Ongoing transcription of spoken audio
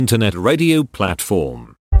Internet radio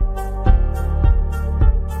platform.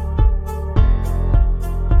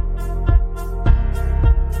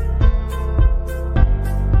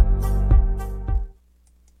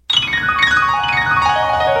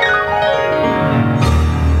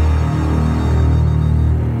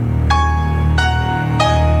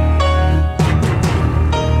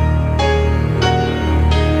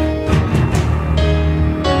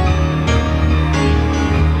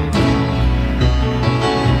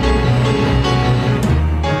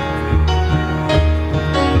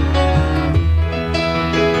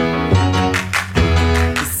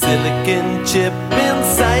 Chip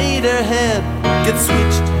inside her head gets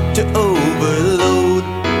switched to overload,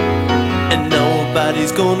 and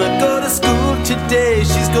nobody's gonna go to school today.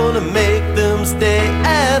 She's gonna make them stay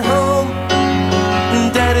at home.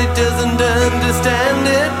 Daddy doesn't understand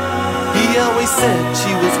it. He always said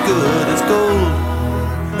she was good as gold,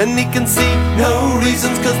 and he can see no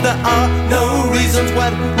reasons, 'cause there are no reasons.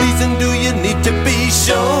 What reason do you need to be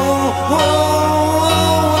shown?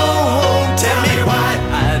 Tell me why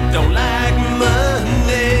I don't like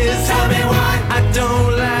Mondays. Tell me why I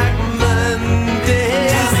don't like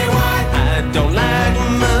Mondays. Tell me why I don't like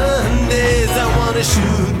Mondays. I wanna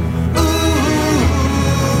shoot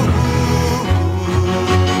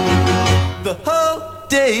the whole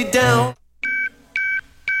day down.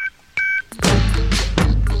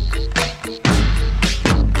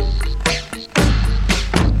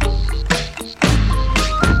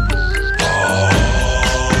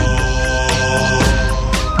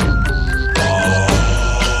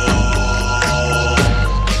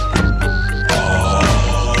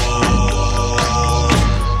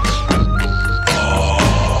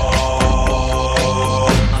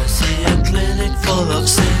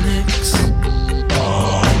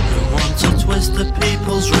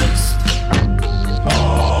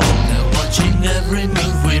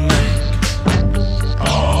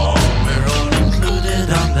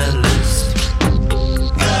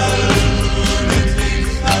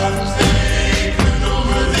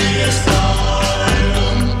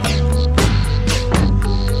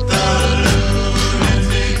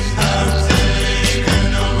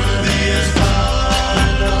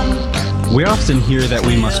 We often hear that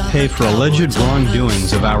we must pay for alleged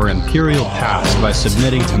wrongdoings of our imperial past by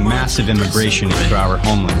submitting to massive immigration into our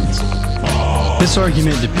homelands. This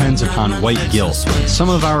argument depends upon white guilt. Some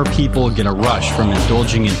of our people get a rush from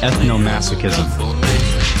indulging in ethno-masochism.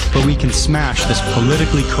 But we can smash this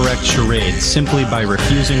politically correct charade simply by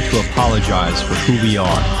refusing to apologize for who we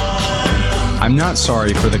are. I'm not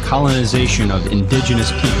sorry for the colonization of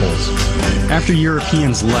indigenous peoples. After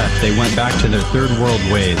Europeans left, they went back to their third world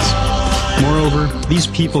ways. Moreover, these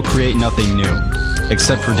people create nothing new,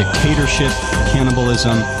 except for dictatorship,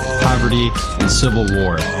 cannibalism, poverty, and civil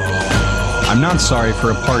war. I'm not sorry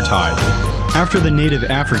for apartheid. After the native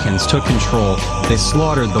Africans took control, they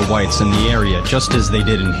slaughtered the whites in the area just as they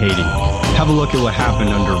did in Haiti. Have a look at what happened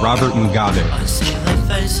under Robert Mugabe.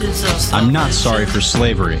 I'm not sorry for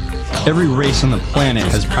slavery. Every race on the planet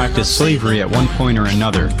has practiced slavery at one point or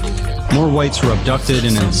another. More whites were abducted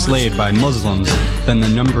and enslaved by Muslims than the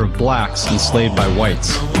number of blacks enslaved by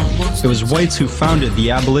whites. It was whites who founded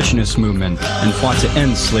the abolitionist movement and fought to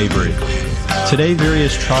end slavery. Today,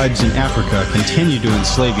 various tribes in Africa continue to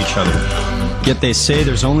enslave each other, yet they say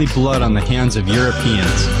there's only blood on the hands of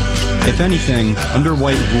Europeans. If anything, under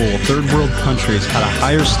white rule, third world countries had a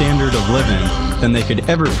higher standard of living than they could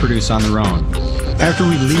ever produce on their own. After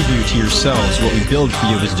we leave you to yourselves, what we build for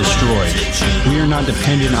you is destroyed. We are not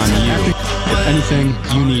dependent on you. If anything,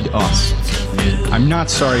 you need us. I'm not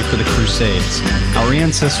sorry for the Crusades. Our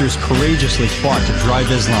ancestors courageously fought to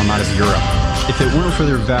drive Islam out of Europe. If it weren't for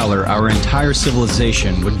their valor, our entire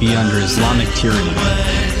civilization would be under Islamic tyranny.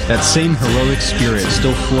 That same heroic spirit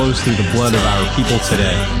still flows through the blood of our people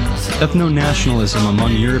today. Ethno-nationalism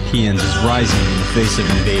among Europeans is rising in the face of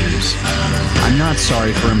invaders. I'm not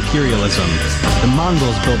sorry for imperialism. The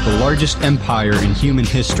Mongols built the largest empire in human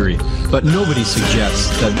history, but nobody suggests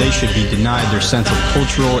that they should be denied their sense of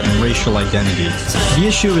cultural and racial identity. The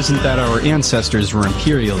issue isn't that our ancestors were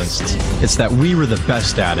imperialists, it's that we were the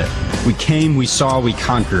best at it. We came, we saw, we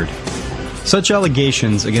conquered. Such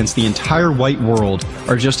allegations against the entire white world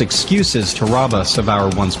are just excuses to rob us of our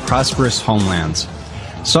once prosperous homelands.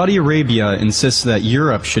 Saudi Arabia insists that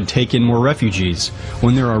Europe should take in more refugees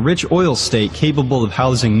when they're a rich oil state capable of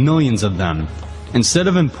housing millions of them. Instead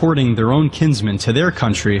of importing their own kinsmen to their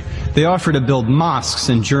country, they offer to build mosques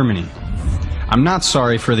in Germany. I'm not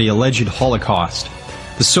sorry for the alleged Holocaust.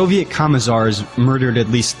 The Soviet Commissars murdered at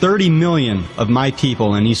least 30 million of my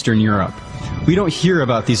people in Eastern Europe. We don't hear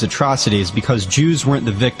about these atrocities because Jews weren't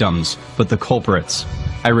the victims, but the culprits.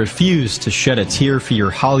 I refuse to shed a tear for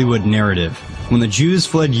your Hollywood narrative. When the Jews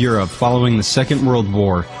fled Europe following the Second World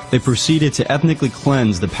War, they proceeded to ethnically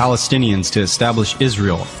cleanse the Palestinians to establish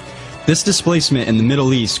Israel. This displacement in the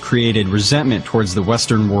Middle East created resentment towards the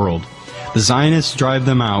Western world. The Zionists drive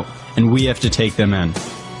them out, and we have to take them in.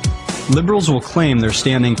 Liberals will claim they're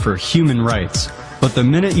standing for human rights, but the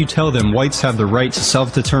minute you tell them whites have the right to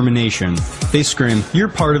self-determination, they scream, "You're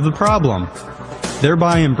part of the problem,"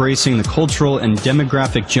 thereby embracing the cultural and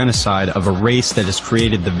demographic genocide of a race that has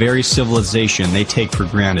created the very civilization they take for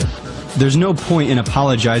granted. There's no point in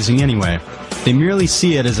apologizing anyway. They merely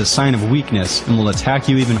see it as a sign of weakness and will attack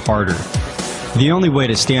you even harder. The only way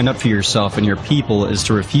to stand up for yourself and your people is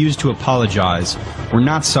to refuse to apologize. We're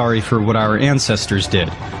not sorry for what our ancestors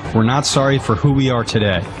did. We're not sorry for who we are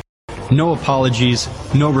today. No apologies,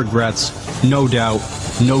 no regrets, no doubt,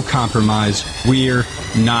 no compromise. We're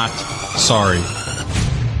not sorry.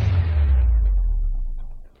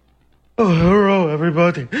 Oh, hello,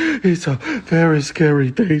 everybody. It's a very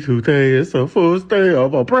scary day today. It's the first day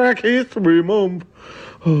of a Black History Month.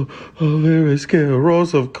 Oh, very scared.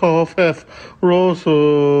 Lots of cough, lots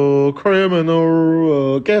of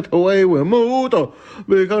criminal get away with murder.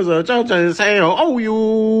 Because the judge is saying, oh,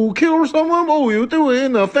 you kill someone? Oh, you do it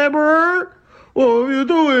in February? What you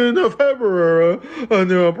doing in February?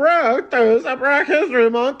 And that's a Black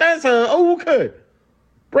History Month. That's okay.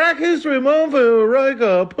 Black History Month is like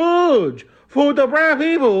a purge for the black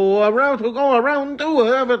people around to go around do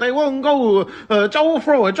whatever they want to go. Joe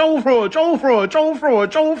fraud.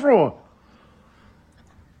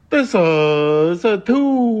 This is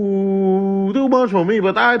too much for me,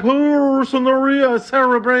 but I personally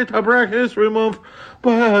celebrate the Black History Month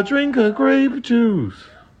by drinking grape juice.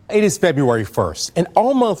 It is February 1st, and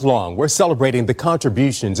all month long, we're celebrating the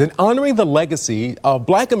contributions and honoring the legacy of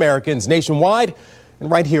Black Americans nationwide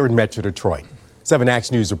and right here in Metro Detroit. 7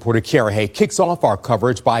 Action News reporter Kara Hay kicks off our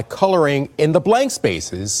coverage by coloring in the blank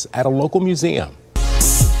spaces at a local museum.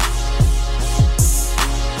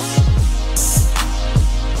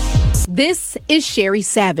 This is Sherry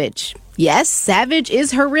Savage. Yes, Savage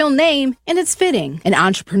is her real name, and it's fitting. An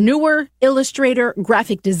entrepreneur, illustrator,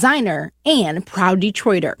 graphic designer, and proud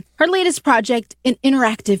Detroiter. Her latest project, an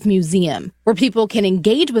interactive museum, where people can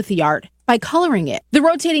engage with the art by coloring it. The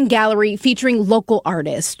rotating gallery featuring local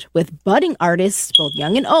artists, with budding artists, both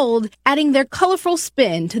young and old, adding their colorful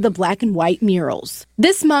spin to the black and white murals.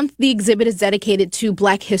 This month, the exhibit is dedicated to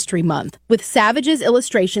Black History Month, with Savage's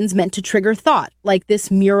illustrations meant to trigger thought, like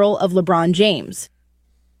this mural of LeBron James.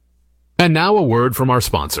 And now a word from our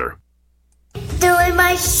sponsor. Doing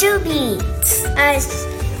my shoe beats. I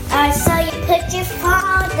saw your pictures,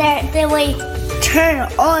 Paul. Then we turn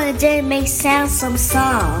it on and then make some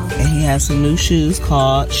song. And he has some new shoes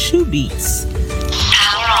called Shoe Beats.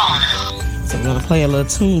 Power on. So we're gonna play a little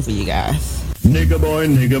tune for you guys. Nigga boy,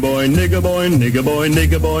 nigga boy, nigga boy, nigga boy,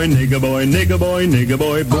 nigga boy, nigga boy, nigga boy, nigga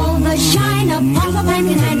boy. All the shine up on the man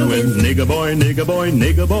can handle with. Nigga boy, nigga boy,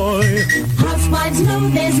 nigga boy. Housewives know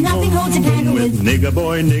there's nothing holds a candle with. Nigga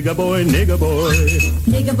boy, nigga boy, nigga boy.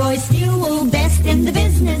 Nigga boy still best in the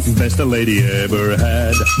business. Best a lady ever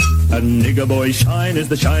had. A nigga boy shine is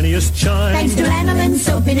the shiniest shine. Thanks to lanolin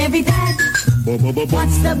soap in every pack.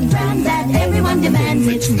 What's the brand that everyone demands?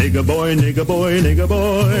 It's nigga boy, nigga boy, nigga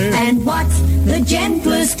boy. And what's the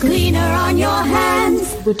gentlest cleaner on your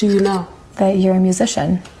hands? What do you know? That you're a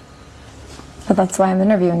musician. But that's why I'm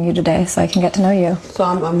interviewing you today, so I can get to know you. So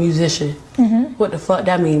I'm a musician. Mm-hmm. What the fuck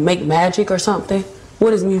that mean? Make magic or something?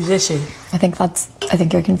 What is musician? I think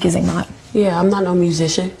you're confusing that. Yeah, I'm not no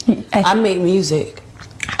musician. I make music.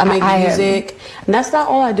 I make music. And that's not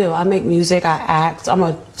all I do. I make music, I act. I'm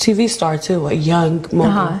a TV star too, a young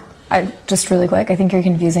mogul. Just really quick, I think you're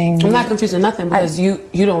confusing. I'm not confusing nothing because you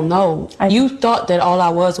don't know. You thought that all I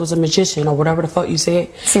was a magician or whatever the fuck you said.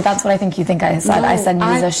 See, that's what I think you think I said. No, I said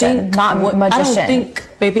musician, not magician. I don't think,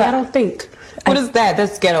 baby, I don't think. What is that?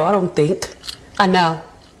 That's ghetto. I don't think. I know.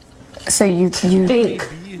 So you think.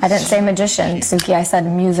 I didn't say magician, Suki. I said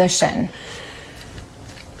musician.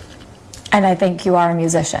 And I think you are a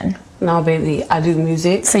musician. No, baby, I do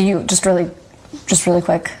music. So you just really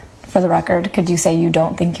quick, for the record, could you say you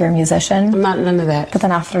don't think you're a musician? I'm not none of that. But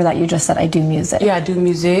then after that, you just said I do music. Yeah, I do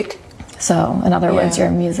music. So, in other words, you're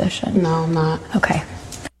a musician. No, I'm not. Okay.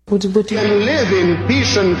 What do you and live in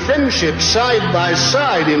peace and friendship side by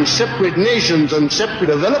side in separate nations and separate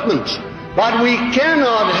developments. But we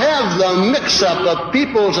cannot have the mix-up of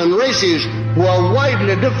peoples and races who are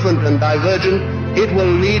widely different and divergent. It will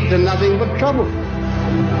lead to nothing but trouble.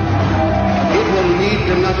 It will lead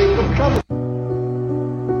to nothing but trouble.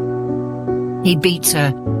 He beats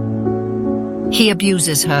her. He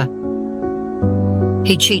abuses her.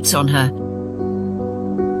 He cheats on her.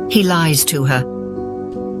 He lies to her.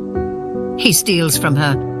 He steals from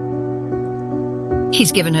her.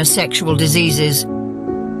 He's given her sexual diseases.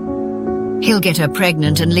 He'll get her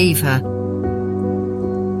pregnant and leave her.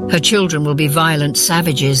 Her children will be violent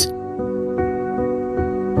savages.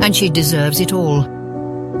 And she deserves it all,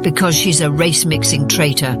 because she's a race-mixing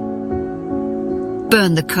traitor.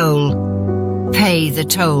 Burn the coal. Pay the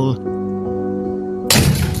toll.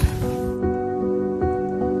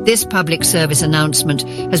 This public service announcement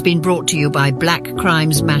has been brought to you by Black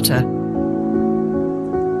Crimes Matter.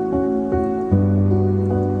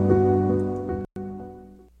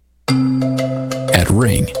 At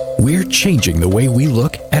Ring, we're changing the way we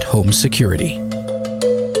look at home security.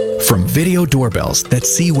 From video doorbells that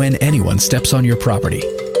see when anyone steps on your property,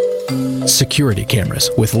 security cameras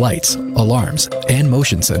with lights, alarms, and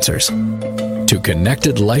motion sensors, to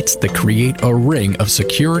connected lights that create a ring of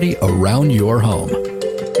security around your home.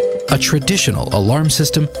 A traditional alarm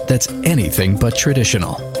system that's anything but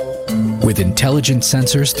traditional. With intelligent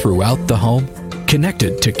sensors throughout the home,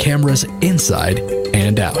 connected to cameras inside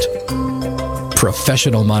and out.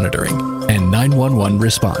 Professional monitoring and 911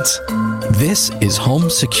 response. This is home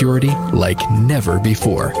security like never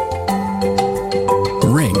before.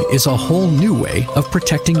 Ring is a whole new way of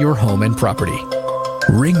protecting your home and property.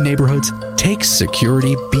 Ring Neighborhoods takes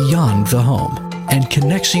security beyond the home and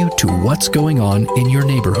connects you to what's going on in your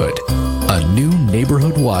neighborhood. A new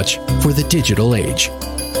neighborhood watch for the digital age.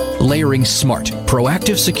 Layering smart,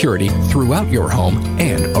 proactive security throughout your home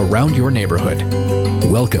and around your neighborhood.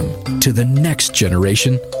 Welcome to the next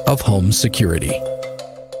generation of home security.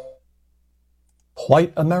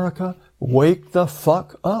 White America, wake the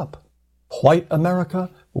fuck up. White America,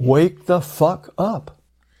 wake the fuck up.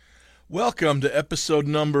 Welcome to episode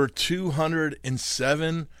number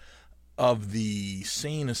 207 of the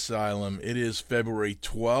Sane Asylum. It is February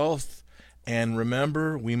 12th, and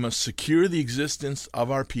remember, we must secure the existence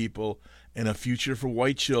of our people and a future for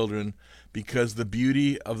white children, because the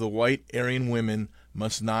beauty of the white Aryan women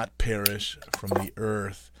must not perish from the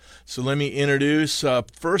earth. So let me introduce,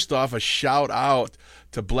 first off, a shout out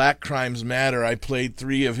to Black Crimes Matter. I played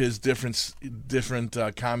 3 of his different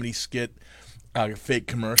comedy skit fake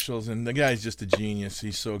commercials, and the guy's just a genius.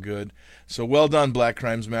 He's so good. So well done, Black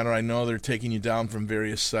Crimes Matter. I know they're taking you down from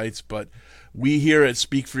various sites, but we here at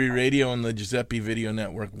Speak Free Radio and the Giuseppe Video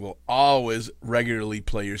Network will always regularly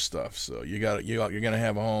play your stuff. So you're gonna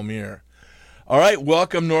have a home here. All right,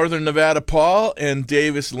 welcome Northern Nevada Paul and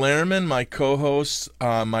Davis Lehrman, my co-hosts,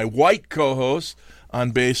 my white co-hosts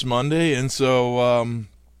on Base Monday. And so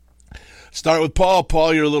start with Paul.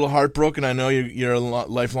 Paul, you're a little heartbroken. I know you're a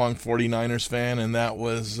lifelong 49ers fan, and that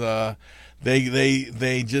was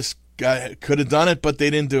they just could have done it, but they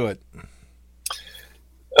didn't do it.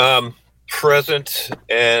 Present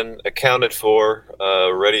and accounted for,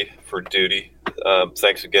 ready for duty.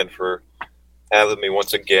 Thanks again for having me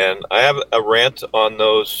once again. I have a rant on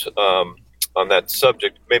those on that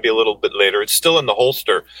subject maybe a little bit later. It's still in the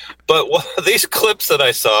holster, but these clips that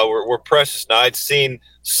I saw were precious. Now, I'd seen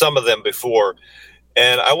some of them before,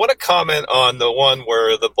 and I want to comment on the one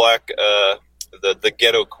where the black the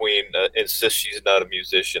ghetto queen insists she's not a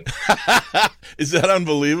musician. Is that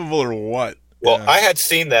unbelievable or what? Well, yeah. I had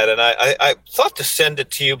seen that, and I thought to send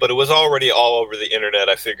it to you, but it was already all over the internet.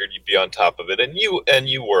 I figured you'd be on top of it, and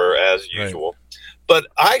you were, as usual. Right. But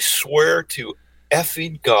I swear to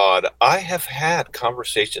effing God, I have had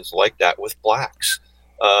conversations like that with blacks,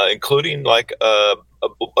 including like a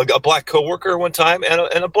black coworker one time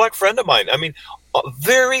and a black friend of mine. I mean,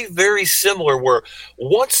 very, very similar, where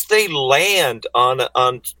once they land on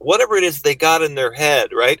whatever it is they got in their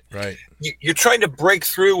head, right? Right. You're trying to break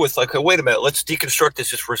through with like, wait a minute, let's deconstruct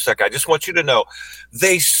this just for a second. I just want you to know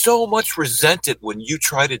they so much resent it when you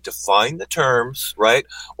try to define the terms, right?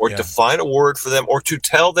 Or define a word for them, or to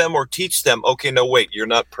tell them or teach them, okay, no, wait, you're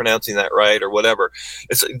not pronouncing that right, or whatever.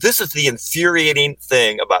 This is the infuriating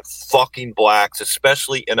thing about fucking blacks,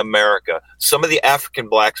 especially in America. Some of the African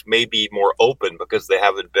blacks may be more open because they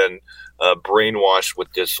haven't been brainwashed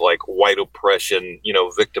with this like white oppression,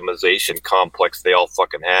 victimization complex they all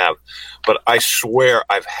fucking have. But I swear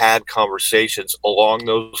I've had conversations along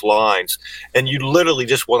those lines, and you literally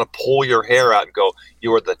just want to pull your hair out and go,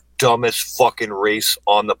 you are the dumbest fucking race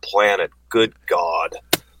on the planet. Good God.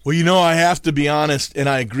 Well, I have to be honest, and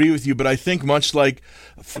I agree with you, but I think much like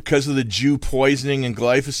because of the Jew poisoning and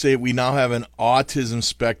glyphosate, we now have an autism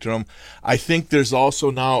spectrum. I think there's also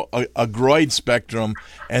now a groid spectrum,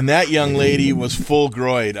 and that young lady was full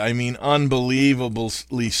groid. I mean,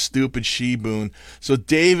 unbelievably stupid she-boon. So,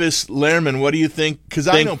 Davis Lehrman, what do you think? Because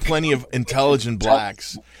I know plenty of intelligent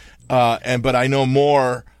blacks. But I know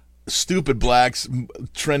more stupid blacks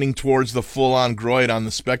trending towards the full-on groid on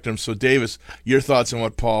the spectrum. So, Davis, your thoughts on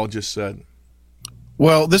what Paul just said?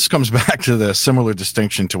 Well, this comes back to the similar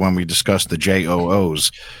distinction to when we discussed the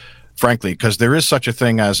JOOs, frankly, because there is such a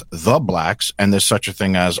thing as the blacks and there's such a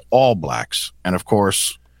thing as all blacks. And of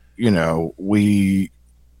course, you know, we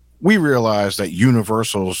realize that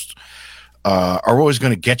universals are always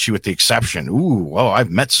going to get you at the exception. Ooh, well, I've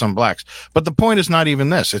met some blacks. But the point is not even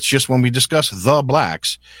this. It's just when we discuss the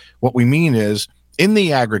blacks, what we mean is, in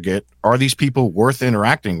the aggregate, are these people worth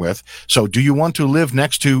interacting with? So do you want to live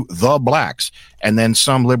next to the blacks? And then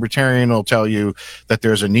some libertarian will tell you that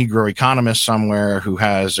there's a Negro economist somewhere who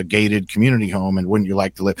has a gated community home, and wouldn't you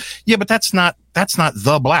like to live? Yeah, but that's not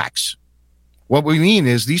the blacks. What we mean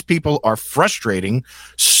is these people are frustrating,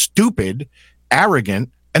 stupid,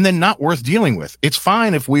 arrogant, and then not worth dealing with. It's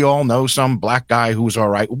fine if we all know some black guy who's all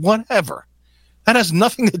right, whatever. That has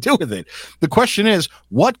nothing to do with it. The question is,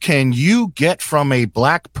 what can you get from a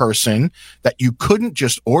black person that you couldn't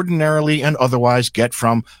just ordinarily and otherwise get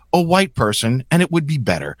from a white person, and it would be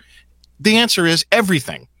better? The answer is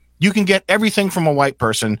everything. You can get everything from a white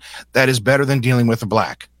person that is better than dealing with a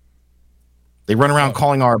black. They run around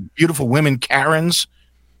calling our beautiful women Karens.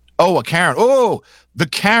 Oh, a Karen. Oh, the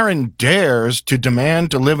Karen dares to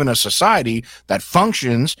demand to live in a society that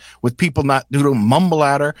functions with people not to mumble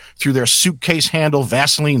at her through their suitcase handle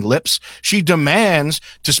Vaseline lips. She demands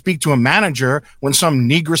to speak to a manager when some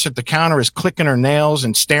negress at the counter is clicking her nails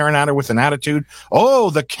and staring at her with an attitude.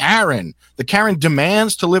 Oh, the Karen. The Karen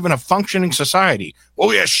demands to live in a functioning society.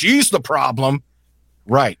 Oh, yeah, she's the problem.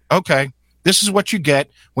 Right. Okay. This is what you get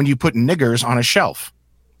when you put niggers on a shelf.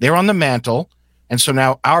 They're on the mantle. And so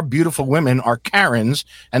now our beautiful women are Karens,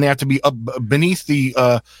 and they have to be beneath the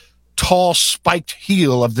tall, spiked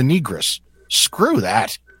heel of the negress. Screw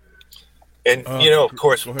that. And of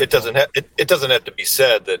course, it doesn't have to be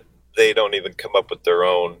said that they don't even come up with their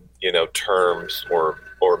own, terms or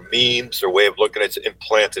memes or way of looking at it. It's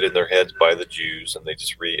implanted in their heads by the Jews, and they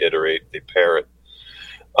just reiterate, they parrot.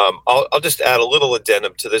 I'll just add a little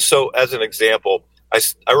addendum to this. So, as an example,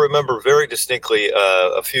 I remember very distinctly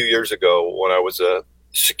a few years ago when I was a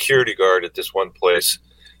security guard at this one place,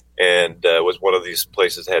 and it was one of these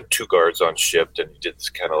places that had two guards on shift, and you did this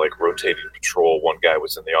kind of like rotating patrol. One guy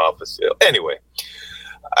was in the office. Anyway,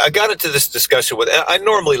 I got into this discussion with, I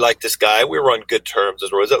normally like this guy. We were on good terms.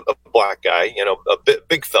 As was a black guy, a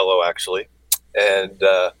big fellow actually, and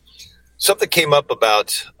something came up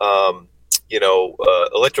about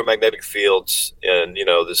electromagnetic fields and,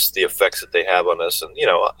 the effects that they have on us. And,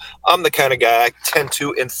 I'm the kind of guy, I tend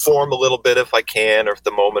to inform a little bit if I can, or if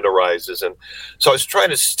the moment arises. And so I was trying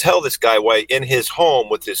to tell this guy why in his home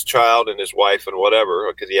with his child and his wife and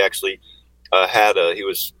whatever, because he actually he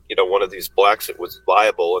was, one of these blacks that was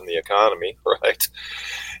viable in the economy, right?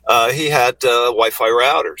 He had Wi-Fi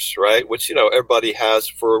routers, right? Which, everybody has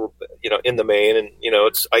for, in the main, and,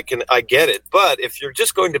 I get it. But if you're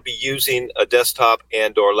just going to be using a desktop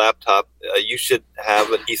and or laptop, you should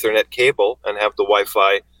have an Ethernet cable and have the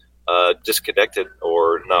Wi-Fi disconnected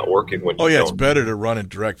or not working when you don't. It's better to run it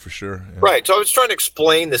direct for sure. Yeah. Right. So I was trying to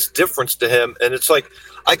explain this difference to him, and it's like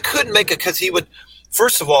I couldn't make it because he would.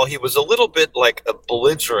 First of all, he was a little bit like a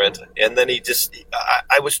belligerent, and then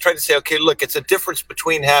I was trying to say, okay, look, it's a difference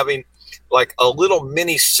between having like a little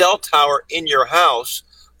mini cell tower in your house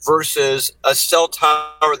versus a cell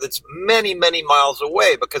tower that's many, many miles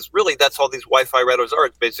away, because really that's all these Wi-Fi routers are.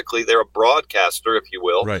 It's basically they're a broadcaster, if you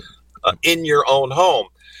will, right. In your own home.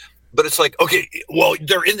 But it's like, okay, well,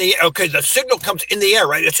 they're in the air. Okay, the signal comes in the air,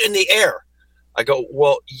 right? It's in the air. I go,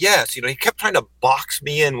 well, yes. He kept trying to box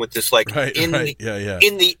me in with this, like in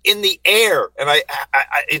the air, and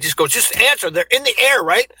he just goes, just answer. They're in the air,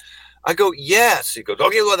 right? I go, yes. He goes,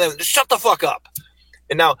 okay, well then, shut the fuck up.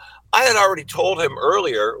 And now I had already told him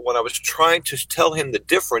earlier when I was trying to tell him the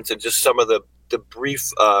difference and just some of the brief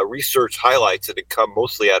research highlights that had come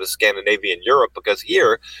mostly out of Scandinavia and Europe, because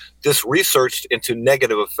here, this research into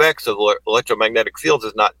negative effects of electromagnetic fields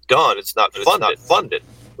is not done. It's not funded.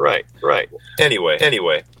 Right. Anyway,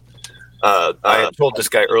 I told this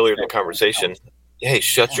guy earlier in the conversation, hey,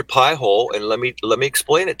 shut your pie hole and let me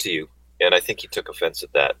explain it to you. And I think he took offense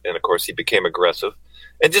at that. And of course, he became aggressive.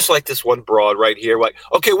 And just like this one broad right here, like,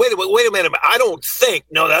 okay, wait a minute. I don't think.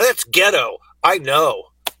 No, that's ghetto. I know.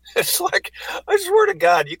 It's like, I swear to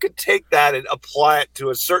God, you could take that and apply it to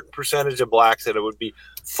a certain percentage of blacks, and it would be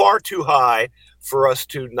far too high for us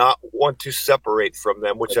to not want to separate from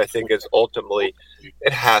them, which I think is ultimately,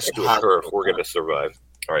 it has to occur if we're going to survive.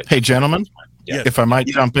 All right. Hey, gentlemen, if I might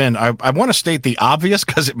jump in, I want to state the obvious,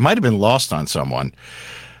 because it might have been lost on someone,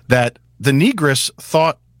 that the negress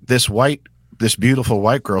thought this beautiful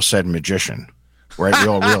white girl said magician. Right, we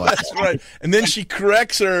all realize that's right. And then she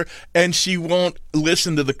corrects her, and she won't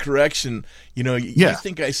listen to the correction. You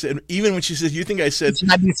think I said, even when she says, "You think I said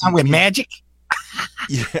something with magic?"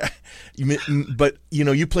 Yeah, but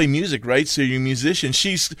you play music, right? So you're a musician.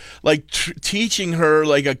 She's like teaching her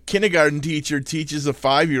like a kindergarten teacher teaches a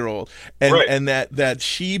 5-year-old, and right. and that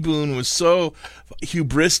She-Boon was so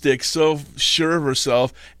hubristic, so sure of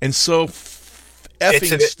herself, and so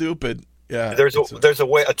effing stupid. Yeah, there's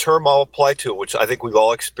a term I'll apply to it, which I think we've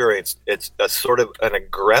all experienced. It's a sort of an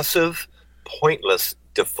aggressive, pointless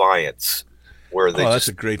defiance. Where they that's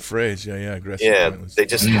a great phrase. Yeah, aggressive. Yeah, they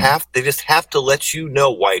just have to let you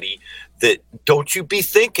know, Whitey, that don't you be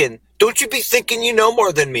thinking you know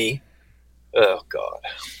more than me. Oh God.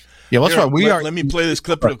 Yeah, that's why we are. Let me play this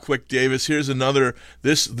clip real quick, Davis. Here's another.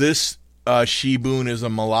 This She-Boon is a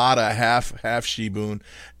mulatta, half She-Boon,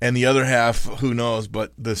 and the other half, who knows?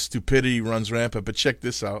 But the stupidity runs rampant. But check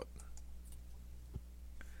this out.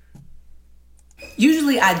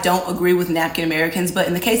 Usually I don't agree with napkin Americans, but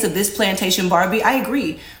in the case of this plantation Barbie, I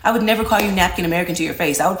agree. I would never call you napkin American to your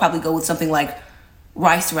face. I would probably go with something like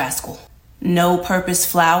rice rascal. No purpose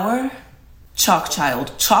flour. Chalk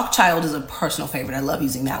child. Chalk child is a personal favorite. I love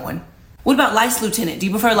using that one. What about lice lieutenant? Do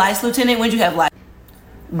you prefer lice lieutenant? When did you have lice?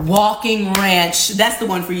 Walking ranch. That's the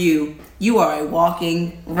one for you. You are a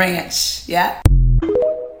walking ranch. Yeah?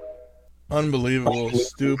 Unbelievable,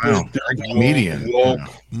 stupid, comedian, woke,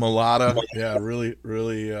 mulatta. Yeah,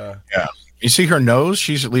 really. Yeah, you see her nose;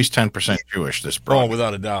 she's at least 10% Jewish. This broad. Oh,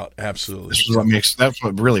 without a doubt, absolutely. That's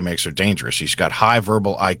what really makes her dangerous. She's got high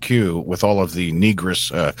verbal IQ with all of the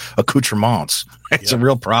negress accoutrements. It's a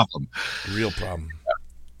real problem. Real problem.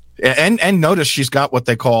 And notice she's got what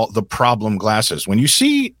they call the problem glasses. When you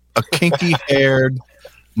see a kinky-haired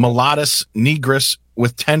mulattoes negress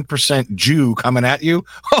with 10% Jew coming at you,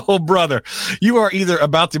 oh brother, you are either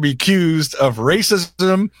about to be accused of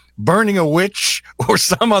racism, burning a witch, or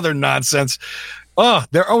some other nonsense. Oh,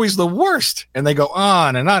 they're always the worst, and they go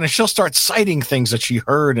on, and she'll start citing things that she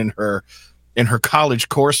heard in her college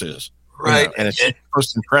courses, right? And it's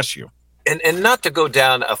supposed to impress you. And not to go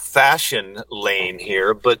down a fashion lane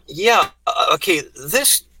here, but yeah, okay,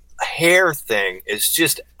 this hair thing is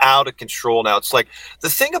just out of control now. It's like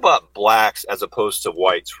the thing about blacks as opposed to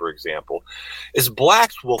whites, for example, is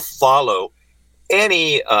blacks will follow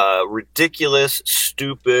any ridiculous,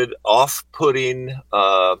 stupid, off-putting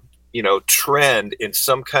trend in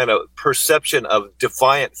some kind of perception of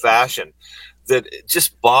defiant fashion that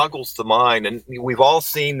just boggles the mind. And we've all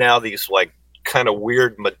seen now these like kind of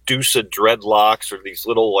weird Medusa dreadlocks, or these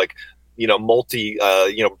little like multi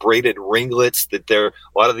braided ringlets that a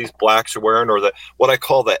lot of these blacks are wearing, or what I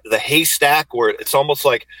call the haystack, where it's almost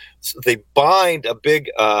like they bind a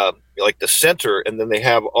big like the center, and then they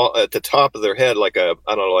have at the top of their head like a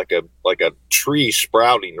tree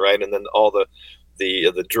sprouting, right, and then all the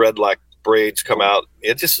dreadlock braids come out.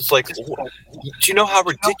 It just is like, do you know how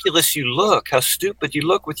ridiculous you look, how stupid you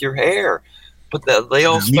look with your hair? But they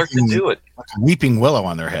all start to do it. Like a weeping willow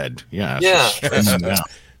on their head. Yeah.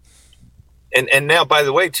 And now, by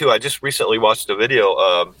the way, too, I just recently watched a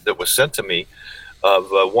video that was sent to me of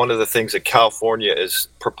one of the things that California is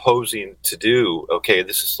proposing to do. Okay,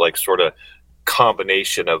 this is like sort of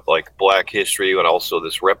combination of like Black history and also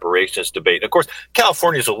this reparations debate. And of course,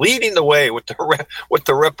 California is leading the way with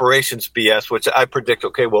the reparations BS, which I predict,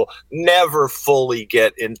 will never fully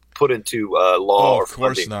get put into law or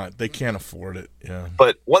funding. Of course not. They can't afford it. Yeah.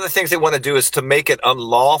 But one of the things they want to do is to make it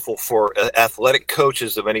unlawful for athletic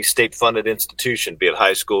coaches of any state-funded institution, be it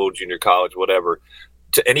high school, junior college, whatever,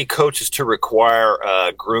 to any coaches to require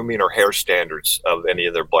grooming or hair standards of any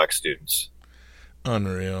of their Black students.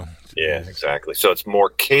 Unreal. Yeah, exactly. So it's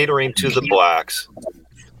more catering to the blacks.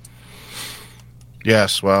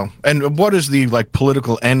 Yes, well, and what is the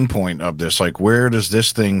political endpoint of this? Like, where does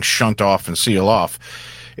this thing shunt off and seal off?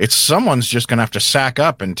 It's someone's just going to have to sack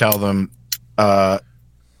up and tell them, no,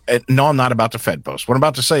 I'm not about to Fed post. What I'm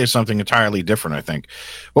about to say is something entirely different, I think.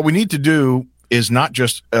 What we need to do is not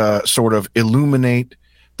just sort of illuminate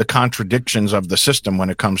the contradictions of the system when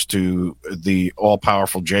it comes to the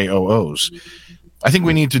all-powerful JOOs. I think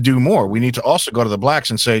we need to do more. We need to also go to the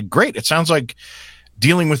blacks and say, great, it sounds like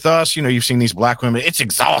dealing with us, you've seen these black women, it's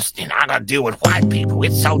exhausting. I got to deal with white people.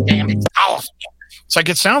 It's so damn exhausting. It's like,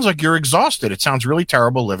 it sounds like you're exhausted. It sounds really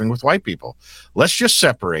terrible living with white people. Let's just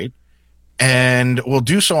separate, and we'll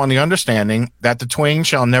do so on the understanding that the twain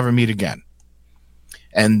shall never meet again.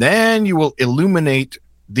 And then you will illuminate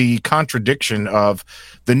the contradiction of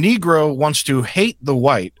the Negro wants to hate the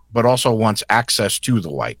white, but also wants access to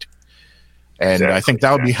the white. And Exactly, I think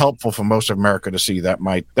that would be helpful for most of America to see. That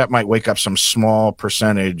might wake up some small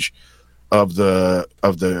percentage of the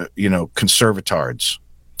conservatards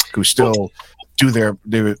who still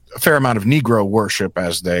do a fair amount of Negro worship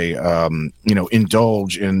as they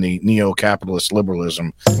indulge in the neo-capitalist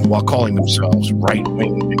liberalism while calling themselves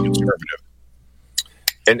right-wing and conservative.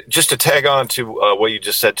 And just to tag on to what you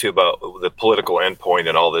just said too about the political endpoint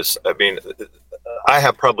and all this, I mean, I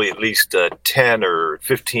have probably at least 10 or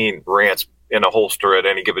 15 rants in a holster at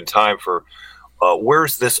any given time for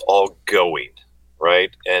where's this all going,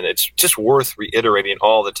 right? And it's just worth reiterating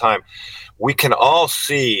all the time. We can all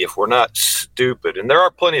see, if we're not stupid, and there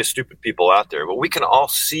are plenty of stupid people out there, but we can all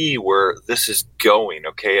see where this is going,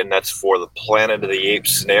 okay? And that's for the Planet of the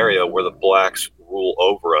Apes scenario where the blacks rule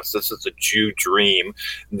over us. This is a Jew dream.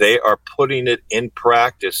 They are putting it in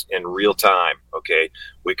practice in real time, okay?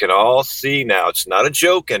 We can all see now it's not a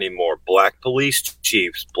joke anymore. Black police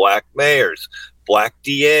chiefs, black mayors, black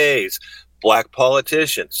DAs, black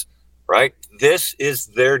politicians, right? This is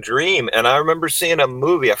their dream. And I remember seeing a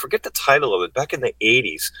movie, I forget the title of it, back in the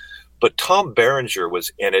 80s, but Tom Berenger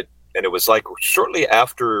was in it, and it was like shortly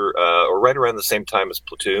after or right around the same time as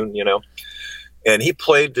Platoon, and he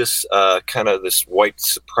played this kind of this white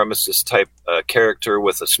supremacist type character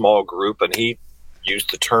with a small group, and he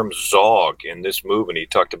used the term Zog in this movie, and he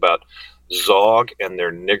talked about Zog and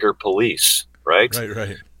their nigger police, right?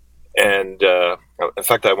 Right. And in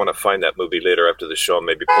fact, I want to find that movie later after the show and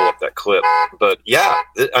maybe pull up that clip. But yeah,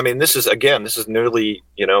 I mean, this is nearly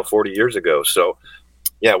 40 years ago. So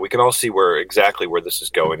yeah, we can all see exactly where this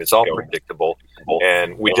is going. It's all predictable,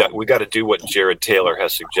 and we got to do what Jared Taylor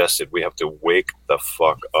has suggested. We have to wake the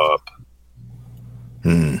fuck up.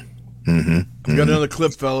 We got another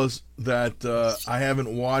clip, fellas, that I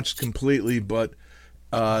haven't watched completely, but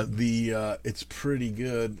it's pretty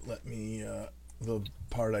good. Let me the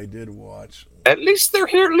part I did watch. At least they're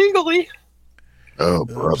here legally. Oh,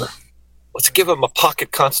 brother. Let's give them a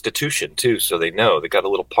pocket constitution, too, so they know. They got a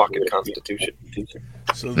little pocket constitution.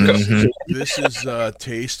 So this is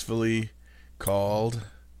tastefully called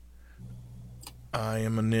I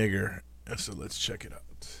Am a Nigger. So let's check it out.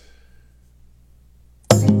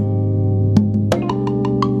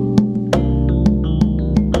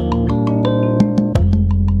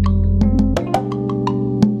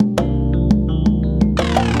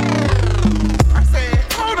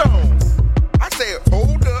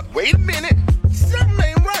 Wait a minute, something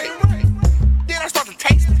ain't right. Then I start to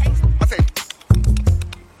taste it. I say,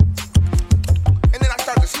 and then I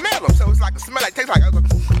start to smell them. So it's like a smell like tastes like. I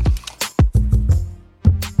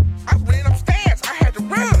ran upstairs. I had to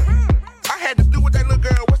run. I had to do what that little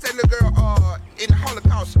girl. What's that little girl? In the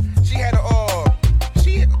Holocaust, she had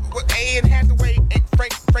Anne Hathaway and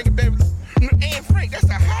Frankie Beverly. Anne Frank, that's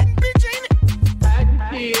a hot bitch, ain't it? As a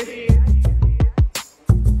kid,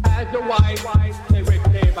 as a wife, they raped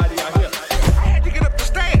everybody out here. I had to get up the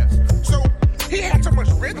stairs. So he had so much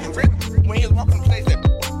rhythm when he was walking up the stairs.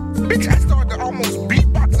 Bitch, I started to almost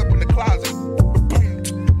beatbox up in the closet.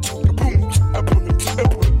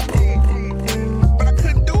 But I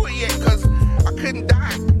couldn't do it yet because I couldn't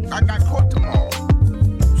die. I got caught tomorrow.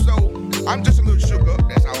 So I'm just a little shook up.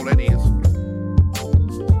 That's all that is.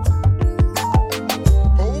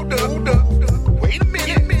 Hold up. Wait a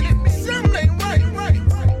minute. Something ain't right.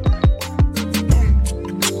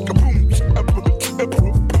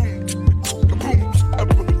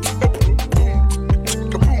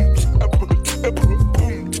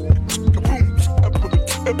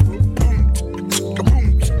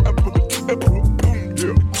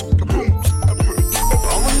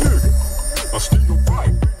 I steal your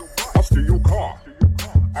bike, I steal your car.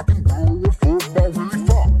 I can throw a football really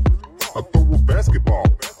far. I throw a basketball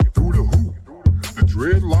through the hoop. The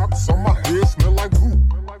dreadlocks on my head smell like poop.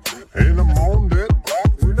 And I'm on that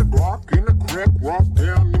block with a Glock and a crack rock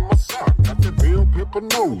down in my sock. Got that bell pepper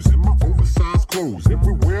nose in my oversized clothes.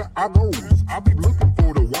 Everywhere I go, I be looking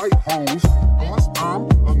for the white hoes. Cause I'm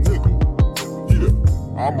a nigga. Yeah,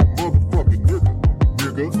 I'm a motherfucking nigga.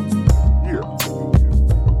 Yeah.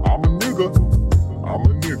 I'm a nigga.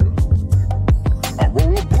 I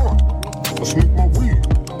roll a blunt, I smoke my weed,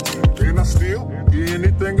 and I steal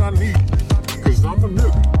anything I need. Cause I'm a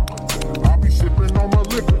nigga. I be sipping on my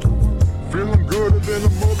liquor, feeling gooder than a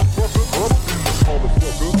motherfucker. Up in this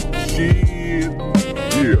motherfucker. Shit.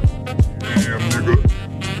 Yeah. Damn, nigga.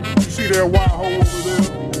 You see that white hoe over there?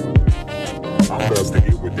 I'm about to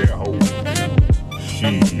hit with that hoe.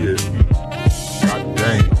 Shit. God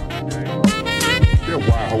damn. That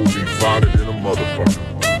white hoe be finer than a motherfucker.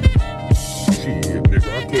 Shit, nigga,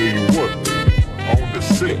 I tell you what, on the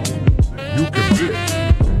set, you can bet.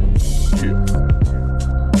 Yeah.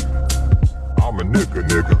 I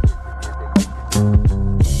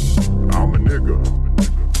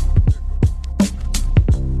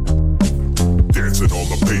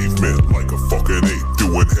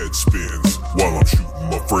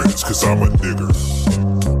cause I'm a nigger.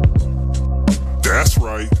 That's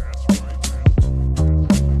right.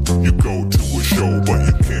 You go to a show, but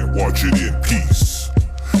you can't watch it in peace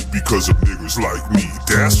because of niggers like me.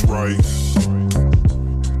 That's right.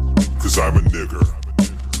 Cause I'm a nigger.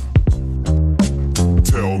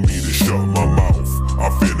 Tell me to shut my mouth,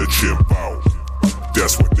 I'm finna chimp out.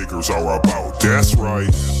 That's what niggers are about. That's right.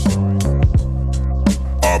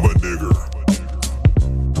 I'm a nigger.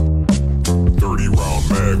 30 round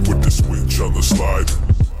mag with the switch on the slide.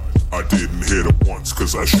 I didn't hit him once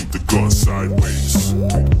cause I shoot the gun sideways.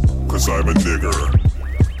 Cause I'm a nigger.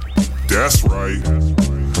 That's right.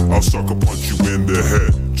 I'll sucker punch you in the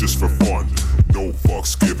head just for fun. No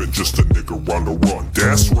fucks given, just a nigger on the run.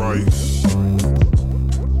 That's right.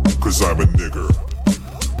 Cause I'm a nigger.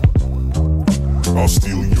 I'll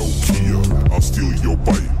steal your Kia, I'll steal your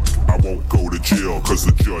bike. I won't go to jail cause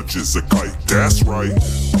the judge is a kite. That's right.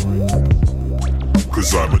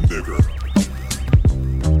 Cause I'm a nigger.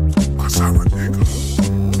 Cause I'm a nigger.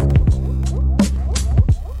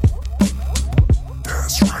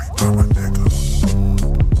 That's right, I'm a nigger.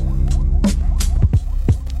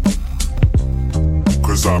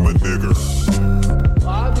 Cause I'm a nigger.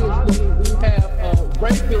 Obviously, we have a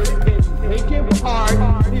rapist in Lincoln Park.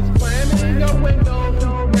 He's slamming in your window,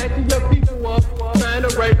 snatching your people up, trying to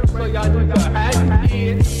rape them. So y'all need to hide your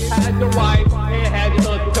kids, hide your wife, and hide your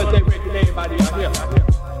husband because they're raping everybody out here.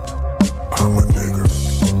 I'm a nigger.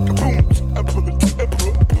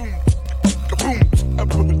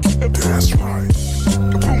 That's right.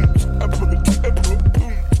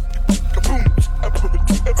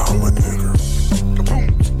 I'm a nigger.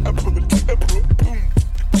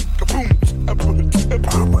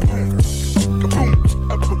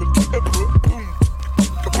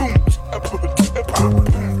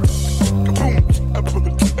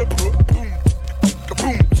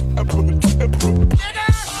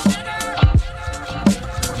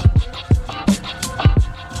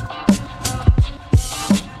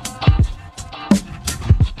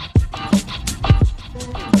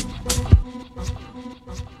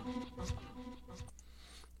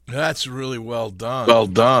 That's really well done. Well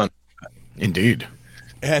done. Indeed.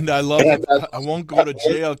 And I love it. I won't go to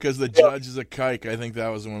jail because the judge is a kike. I think that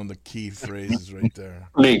was one of the key phrases right there.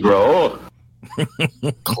 Negro.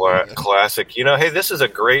 Classic. You know, hey, this is a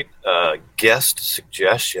great guest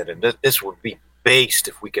suggestion, and this would be based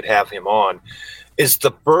if we could have him on. Is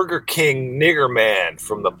the Burger King nigger man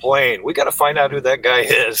from the plane? We got to find out who that guy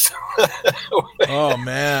is. Oh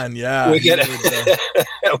man, yeah. We got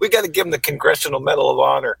to give him the Congressional Medal of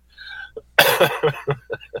Honor.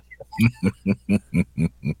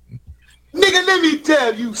 Nigga, let me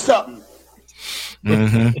tell you something.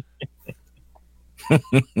 Mm-hmm.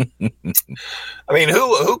 I mean,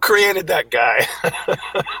 who created that guy?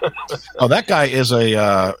 Oh, that guy is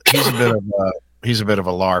he's a bit of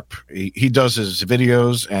a LARP. He does his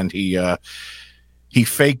videos and he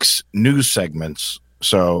fakes news segments.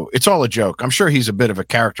 So it's all a joke. I'm sure he's a bit of a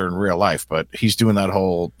character in real life, but he's doing that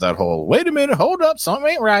whole wait a minute, hold up, something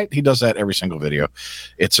ain't right. He does that every single video.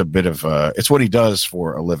 It's a bit of it's what he does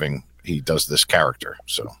for a living. He does this character.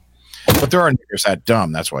 So, but there are niggers that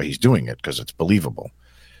dumb. That's why he's doing it, because it's believable.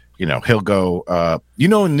 You know, he'll go.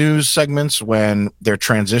 News segments when they're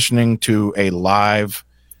transitioning to a live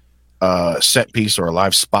set piece or a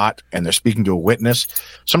live spot and they're speaking to a witness.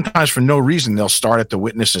 Sometimes for no reason they'll start at the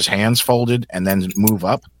witness's hands folded and then move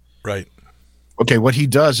up. Right. Okay, what he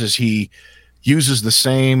does is he uses the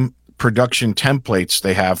same production templates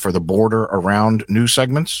they have for the border around news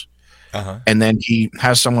segments. And then he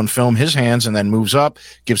has someone film his hands and then moves up,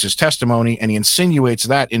 gives his testimony, and he insinuates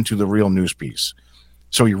that into the real news piece.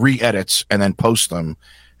 So he re-edits and then posts them.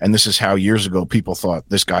 And this is how years ago people thought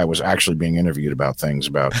this guy was actually being interviewed about things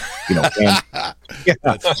about, Anne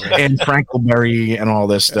Frankelberry and all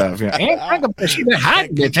this stuff. You know, Anne Frankelberry, she's a hot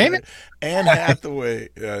bitch, ain't it? Anne Hathaway.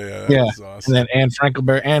 Yeah. That was awesome. And then Anne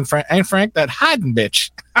Frankelberry, Anne Frank, that hiding bitch.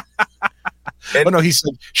 Oh no, he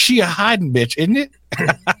said, she a hiding bitch, isn't it?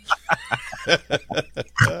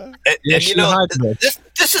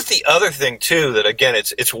 This is the other thing too, that again,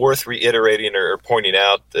 it's worth reiterating or pointing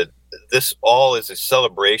out that this all is a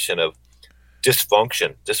celebration of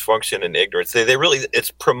dysfunction and ignorance. They really,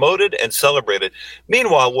 it's promoted and celebrated.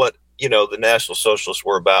 Meanwhile, what the National Socialists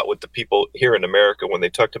were about with the people here in America when they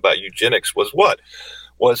talked about eugenics was what?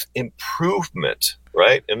 Was improvement,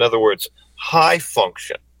 right? In other words, high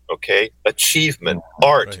function, achievement,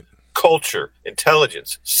 art, culture,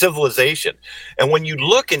 intelligence, civilization. And when you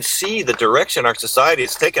look and see the direction our society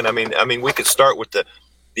is taken, I mean, we could start with the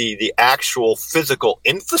the actual physical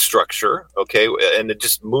infrastructure, okay, and to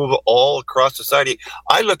just move all across society.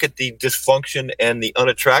 I look at the dysfunction and the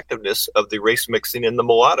unattractiveness of the race mixing in the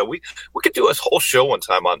mulatto. We could do a whole show one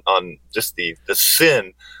time on just the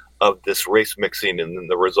sin of this race mixing and then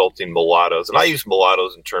the resulting mulattoes. And I use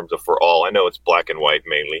mulattoes in terms of for all. I know it's black and white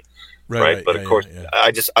mainly, right? But of course,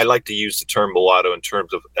 I like to use the term mulatto in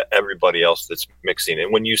terms of everybody else that's mixing.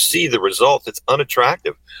 And when you see the results, it's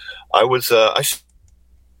unattractive.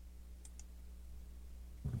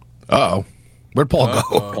 Uh-oh. Where'd Paul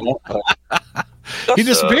go? He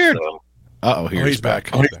disappeared. He's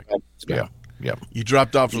back. Yeah. You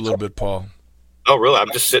dropped off for a little bit, Paul. Oh, really?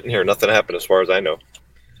 I'm just sitting here. Nothing happened as far as I know.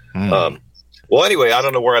 Well, anyway, I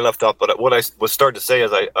don't know where I left off, but what I was starting to say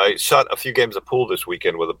is I shot a few games of pool this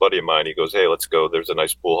weekend with a buddy of mine. He goes, hey, let's go. There's a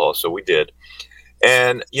nice pool hall. So we did.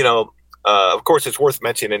 And, of course, it's worth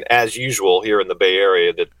mentioning, as usual here in the Bay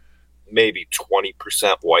Area, that maybe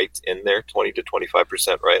 20% white in there, 20 to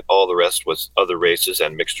 25%, right? All the rest was other races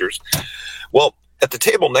and mixtures. Well, at the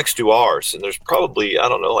table next to ours, and there's probably, I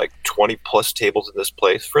don't know, like 20 plus tables in this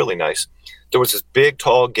place, really nice. There was this big,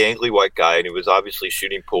 tall, gangly white guy, and he was obviously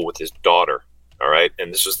shooting pool with his daughter, all right?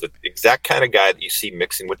 And this was the exact kind of guy that you see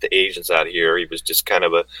mixing with the Asians out here. He was just kind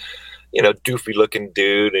of a, doofy-looking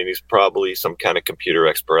dude, and he's probably some kind of computer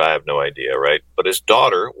expert. I have no idea, right? But his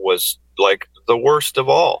daughter was, like, the worst of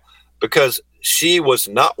all, because she was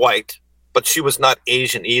not white, but she was not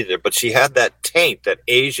Asian either. But she had that taint, that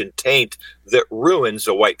Asian taint that ruins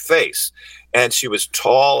a white face. And she was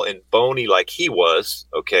tall and bony like he was,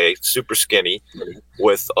 okay, super skinny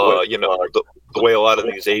with, the way a lot of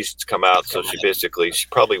these Asians come out. So she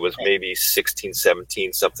probably was maybe 16,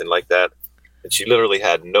 17, something like that. And she literally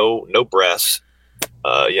had no breasts,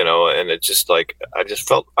 and it's just like,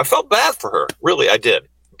 I felt bad for her. Really, I did.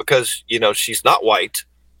 Because, she's not white.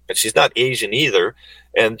 And she's not Asian either.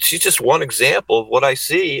 And she's just one example of what I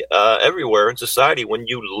see everywhere in society when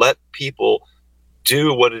you let people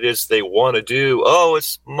do what it is they want to do. Oh,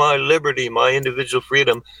 it's my liberty, my individual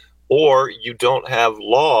freedom. Or you don't have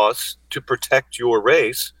laws to protect your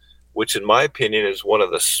race, which in my opinion is one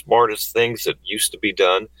of the smartest things that used to be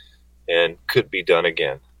done and could be done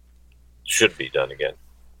again. Should be done again.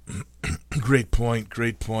 Great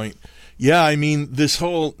point. Yeah, I mean, this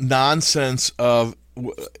whole nonsense of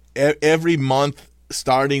every month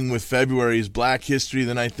starting with February is Black History.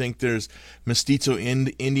 Then I think there's Mestizo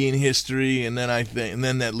Indian history, and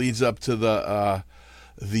then that leads up to the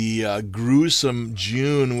gruesome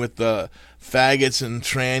June with the faggots and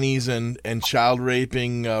trannies and child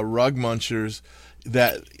raping rug munchers.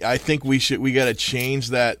 That I think we got to change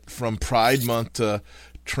that from Pride Month to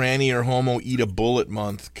tranny or homo eat a bullet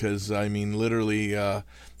month, because I mean literally.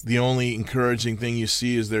 The only encouraging thing you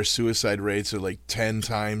see is their suicide rates are like 10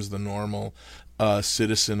 times the normal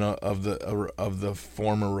citizen of the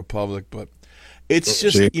former republic. But it's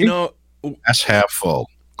just, glass half full,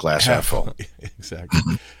 glass half full.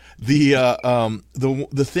 Exactly.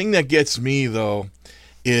 The thing that gets me though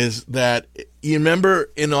is that you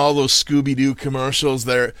remember in all those Scooby-Doo commercials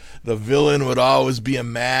there, the villain would always be a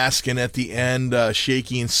mask, and at the end,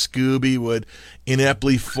 Shaky and Scooby would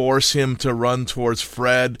ineptly force him to run towards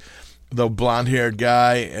Fred, the blonde-haired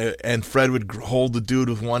guy, and Fred would hold the dude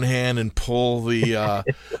with one hand and pull the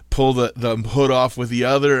hood off with the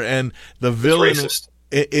other, and the villain,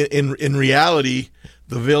 in reality,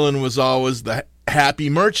 the villain was always the happy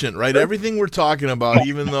merchant, right? Everything we're talking about,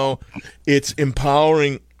 even though it's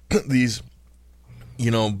empowering these,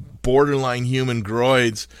 borderline human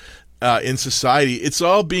droids in society, it's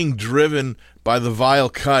all being driven by the vile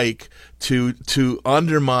kike to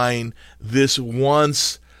undermine this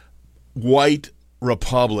once white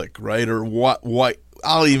republic, right? Or white.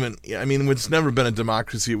 It's never been a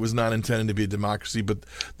democracy. It was not intended to be a democracy, but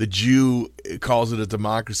the Jew calls it a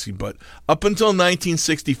democracy. But up until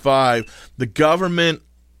 1965, the government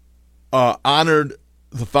honored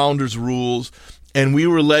the founders' rules, and we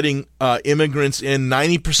were letting immigrants in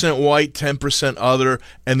 90% white, 10% other,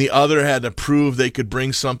 and the other had to prove they could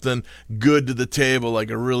bring something good to the table, like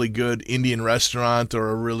a really good Indian restaurant or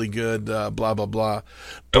a really good blah, blah, blah.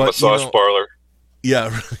 A massage parlor. Yeah,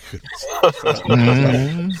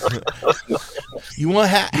 really good. You want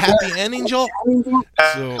happy ending, Joel?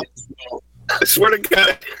 So, I swear to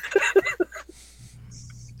God.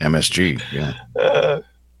 MSG, yeah.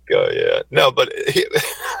 Yeah. No, but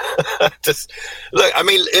just look. I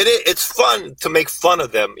mean, it's fun to make fun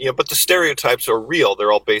of them, but the stereotypes are real.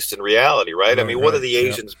 They're all based in reality, right? I mean, what do the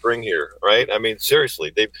Asians bring here, right? I mean,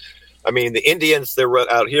 seriously, the Indians, they're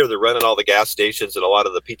out here. They're running all the gas stations and a lot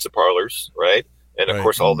of the pizza parlors, right? And of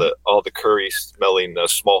course, all the curry smelling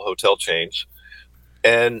small hotel chains.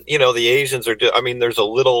 And the Asians are.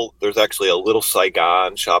 There's actually a little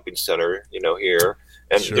Saigon shopping center, here,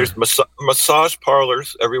 and there's massage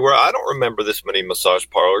parlors everywhere. I don't remember this many massage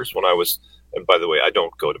parlors when I was. And by the way, I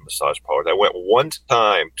don't go to massage parlors. I went one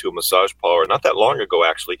time to a massage parlor not that long ago,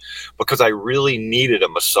 actually, because I really needed a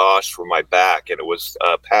massage for my back, and it was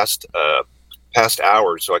past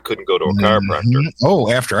hours, so I couldn't go to a chiropractor.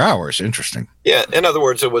 Oh, after hours, interesting. Yeah, in other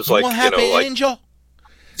words, it was like what happened, Angel?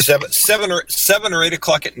 7 or 8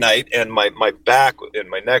 o'clock at night, and my back and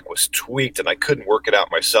my neck was tweaked, and I couldn't work it out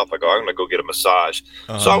myself. I go, I'm going to go get a massage.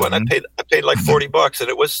 So I went. I paid like $40, and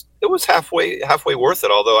it was halfway worth it.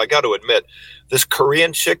 Although I got to admit, this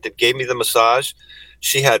Korean chick that gave me the massage,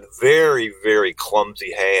 she had very, very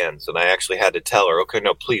clumsy hands, and I actually had to tell her, okay,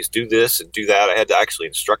 no, please do this and do that. I had to actually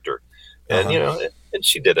instruct her, and and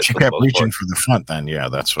she did it. She kept reaching for the front. Then, yeah,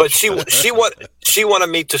 that's what. But she wanted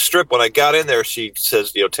me to strip. When I got in there, she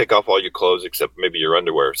says, take off all your clothes except maybe your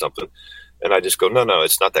underwear or something. And I just go, no,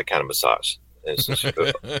 it's not that kind of massage. And so she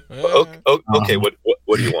goes, okay, what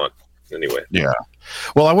do you want? Anyway. Yeah.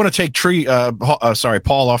 Well, I want to take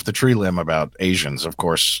Paul off the tree limb about Asians. Of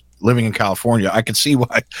course, living in California, I could see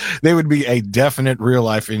why they would be a definite real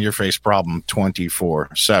life in your face problem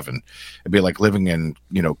 24/7. It'd be like living in,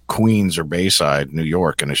 Queens or Bayside, New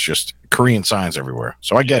York, and it's just Korean signs everywhere.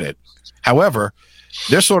 So I get it. However,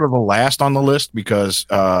 they're sort of the last on the list because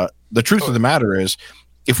the truth of the matter is,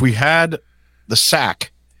 if we had the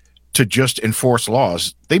SAC to just enforce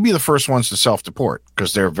laws, they'd be the first ones to self-deport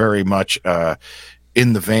because they're very much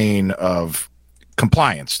in the vein of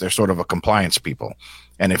compliance. They're sort of a compliance people.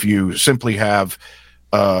 And if you simply have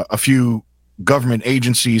a few government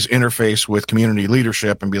agencies interface with community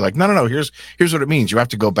leadership and be like, no, here's what it means. You have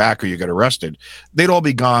to go back or you get arrested. They'd all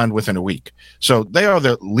be gone within a week. So they are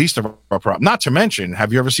the least of our problem. Not to mention,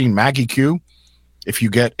 have you ever seen Maggie Q? If you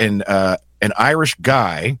get an Irish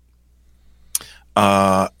guy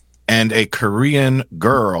and a Korean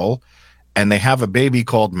girl, and they have a baby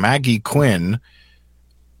called Maggie Quinn,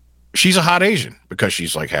 she's a hot Asian because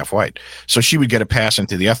she's like half white. So she would get a pass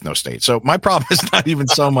into the ethno state. So my problem is not even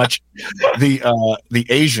so much the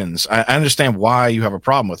Asians. I understand why you have a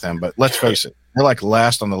problem with them, but let's face it, they're like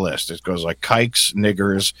last on the list. It goes like kikes,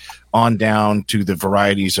 niggers, on down to the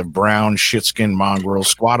varieties of brown, shit-skinned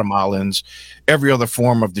mongrels, Guatemalans, every other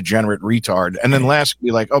form of degenerate retard. And then last,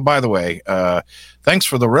 be like, oh, by the way, thanks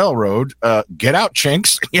for the railroad. Get out,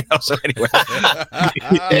 chinks. So anyway.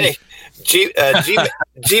 Hey,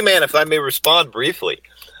 G-Man, if I may respond briefly.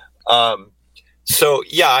 So,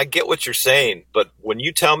 yeah, I get what you're saying, but when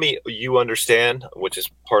you tell me you understand, which is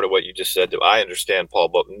part of what you just said, I understand, Paul,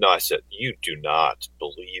 but no, I said, you do not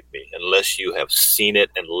believe me unless you have seen it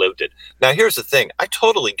and lived it. Now, here's the thing. I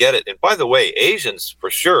totally get it. And by the way, Asians for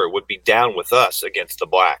sure would be down with us against the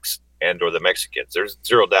blacks and or the Mexicans. There's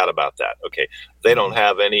zero doubt about that. Okay. They don't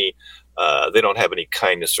have any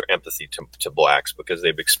kindness or empathy to blacks because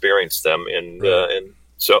they've experienced them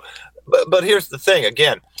but here's the thing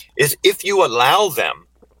again, is if you allow them,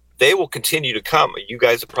 they will continue to come. You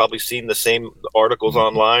guys have probably seen the same articles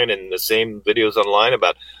online and the same videos online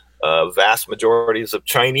about vast majorities of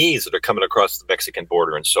Chinese that are coming across the Mexican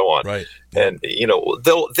border and so on. Right. And,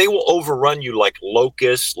 they will overrun you like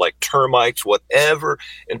locusts, like termites, whatever.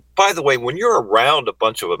 And by the way, when you're around a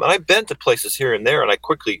bunch of them, and I've been to places here and there, and I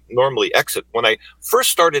quickly normally exit. When I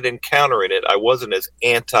first started encountering it, I wasn't as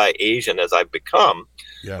anti-Asian as I've become.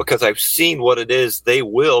 Yeah. Because I've seen what it is they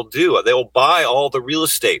will do. They will buy all the real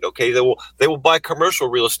estate. Okay, they will buy commercial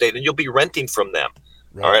real estate, and you'll be renting from them.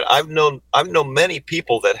 Right. All right, I've known many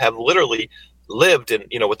people that have literally lived in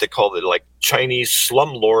what they call the like Chinese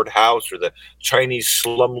slumlord house or the Chinese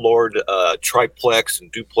slumlord triplex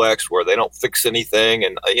and duplex where they don't fix anything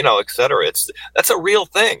and et cetera. That's a real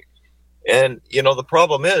thing, and the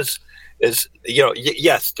problem is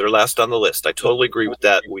yes, they're last on the list. I totally agree with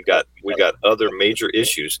that. We got other major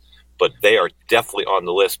issues, but they are definitely on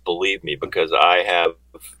the list. Believe me, because I have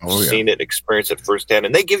seen it, experienced it firsthand,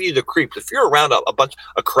 and they give you the creeps. If you're around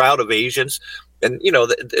a crowd of Asians, and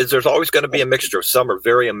there's always going to be a mixture of some are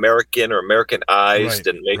very American or Americanized,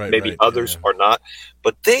 and maybe others are not,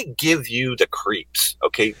 but they give you the creeps.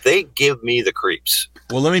 Okay, they give me the creeps.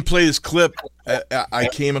 Well, let me play this clip I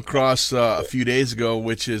came across a few days ago,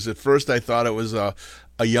 which is at first I thought it was a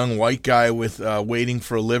young white guy with waiting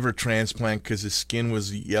for a liver transplant because his skin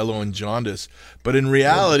was yellow and jaundice. But in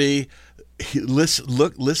reality,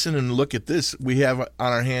 listen and look at this. We have on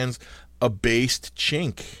our hands a based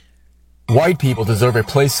chink. White people deserve a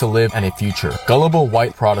place to live and a future. Gullible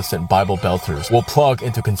white Protestant Bible belters will plug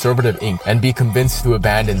into conservative ink and be convinced to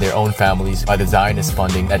abandon their own families by the Zionist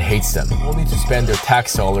funding that hates them, only to spend their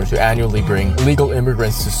tax dollars to annually bring illegal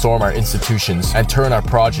immigrants to storm our institutions and turn our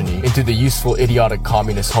progeny into the useful, idiotic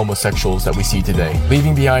communist homosexuals that we see today,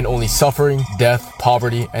 leaving behind only suffering, death,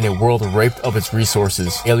 poverty, and a world raped of its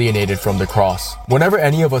resources, alienated from the cross. Whenever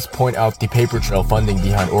any of us point out the paper trail funding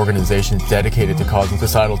behind organizations dedicated to causing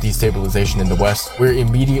societal destabilization in the West, we're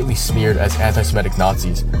immediately smeared as anti-Semitic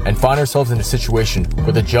Nazis and find ourselves in a situation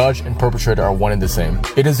where the judge and perpetrator are one and the same.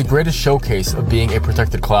 It is the greatest showcase of being a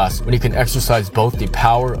protected class when you can exercise both the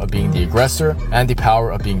power of being the aggressor and the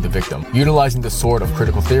power of being the victim, utilizing the sword of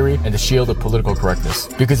critical theory and the shield of political correctness.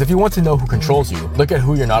 Because if you want to know who controls you, look at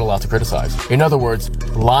who you're not allowed to criticize. In other words,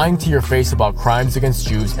 lying to your face about crimes against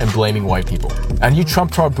Jews and blaming white people. And you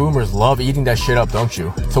Trump-tard boomers love eating that shit up, don't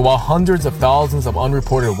you? So while hundreds of thousands of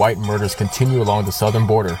unreported white murders continue along the southern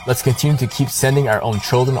border, let's continue to keep sending our own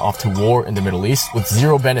children off to war in the Middle East with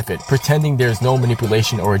zero benefit, pretending there's no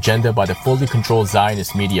manipulation or agenda by the fully controlled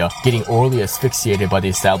Zionist media, getting orally asphyxiated by the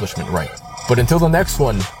establishment right. But until the next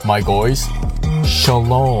one, my goys,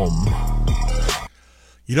 shalom.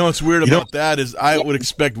 You know what's weird about that is I would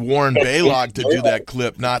expect Warren Balog to do that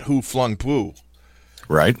clip, not Who Flung Poo.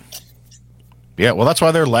 Right. Yeah, well, that's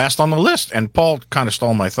why they're last on the list. And Paul kind of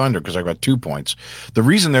stole my thunder because I got 2 points. The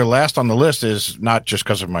reason they're last on the list is not just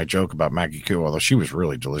because of my joke about Maggie Q, although she was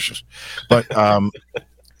really delicious. But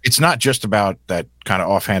it's not just about that kind of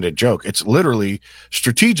offhanded joke. It's literally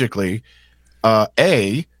strategically,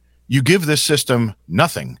 you give this system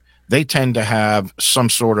nothing. They tend to have some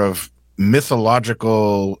sort of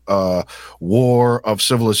mythological war of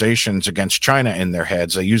civilizations against China in their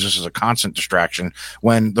heads. They use this as a constant distraction.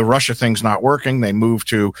 When the Russia thing's not working, they move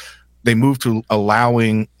to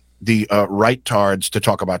allowing the right-tards to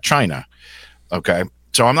talk about China. Okay,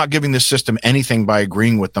 so I'm not giving this system anything by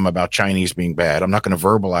agreeing with them about Chinese being bad. I'm not going to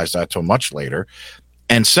verbalize that till much later.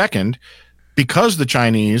 And second, because the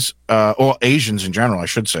Chinese or Asians in general, I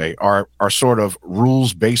should say, are sort of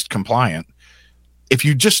rules-based compliant. If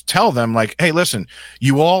you just tell them, like, hey, listen,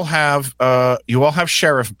 you all have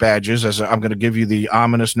sheriff badges. I'm going to give you the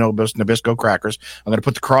ominous Nabisco crackers. I'm going to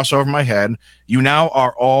put the cross over my head. You now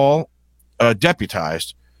are all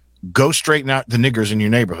deputized. Go straighten out the niggers in your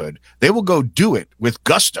neighborhood. They will go do it with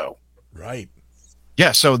gusto. Right.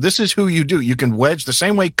 Yeah. So this is who you do. You can wedge the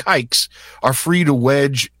same way kikes are free to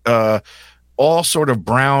wedge all sort of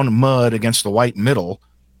brown mud against the white middle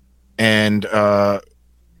and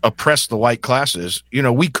oppress the white classes. You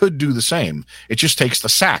know, we could do the same. It just takes the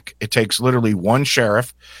sack. It takes literally one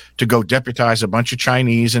sheriff to go deputize a bunch of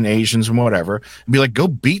Chinese and Asians and whatever and be like, go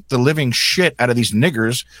beat the living shit out of these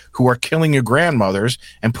niggers who are killing your grandmothers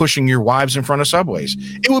and pushing your wives in front of subways.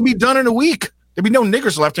 It would be done in a week. There'd be no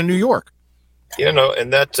niggers left in New York. You know,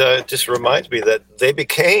 and that just reminds me that they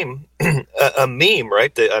became a meme,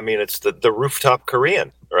 right? It's the rooftop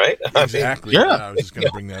Korean, right? Exactly. I was just going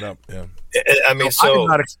to bring that up. Yeah. I'm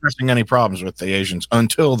not expressing any problems with the Asians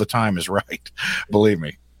until the time is right. Believe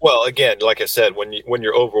me. Well, again, like I said, when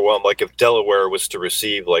you're overwhelmed, like if Delaware was to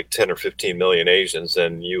receive like 10 or 15 million Asians,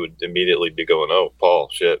 then you would immediately be going, "Oh, Paul,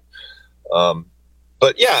 shit."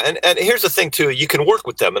 But yeah, and here's the thing too: you can work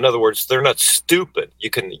with them. In other words, they're not stupid. You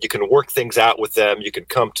can work things out with them. You can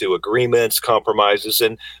come to agreements, compromises,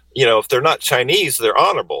 and you know if they're not Chinese, they're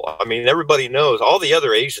honorable. I mean, everybody knows. All the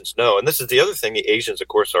other Asians know, and this is the other thing: the Asians, of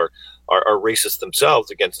course, are racist themselves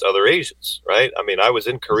against other Asians, right? I mean, I was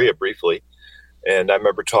in Korea briefly, and I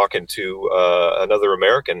remember talking to another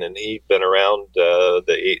American, and he'd been around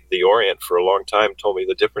the Orient for a long time. Told me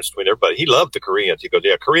the difference between everybody. He loved the Koreans. He goes,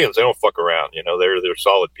 "Yeah, Koreans, they don't fuck around. You know, they're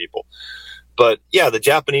solid people." But yeah, the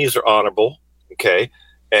Japanese are honorable, okay,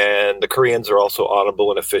 and the Koreans are also honorable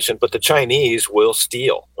and efficient. But the Chinese will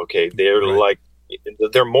steal. Okay,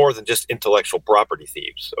 they're more than just intellectual property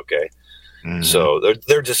thieves. Okay. Mm-hmm. So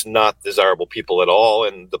they're just not desirable people at all.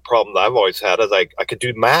 And the problem that I've always had is I could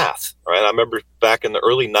do math, right? I remember back in the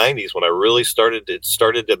early 90s when I really started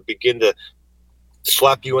to begin to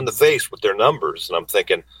slap you in the face with their numbers. And I'm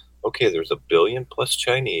thinking, okay, there's 1 billion plus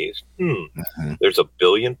Chinese. Mm-hmm. There's 1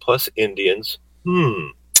 billion plus Indians.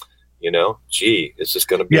 You know, gee, is this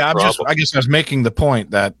going to be a problem? I guess I was making the point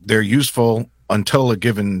that they're useful until a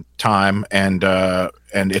given time, and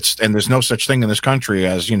there's no such thing in this country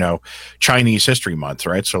as, you know, Chinese History Month,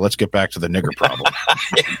 right? So let's get back to the nigger problem.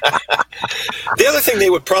 The other thing they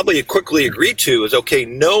would probably quickly agree to is, okay,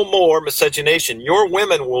 no more miscegenation. Your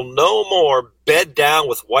women will no more bed down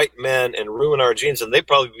with white men and ruin our genes, and they'd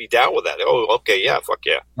probably be down with that. Oh, okay, yeah, fuck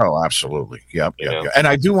yeah. Oh, absolutely. Yep. And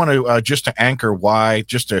I do want to, just to anchor why,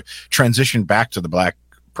 just to transition back to the black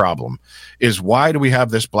problem, is why do we have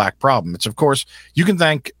this black problem? It's, of course, you can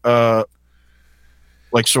thank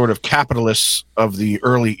like sort of capitalists of the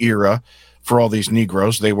early era for all these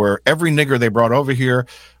Negroes. They were, every nigger they brought over here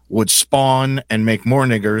would spawn and make more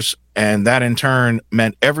niggers, and that in turn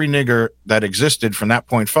meant every nigger that existed from that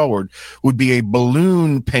point forward would be a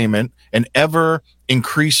balloon payment, an ever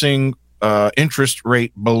increasing interest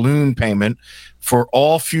rate balloon payment for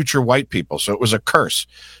all future white people. So it was a curse.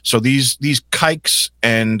 So these kikes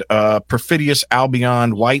and perfidious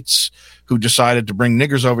Albion whites who decided to bring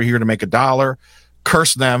niggers over here to make $1,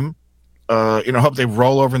 curse them, hope they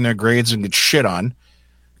roll over in their grades and get shit on,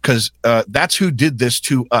 because that's who did this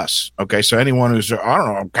to us. Okay, so anyone who's, I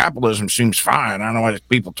don't know, capitalism seems fine, I don't know what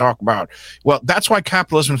people talk about. Well, that's why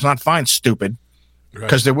capitalism is not fine, stupid.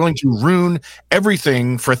 Because they're willing to ruin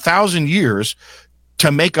everything for 1,000 years to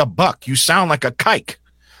make a buck. You sound like a kike.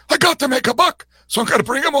 I got to make a buck, so I'm going to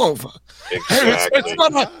bring them over. Exactly.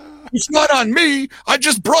 Hey, it's not on me. I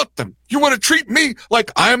just brought them. You want to treat me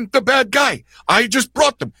like I'm the bad guy. I just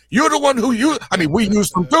brought them. You're the one who we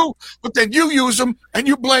use them too, but then you use them and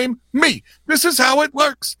you blame me. This is how it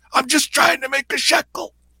works. I'm just trying to make a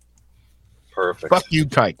shekel. Perfect. Fuck you,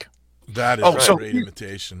 kike. That is a great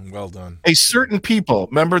imitation. Well done. A certain people,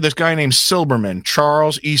 remember this guy named Silberman,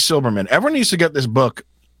 Charles E. Silberman. Everyone needs to get this book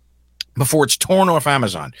before it's torn off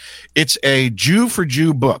Amazon. It's a Jew for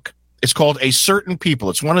Jew book. It's called A Certain People.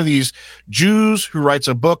 It's one of these Jews who writes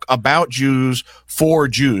a book about Jews for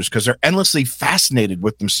Jews, because they're endlessly fascinated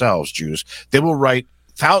with themselves, Jews. They will write,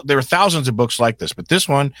 there are thousands of books like this, but this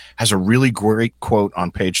one has a really great quote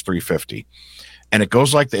on page 350. And it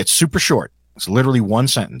goes like that. It's super short. It's literally one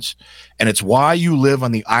sentence. And it's why you live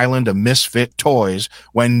on the island of misfit toys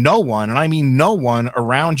when no one, and I mean no one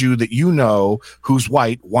around you that you know who's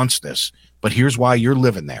white wants this. But here's why you're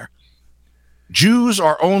living there. Jews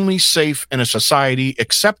are only safe in a society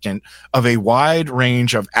acceptant of a wide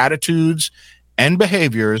range of attitudes and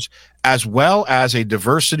behaviors, as well as a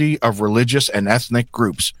diversity of religious and ethnic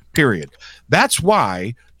groups, period. That's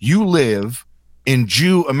why you live in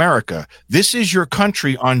Jew America. This is your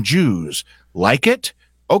country on Jews. Like it?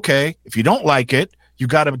 Okay. If you don't like it, you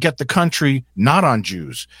got to get the country not on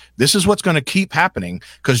Jews. This is what's going to keep happening,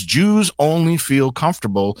 because Jews only feel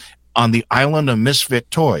comfortable on the island of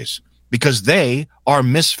misfit toys because they are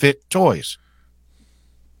misfit toys.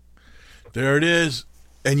 There it is.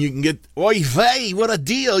 And you can get, oy vey, what a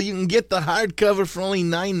deal. You can get the hardcover for only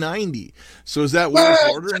 $9.90. So is that worth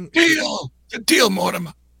ordering? It's a deal,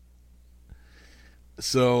 Mortimer.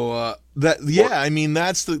 So that's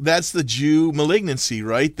the Jew malignancy,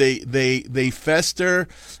 right? They fester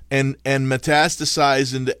and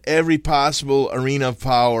metastasize into every possible arena of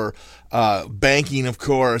power, banking, of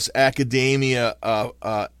course, academia,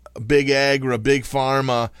 big agri, big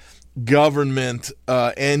pharma, government,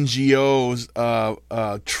 NGOs,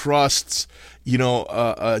 trusts,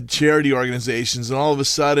 charity organizations, and all of a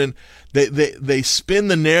sudden they spin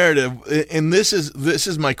the narrative. And this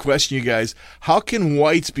is my question, you guys. How can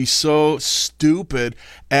whites be so stupid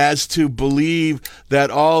as to believe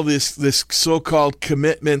that all this so-called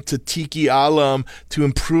commitment to Tiki Alam to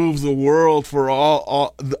improve the world for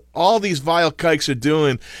all these vile kikes are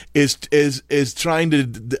doing is trying to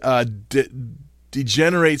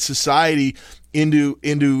degenerate society into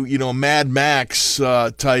Mad Max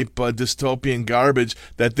type dystopian garbage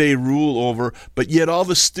that they rule over, but yet all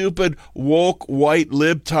the stupid woke white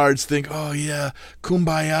libtards think, oh yeah,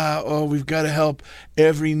 kumbaya, oh we've got to help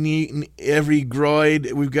every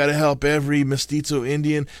groid, we've got to help every mestizo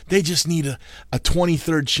Indian. They just need a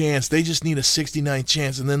 23rd chance, they just need a 69th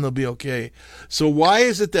chance, and then they'll be okay. So why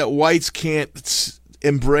is it that whites can't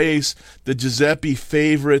embrace the Giuseppe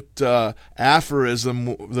favorite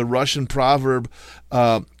aphorism, the Russian proverb,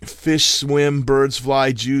 fish swim, birds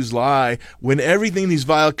fly, Jews lie, when everything these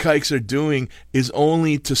vile kikes are doing is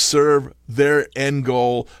only to serve their end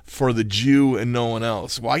goal for the Jew and no one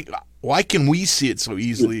else? Why can we see it so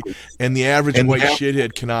easily and the average white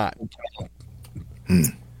shithead cannot?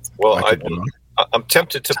 Well, I'm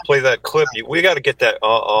tempted to play that clip. We got to get that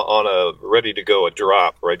on a ready to go, a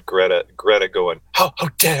drop, right? Greta going, how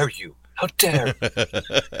dare you? How dare you?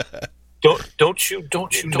 Don't you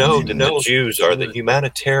know that the Jews are the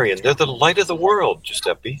humanitarian? They're the light of the world,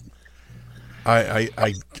 Giuseppe.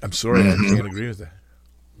 I'm sorry, I can't agree with that.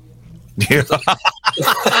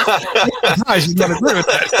 Nice, you don't agree with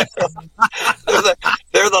that.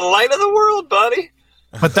 They're the light of the world, buddy.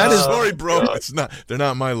 But that is sorry, bro. It's not. They're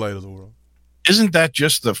not my light of the world. Isn't that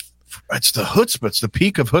just it's the chutzpah, it's the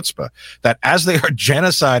peak of chutzpah, that as they are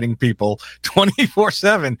genociding people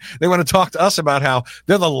 24/7, they want to talk to us about how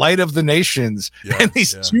they're the light of the nations. And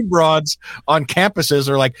these two broads on campuses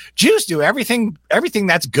are like, Jews do everything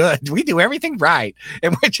that's good. We do everything right.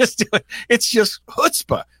 And we're just doing, it's just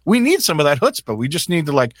chutzpah. We need some of that chutzpah. We just need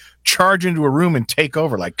to like charge into a room and take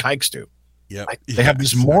over like kikes do. Yeah. They have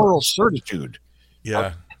this moral certitude.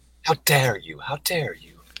 Yeah. How dare you? How dare you?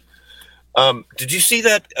 Did you see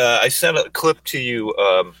that? I sent a clip to you,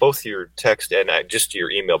 both your text and just your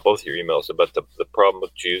email, both your emails about the problem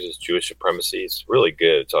with Jews is Jewish supremacy. It's really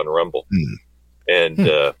good. It's on Rumble, and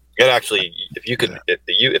it actually,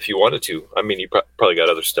 if you wanted to, I mean, you probably got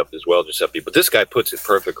other stuff as well, Giuseppe. But this guy puts it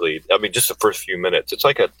perfectly. I mean, just the first few minutes. It's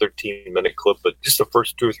like a 13-minute clip, but just the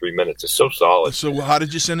first 2 or 3 minutes is so solid. So, how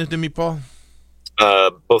did you send it to me, Paul?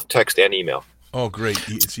 Both text and email. Oh, great.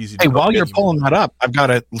 It's easy to Hey, while you're pulling that up, I've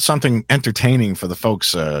got something entertaining for the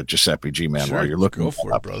folks, Giuseppe G-Man, Sure, while you're looking go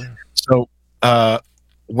for it, up. brother. So,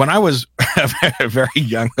 when I was very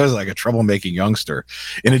young, I was like a troublemaking youngster.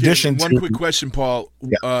 In addition to... One quick question, Paul.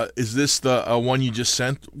 Is this the one you just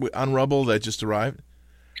sent on Rumble that just arrived?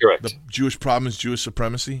 Correct. The Jewish problem is Jewish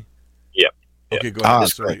supremacy? Yeah. Okay, go ahead.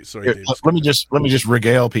 Sorry, Here, Dave. let me just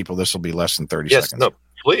regale people. This will be less than 30 seconds. No,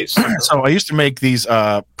 please. So I used to make these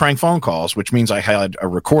prank phone calls, which means I had a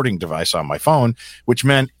recording device on my phone, which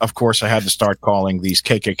meant, of course, I had to start calling these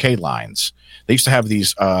KKK lines. They used to have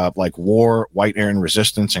these like war, white Aryan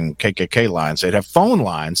resistance, and KKK lines. They'd have phone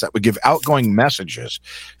lines that would give outgoing messages.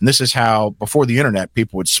 And this is how, before the internet,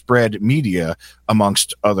 people would spread media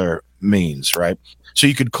amongst other means, right? So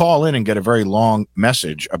you could call in and get a very long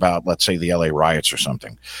message about, let's say, the LA riots or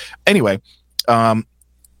something. Anyway,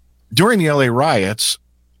 during the LA riots,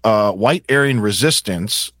 White Aryan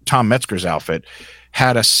Resistance, Tom Metzger's outfit,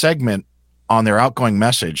 had a segment on their outgoing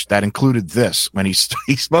message that included this when he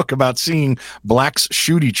spoke about seeing blacks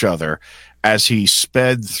shoot each other as he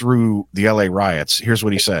sped through the LA riots. Here's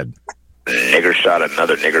what he said. Nigger shot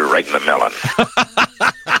another nigger right in the melon.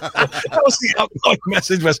 That was the outgoing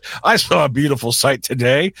message was, I saw a beautiful sight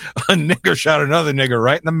today. A nigger shot another nigger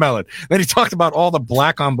right in the melon. Then he talked about all the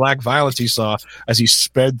black on black violence he saw as he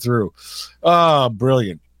sped through. Oh,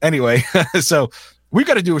 brilliant. Anyway, so we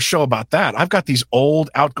got to do a show about that. I've got these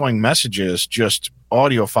old outgoing messages, just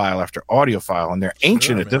audio file after audio file, and they're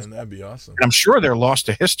ancient at this. That'd be awesome. And I'm sure they're lost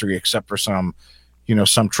to history, except for some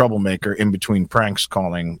troublemaker in between pranks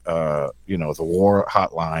calling, the war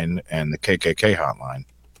hotline and the KKK hotline.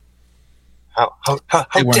 How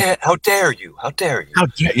dare you? How dare you? How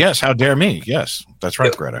dare me? Yes, that's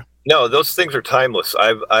right, Greta. No, those things are timeless.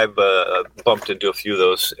 I've bumped into a few of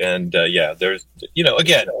those, and there's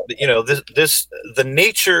the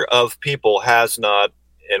nature of people has not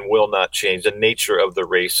and will not change. The nature of the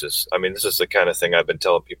races. I mean, this is the kind of thing I've been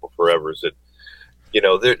telling people forever. Is that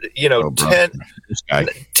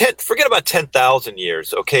 10 forget about 10,000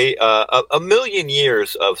 years. Okay, a million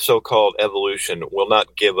years of so-called evolution will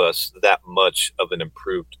not give us that much of an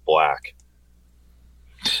improved black.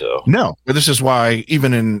 So no, but this is why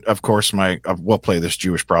even in, of course, we'll play this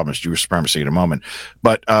Jewish problem is Jewish supremacy in a moment,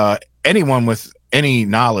 but anyone with any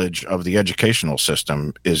knowledge of the educational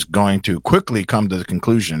system is going to quickly come to the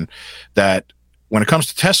conclusion that when it comes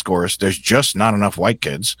to test scores, there's just not enough white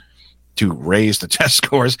kids to raise the test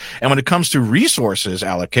scores. And when it comes to resources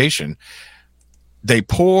allocation, they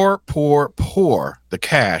pour the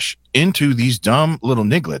cash into these dumb little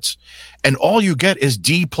nigglets, and all you get is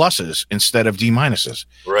D pluses instead of D minuses.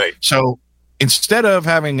 Right. So instead of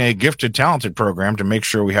having a gifted, talented program to make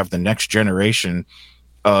sure we have the next generation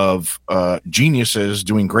of geniuses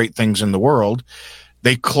doing great things in the world,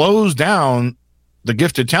 they close down the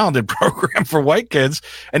gifted, talented program for white kids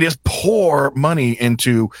and just pour money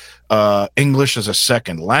into English as a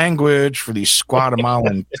second language for these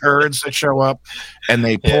Guatemalan turds that show up, and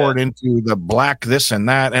they pour it into the black this and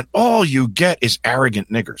that, and all you get is arrogant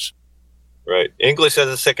niggers. Right. English as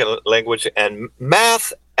a second language and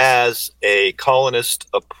math as a colonist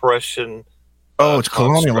oppression. Oh, it's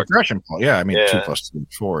colonial oppression. Yeah, I mean, 2 + 2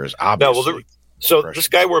 = 4 is obviously. So this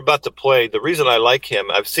guy we're about to play, the reason I like him,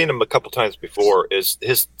 I've seen him a couple times before, is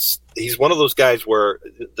he's one of those guys where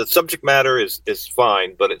the subject matter is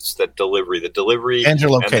fine, but it's the delivery.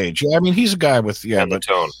 Angelo Cage. I mean, he's a guy with the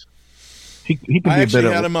tone. He can be I a bit actually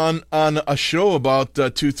of had him on a show about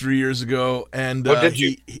 2-3 years ago, and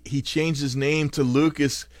he changed his name to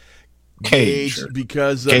Lucas Gage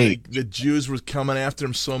because the Jews were coming after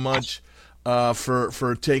him so much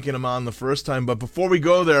for taking him on the first time. But before we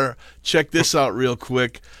go there, check this out real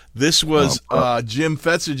quick. This was Jim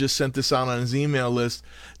Fetzer just sent this out on his email list.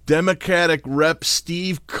 Democratic Rep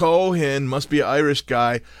Steve Cohen, must be an Irish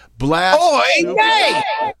guy, blasts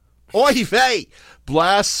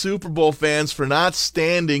blasts Super Bowl fans for not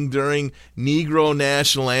standing during Negro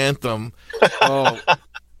National Anthem. Oh,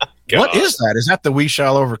 what is that? Is that the "We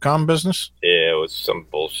Shall Overcome" business? Yeah, it was some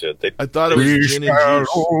bullshit. I thought it was "We gin shall and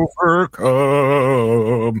juice.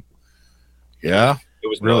 overcome." Yeah, it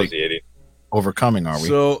was really nauseating. Overcoming, are we?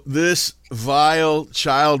 So this vile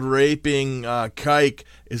child raping kike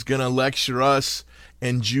is going to lecture us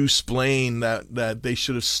and Jew-splain that they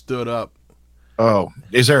should have stood up. Oh,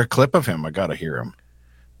 is there a clip of him? I got to hear him.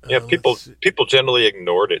 Yeah, people generally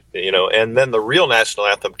ignored it, and then the real national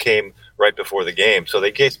anthem came right before the game. So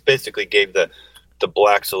they basically gave the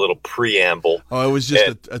blacks a little preamble. Oh, it was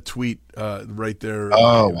just a tweet right there.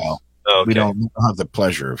 Oh, well. Okay. We don't have the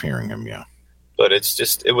pleasure of hearing him, yeah. But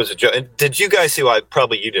it was a joke. And did you guys see? Well,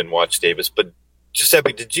 probably you didn't watch, Davis, but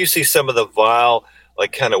Giuseppe, did you see some of the vile,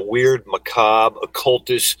 like kind of weird, macabre,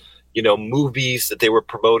 occultish, movies that they were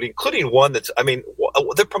promoting, including one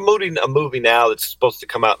they're promoting a movie now that's supposed to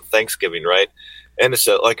come out on Thanksgiving, right? And it's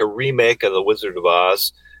like a remake of The Wizard of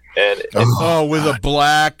Oz. And with a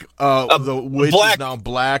black, the witch is now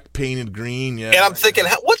black painted green. Yeah. And I'm thinking,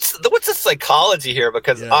 what's the psychology here?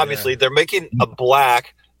 Because obviously they're making a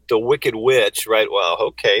black, the Wicked Witch, right? Well,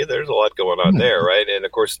 okay, there's a lot going on there, right? And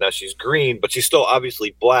of course now she's green, but she's still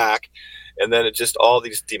obviously black. And then it's just all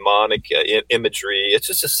these demonic imagery. It's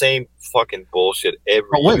just the same fucking bullshit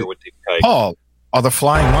every year with these kites. Paul, are the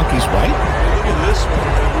flying monkeys white?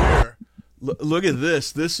 Look at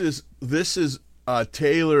this. This is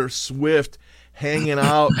Taylor Swift hanging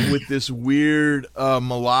out with this weird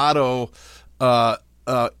mulatto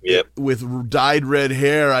with dyed red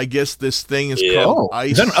hair. I guess this thing is called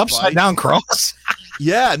Ice. Is that an upside down cross?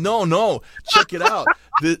 Yeah, no. Check it out.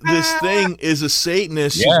 This thing is a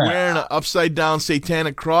Satanist. She's wearing an upside down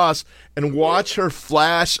satanic cross, and watch her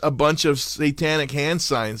flash a bunch of satanic hand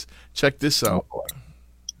signs. Check this out.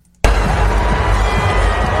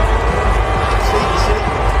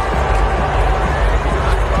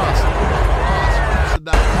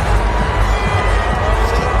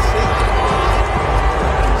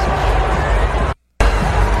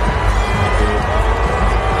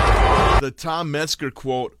 The Tom Metzger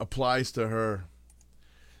quote applies to her.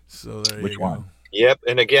 So there Which you go. one? Yep,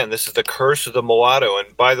 and again, this is the curse of the mulatto.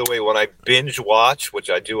 And by the way, when I binge watch, which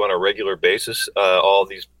I do on a regular basis, all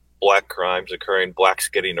these black crimes occurring, blacks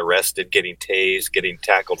getting arrested, getting tased, getting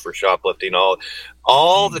tackled for shoplifting,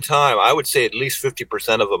 all the time, I would say at least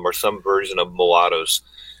 50% of them are some version of mulattoes.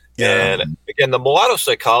 Yeah. And again, the mulatto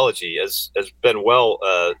psychology has been well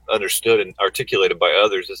understood and articulated by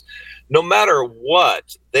others. Is no matter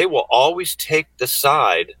what, they will always take the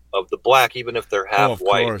side of the black, even if they're half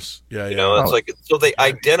white. Course. Yeah, It's like so they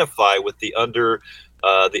identify with the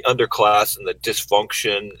underclass and the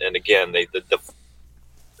dysfunction. And again, well,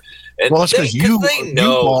 it's because you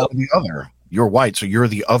know the other. You're white, so you're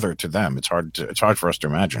the other to them. It's hard for us to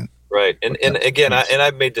imagine. Right. And again,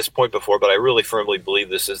 I've made this point before, but I really firmly believe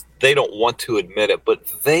this is they don't want to admit it, but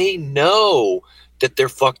they know that they're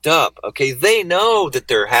fucked up. Okay. They know that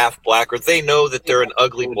they're half black, or they know that they're an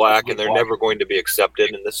ugly black and they're never going to be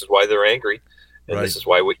accepted. And this is why they're angry. And this is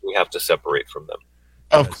why we have to separate from them.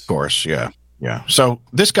 Of course. Yeah. Yeah. So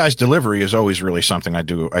this guy's delivery is always really something I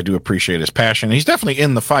do appreciate his passion. He's definitely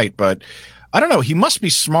in the fight, but I don't know. He must be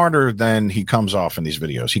smarter than he comes off in these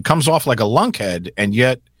videos. He comes off like a lunkhead, and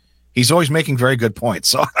yet he's always making very good points.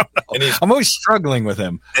 So I don't know. I'm always struggling with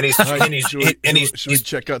him. And he's should we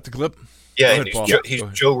check out the clip? Yeah, and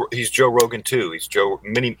he's Joe Rogan too. He's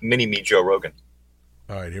mini me Joe Rogan.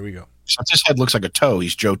 All right, here we go. Since his head looks like a toe,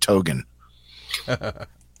 he's Joe Togan.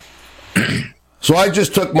 So I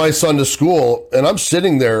just took my son to school, and I'm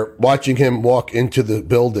sitting there watching him walk into the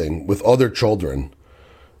building with other children.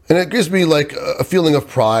 And it gives me like a feeling of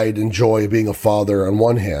pride and joy being a father on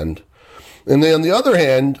one hand. And then on the other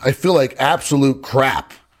hand, I feel like absolute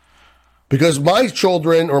crap. Because my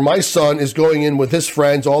children or my son is going in with his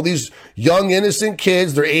friends, all these young innocent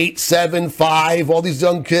kids, they're 8, 7, 5, all these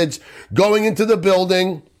young kids going into the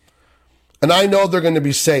building. And I know they're going to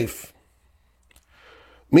be safe.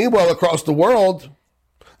 Meanwhile, across the world,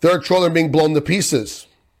 there are children being blown to pieces.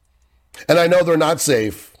 And I know they're not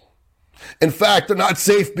safe. In fact, they're not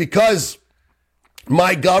safe because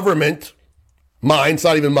my government, mine, it's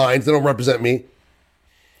not even mine, they don't represent me,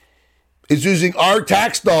 is using our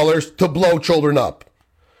tax dollars to blow children up.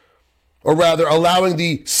 Or rather, allowing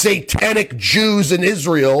the satanic Jews in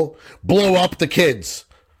Israel blow up the kids.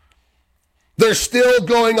 They're still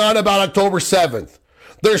going on about October 7th.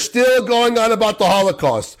 They're still going on about the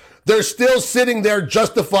Holocaust. They're still sitting there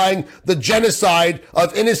justifying the genocide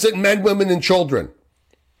of innocent men, women, and children.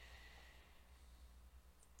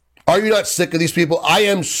 Are you not sick of these people? I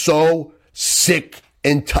am so sick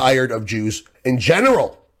and tired of Jews in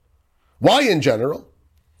general. Why in general?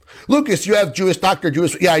 Lucas, you have Jewish doctor,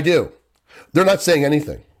 Jewish... Yeah, I do. They're not saying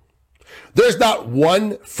anything. There's not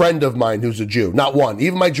one friend of mine who's a Jew. Not one.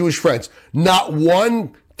 Even my Jewish friends. Not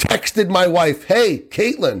one texted my wife, hey,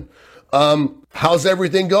 Caitlin, how's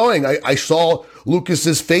everything going? I saw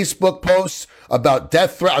Lucas's Facebook posts about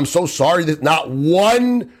death threat. I'm so sorry that not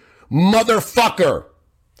one motherfucker.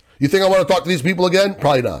 You think I want to talk to these people again?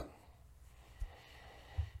 Probably not.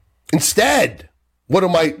 Instead, what do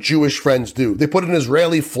my Jewish friends do? They put an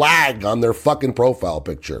Israeli flag on their fucking profile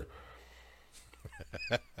picture.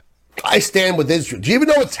 I stand with Israel. Do you even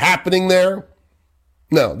know what's happening there?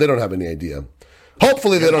 No, they don't have any idea.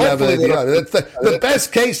 Hopefully they don't have any idea. The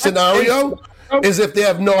best case scenario is if they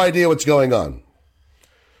have no idea what's going on.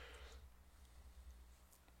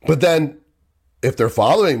 But then, if they're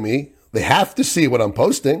following me, they have to see what I'm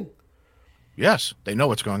posting. Yes, they know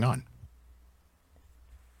what's going on.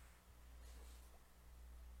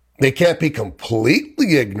 They can't be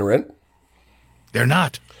completely ignorant. They're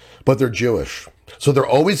not. But they're Jewish. So they're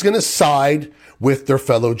always going to side with their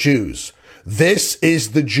fellow Jews. This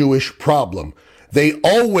is the Jewish problem. They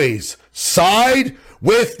always side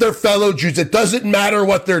with their fellow Jews. It doesn't matter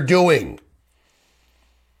what they're doing.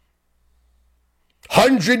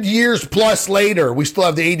 100 years plus later, we still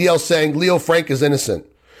have the ADL saying Leo Frank is innocent.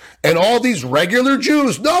 And all these regular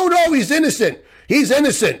Jews, no, he's innocent. He's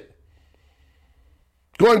innocent.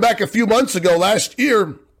 Going back a few months ago, last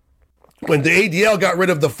year, when the ADL got rid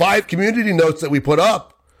of the 5 community notes that we put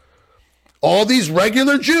up, all these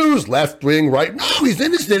regular Jews, left wing, right, no, he's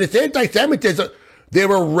innocent. It's anti-Semitism. They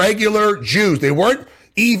were regular Jews. They weren't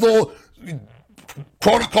evil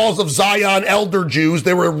Protocols of Zion elder Jews.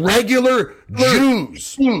 They were regular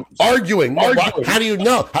Jews arguing. How do you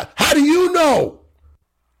know? How do you know?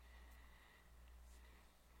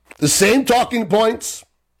 The same talking points,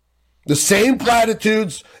 the same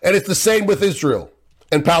platitudes, and it's the same with Israel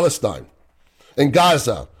and Palestine and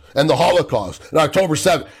Gaza and the Holocaust and October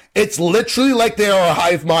 7th. It's literally like they are a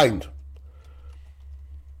hive mind.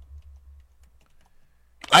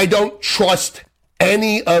 I don't trust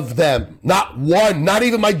any of them. Not one. Not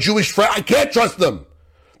even my Jewish friend. I can't trust them.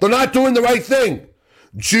 They're not doing the right thing.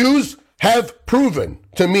 Jews have proven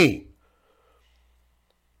to me,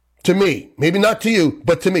 maybe not to you,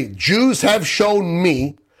 but to me, Jews have shown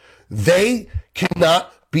me they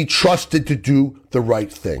cannot be trusted to do the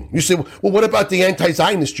right thing. You say, well, what about the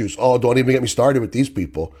anti-Zionist Jews? Oh, don't even get me started with these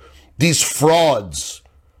people. These frauds.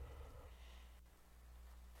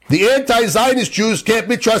 The anti-Zionist Jews can't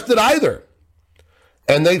be trusted either.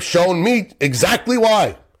 And they've shown me exactly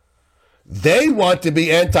why. They want to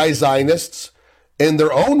be anti-Zionists in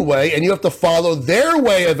their own way, and you have to follow their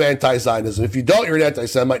way of anti-Zionism. If you don't, you're an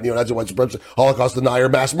anti-Semite, neo-Nazi, white supremacist, Holocaust denier,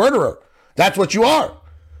 mass murderer. That's what you are.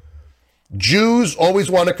 Jews always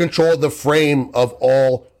want to control the frame of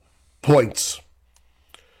all points,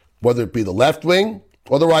 whether it be the left wing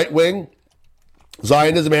or the right wing,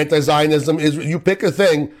 Zionism, anti-Zionism, you pick a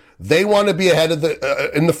thing. They want to be ahead of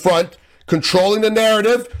in the front, controlling the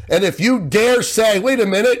narrative. And if you dare say, wait a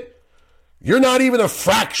minute, you're not even a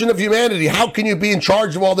fraction of humanity, how can you be in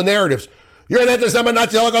charge of all the narratives? You're an anti-Semite,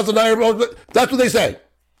 Nazi, Holocaust denier. That's what they say.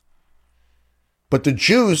 But the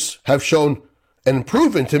Jews have shown and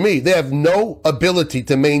proven to me they have no ability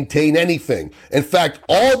to maintain anything. In fact,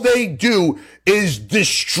 all they do is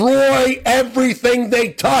destroy everything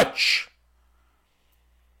they touch.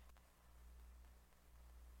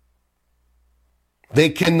 They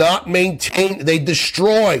cannot maintain, they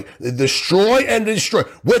destroy and destroy.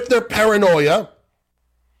 With their paranoia,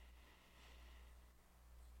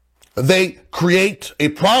 they create a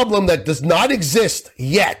problem that does not exist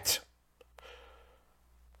yet.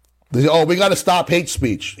 We got to stop hate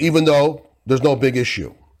speech, even though there's no big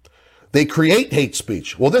issue. They create hate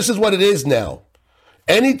speech. Well, this is what it is now.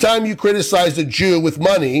 Anytime you criticize a Jew with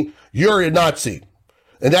money, you're a Nazi.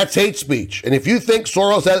 And that's hate speech. And if you think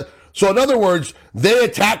Soros has... So in other words, they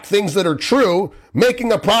attack things that are true,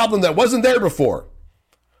 making a problem that wasn't there before.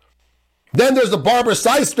 Then there's the Barbara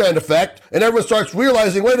Streisand effect, and everyone starts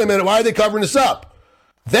realizing, wait a minute, why are they covering this up?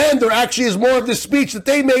 Then there actually is more of this speech that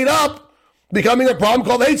they made up, becoming a problem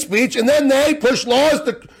called hate speech, and then they push laws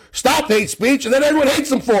to stop hate speech, and then everyone hates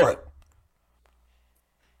them for it.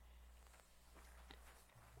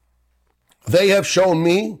 They have shown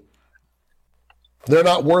me they're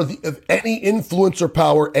not worthy of any influence or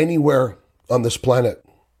power anywhere on this planet.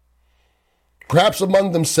 Perhaps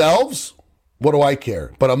among themselves, what do I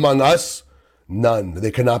care? But among us, none.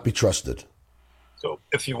 They cannot be trusted. So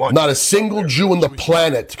if you want, not a single Jew on the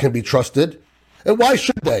planet can be trusted. And why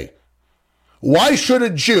should they? Why should a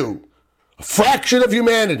Jew, a fraction of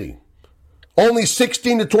humanity, only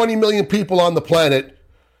 16 to 20 million people on the planet,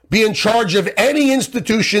 be in charge of any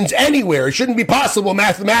institutions anywhere? It shouldn't be possible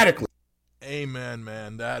mathematically. Amen,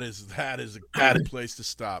 man. That is a good place to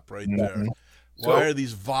stop right there. Why are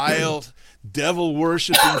these vile,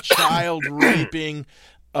 devil-worshipping, child-raping,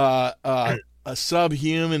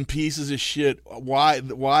 subhuman pieces of shit?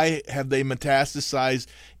 Why have they metastasized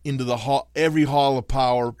into every hall of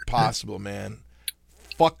power possible, man?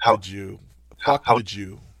 Fuck the Jew. Fuck the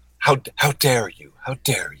Jew. How dare you? How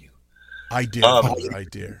dare you? I dare. I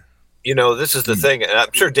dare. You know, this is the thing, and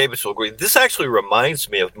I'm sure Davis will agree. This actually reminds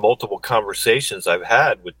me of multiple conversations I've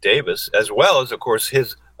had with Davis, as well as, of course,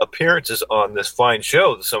 his appearances on this fine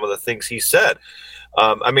show, some of the things he said.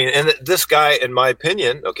 I mean, and this guy, in my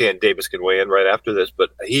opinion, okay, and Davis can weigh in right after this, but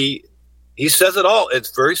he says it all.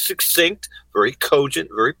 It's very succinct, very cogent,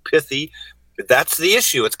 very pithy. That's the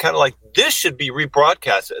issue. It's kind of like this should be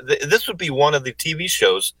rebroadcast. This would be one of the TV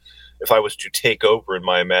shows if I was to take over in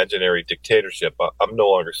my imaginary dictatorship. I'm no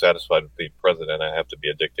longer satisfied with being president. I have to be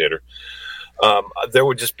a dictator. There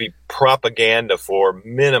would just be propaganda for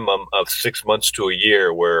minimum of 6 months to a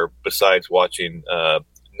year where, besides watching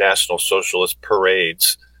National Socialist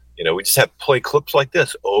parades, you know, we just have to play clips like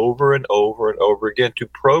this over and over and over again to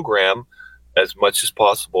program as much as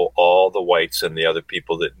possible all the whites and the other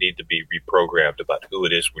people that need to be reprogrammed about who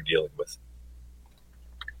it is we're dealing with.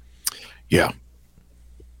 Yeah.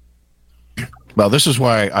 Well, this is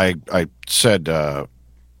why I said I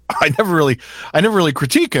never really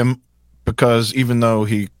critique him, because even though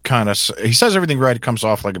he says everything right, it comes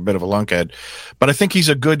off like a bit of a lunkhead. But I think he's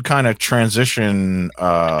a good kind of transition,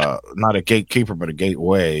 not a gatekeeper, but a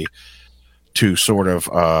gateway to sort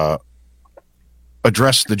of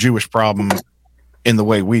address the Jewish problem in the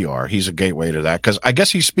way we are. He's a gateway to that, because I guess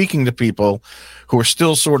he's speaking to people who are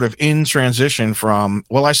still sort of in transition from,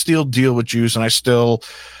 well, I still deal with Jews and I still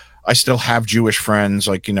have Jewish friends.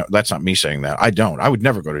 Like, you know, that's not me saying that. I don't. I would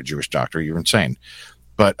never go to a Jewish doctor. You're insane.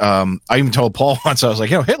 But I even told Paul once, I was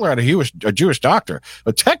like, you know, Hitler had a Jewish doctor.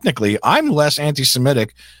 But technically, I'm less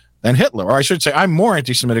anti-Semitic than Hitler. Or I should say I'm more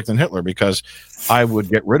anti-Semitic than Hitler, because I would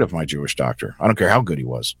get rid of my Jewish doctor. I don't care how good he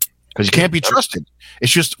was, because he can't be trusted.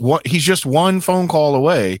 It's just he's just one phone call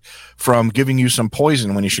away from giving you some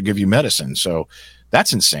poison when he should give you medicine. So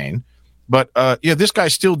that's insane. But yeah, this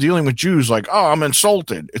guy's still dealing with Jews like, oh, I'm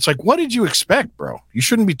insulted. It's like, what did you expect, bro? You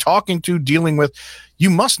shouldn't be dealing with. You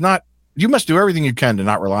must do everything you can to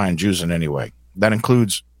not rely on Jews in any way. That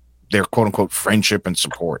includes their quote unquote friendship and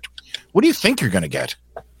support. What do you think you're going to get?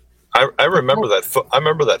 I remember that. I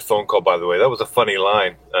remember that phone call. By the way, that was a funny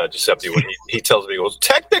line, Giuseppe. When he tells me, he goes,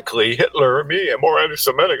 "Technically, Hitler and me are more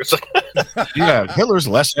anti-Semitic." It's like, yeah, Hitler's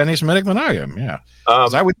less anti-Semitic than I am. Yeah,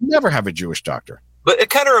 I would never have a Jewish doctor. But it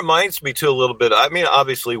kind of reminds me too a little bit. I mean,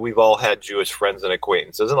 obviously, we've all had Jewish friends and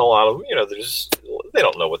acquaintances, and a lot of them, you know, they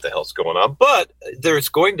don't know what the hell's going on. But there's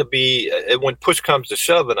going to be, when push comes to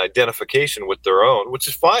shove, an identification with their own, which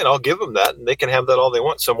is fine. I'll give them that, and they can have that all they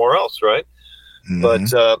want somewhere else, right? Mm-hmm.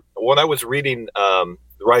 But when I was reading The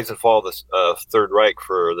Rise and Fall of the Third Reich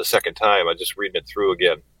for the second time, I just reading it through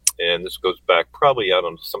again, and this goes back probably, I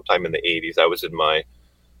don't know, sometime in the 80s. I was in my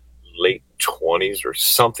late 20s or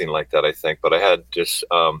something like that, I think. But I had this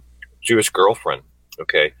Jewish girlfriend.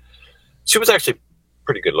 Okay, she was actually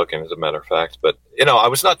pretty good looking, as a matter of fact. But you know, I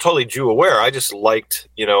was not totally Jew aware. I just liked,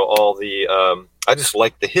 you know, all the I just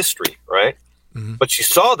liked the history, right? Mm-hmm. But she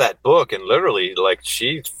saw that book and literally, like,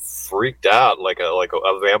 she freaked out like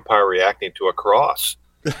a vampire reacting to a cross.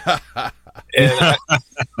 And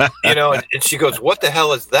you know, and she goes, "What the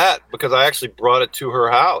hell is that?" Because I actually brought it to her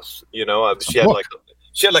house. You know, she had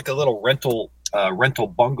like a little rental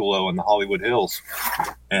bungalow in the Hollywood Hills,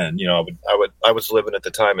 and you know, I was living at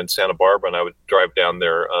the time in Santa Barbara, and I would drive down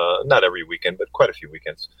there not every weekend, but quite a few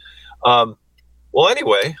weekends. Well,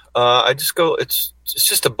 anyway, I just go, it's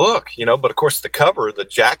just a book, you know, but of course the cover, the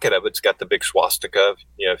jacket of it's got the big swastika.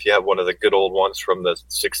 You know, if you have one of the good old ones from the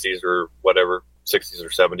 60s or whatever, 60s or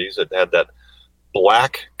 70s, it had that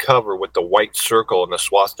black cover with the white circle and the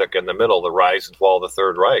swastika in the middle, The Rise and Fall of the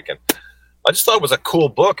Third Reich. And I just thought it was a cool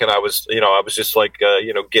book. And I was just like,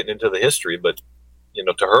 you know, getting into the history, but, you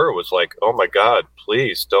know, to her it was like, oh my God,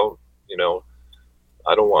 please don't, you know,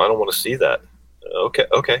 I don't want to see that.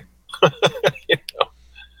 Okay. You know.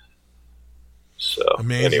 So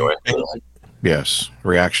amazing. Anyway, Yes,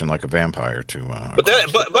 reaction like a vampire to. But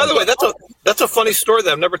by the way, that's a funny story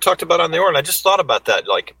that I've never talked about on the air, and I just thought about that.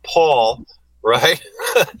 Like Paul, right?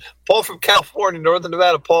 Paul from California, Northern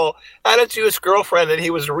Nevada. Paul had a Jewish girlfriend, and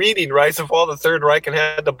he was reading Rise and Fall of the Third Reich and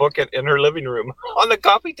had the book in her living room on the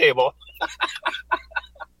coffee table.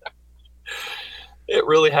 It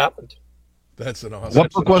really happened. That's an awesome.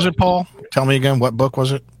 What book was it, Paul? Tell me again. What book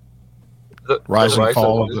was it? Rise and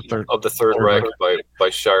Fall of the Third Reich by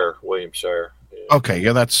Shire, William Shire. Yeah. Okay,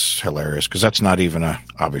 yeah, that's hilarious because that's not even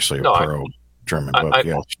obviously a pro-German book.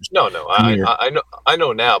 I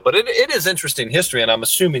know now, but it is interesting history, and I'm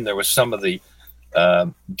assuming there was some of the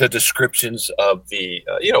descriptions of the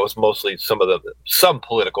it was mostly some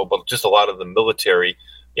political, but just a lot of the military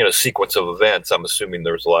sequence of events. I'm assuming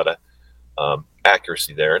there was a lot of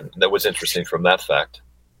accuracy there, and that was interesting from that fact.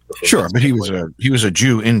 Sure, but he was a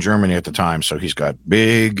Jew in Germany at the time, so he's got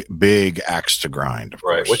big axe to grind.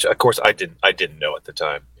 Right, which of course I didn't know at the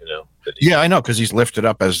time. Yeah, I know, because he's lifted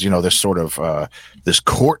up as this sort of this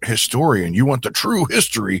court historian. You want the true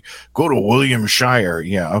history? Go to William Shire.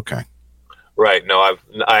 Yeah, okay. Right. No,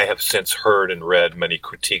 I have since heard and read many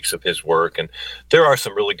critiques of his work, and there are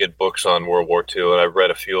some really good books on World War II, and I've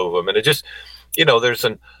read a few of them, and it just there's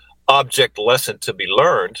an object lesson to be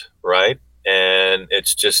learned, right? And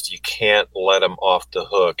it's just, you can't let them off the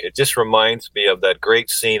hook. It just reminds me of that great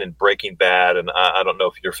scene in Breaking Bad. And I don't know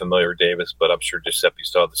if you're familiar, Davis, but I'm sure Giuseppe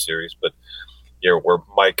saw the series. But where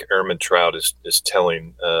Mike Ehrmantraut is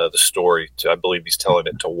telling the story I believe he's telling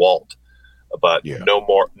it to Walt about no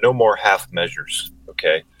more half measures.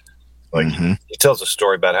 Okay, like he tells a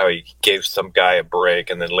story about how he gave some guy a break,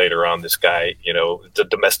 and then later on, this guy, the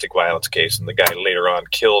domestic violence case, and the guy later on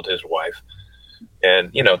killed his wife.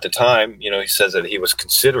 And, at the time, he says that he was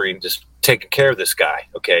considering just taking care of this guy.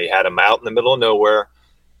 Okay. He had him out in the middle of nowhere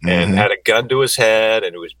and had a gun to his head.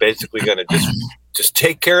 And he was basically going to just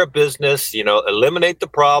take care of business, eliminate the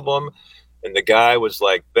problem. And the guy was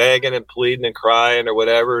like begging and pleading and crying or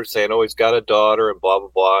whatever, saying, oh, he's got a daughter and blah, blah,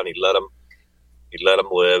 blah. And he let him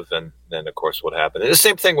live. And then, of course, what happened? And the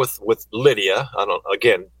same thing with Lydia.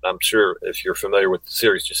 I'm sure if you're familiar with the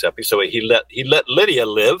series, Giuseppe. So he let Lydia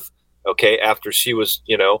live. Okay, after she was,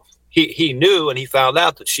 he knew and he found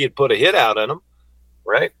out that she had put a hit out on him,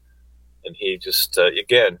 right? And he just,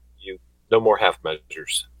 no more half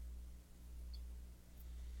measures.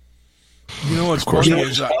 What's funny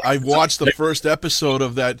is I watched the first episode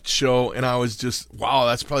of that show, and I was just, wow,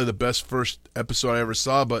 that's probably the best first episode I ever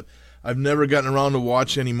saw, but I've never gotten around to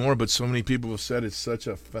watch any more, but so many people have said it's such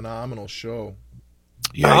a phenomenal show.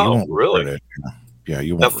 Yeah, you won't really? Yeah,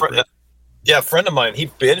 you won't. Yeah, a friend of mine, he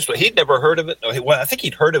binged it. He'd never heard of it. I think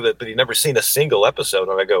he'd heard of it, but he'd never seen a single episode.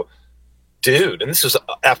 And I go, dude, and this was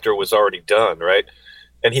after it was already done, right?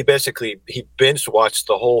 And he binge watched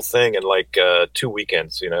the whole thing in like 2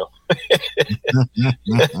 weekends,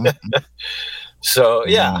 So,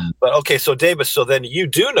 yeah. But okay, so Davis, so then you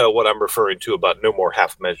do know what I'm referring to about no more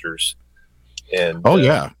half measures. And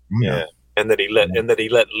yeah. And that he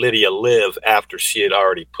let Lydia live after she had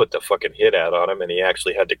already put the fucking hit out on him, and he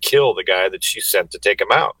actually had to kill the guy that she sent to take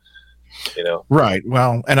him out. Right.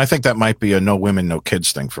 Well, and I think that might be a no women, no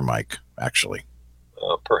kids thing for Mike, actually.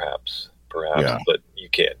 Perhaps, yeah. But you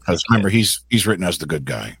can't. Because remember, he's written as the good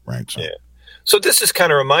guy, right? So. Yeah. So this just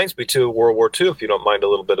kind of reminds me too of World War II, if you don't mind a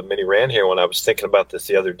little bit of mini rant here. When I was thinking about this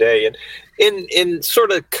the other day, and in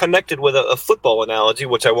sort of connected with a football analogy,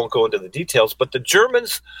 which I won't go into the details, but the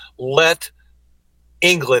Germans let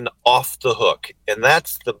England off the hook, and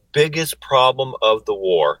that's the biggest problem of the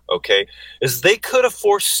war. Okay, is they could have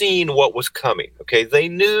foreseen what was coming. Okay, they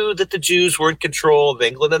knew that the Jews were in control of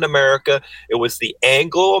England and America. It was the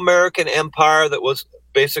Anglo-American Empire that was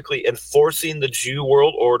basically enforcing the Jew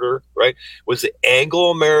world order, right? It was the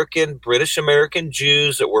Anglo-American, British-American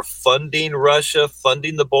Jews that were funding Russia,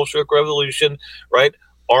 funding the Bolshevik Revolution, right?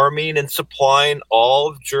 Arming and supplying all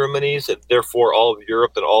of Germany's, and therefore all of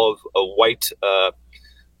Europe and all of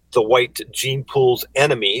the white gene pool's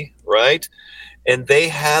enemy, right? And they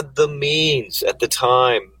had the means at the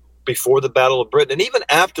time before the Battle of Britain, and even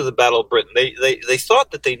after the Battle of Britain, they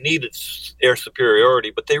thought that they needed air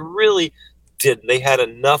superiority, but they really didn't. They had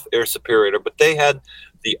enough air superiority, but they had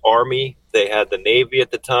the army, they had the navy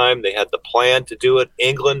at the time, they had the plan to do it.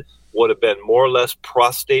 England would have been more or less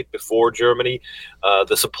prostrate before Germany.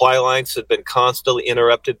 The supply lines had been constantly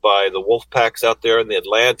interrupted by the wolf packs out there in the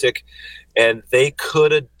Atlantic, and they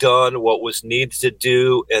could have done what was needed to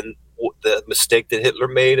do. And the mistake that Hitler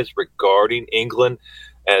made is regarding England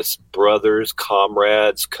as brothers,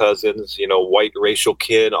 comrades, cousins, white racial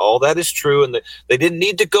kin. All that is true. And they didn't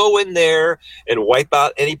need to go in there and wipe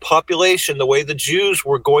out any population the way the Jews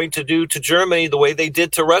were going to do to Germany, the way they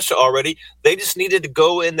did to Russia already. They just needed to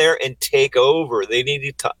go in there and take over. They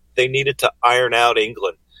needed to iron out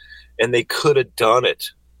England, and they could have done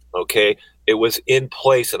it. Okay. It was in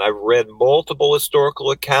place. And I've read multiple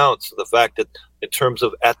historical accounts of the fact that in terms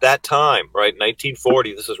of at that time, right,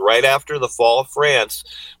 1940, this is right after the fall of France,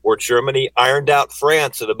 where Germany ironed out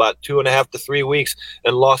France in about 2.5 to 3 weeks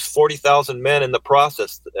and lost 40,000 men in the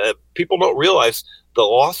process. People don't realize the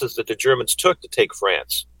losses that the Germans took to take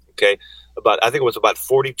France. Okay. I think it was about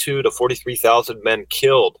 42 to 43,000 men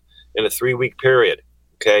killed in a 3-week period.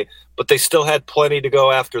 Okay. But they still had plenty to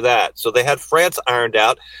go after that. So they had France ironed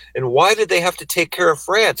out. And why did they have to take care of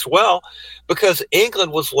France? Well, because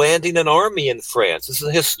England was landing an army in France. This is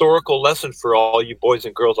a historical lesson for all you boys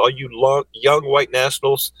and girls, all you young white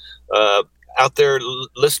nationals out there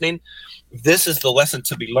listening. This is the lesson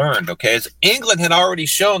to be learned, okay? As England had already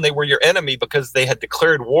shown they were your enemy because they had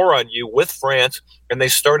declared war on you with France, and they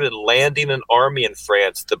started landing an army in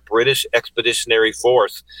France, the British Expeditionary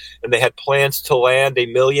Force, and they had plans to land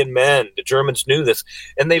 1 million men. The Germans knew this,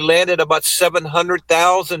 and they landed about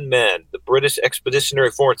 700,000 men, the British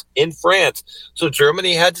Expeditionary Force, in France. So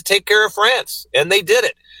Germany had to take care of France, and they did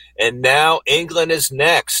it. And now England is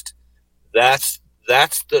next. That's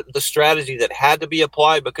the strategy that had to be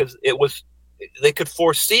applied because they could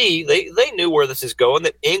foresee, they knew where this is going,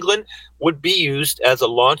 that England would be used as a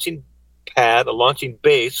launching pad, a launching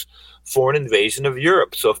base for an invasion of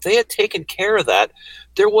Europe. So if they had taken care of that,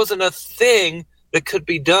 there wasn't a thing that could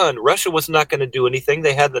be done. Russia was not going to do anything.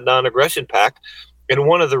 They had the non-aggression pact. And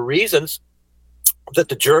one of the reasons that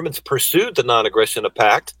the Germans pursued the non-aggression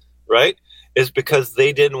pact, right, is because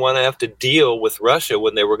they didn't want to have to deal with Russia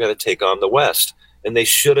when they were going to take on the West. And they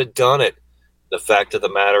should have done it. The fact of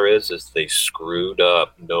the matter is they screwed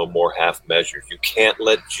up. No more half measures. You can't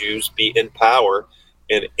let Jews be in power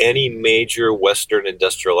in any major Western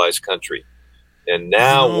industrialized country. And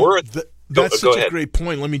now that's go such ahead. A great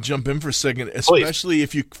point. Let me jump in for a second, especially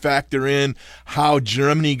if you factor in how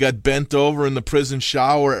Germany got bent over in the prison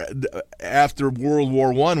shower after World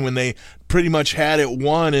War I when they pretty much had it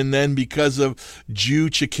won, and then because of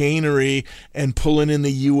Jew chicanery and pulling in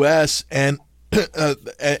the U.S. and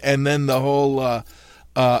then the whole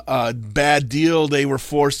bad deal they were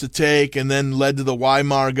forced to take and then led to the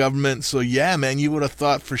Weimar government. So, yeah, man, you would have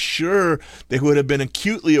thought for sure they would have been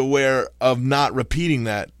acutely aware of not repeating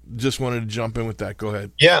that. Just wanted to jump in with that. Go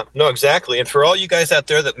ahead. Yeah, no, exactly. And for all you guys out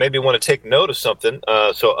there that maybe want to take note of something,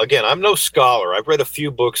 so again, I'm no scholar. I've read a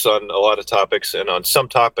few books on a lot of topics, and on some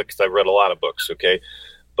topics I've read a lot of books, okay?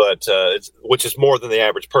 But which is more than the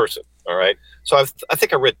average person, all right? So I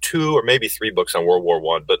think I read 2 or maybe 3 books on World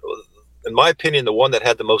War I, but in my opinion, the one that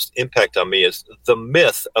had the most impact on me is The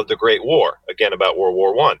Myth of the Great War, again, about World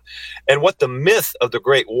War I. And what the myth of the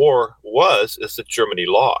Great War was is that Germany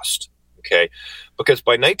lost, okay? Because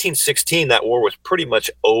by 1916, that war was pretty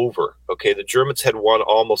much over, okay? The Germans had won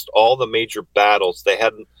almost all the major battles. They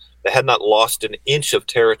had not lost an inch of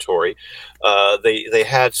territory. They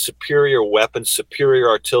had superior weapons, superior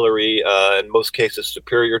artillery, in most cases,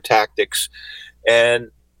 superior tactics.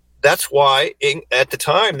 And that's why at the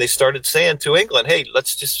time they started saying to England, hey,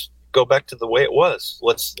 let's just go back to the way it was.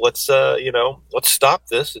 Let's stop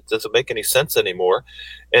this. It doesn't make any sense anymore.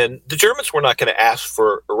 And the Germans were not going to ask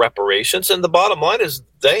for reparations. And the bottom line is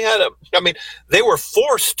they were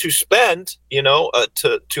forced to spend,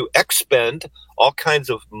 to expend all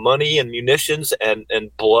kinds of money and munitions and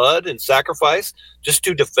blood and sacrifice just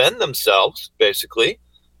to defend themselves, basically,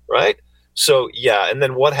 right? So, yeah, and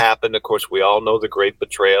then what happened, of course, we all know the great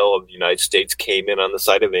betrayal of the United States came in on the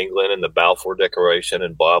side of England and the Balfour Declaration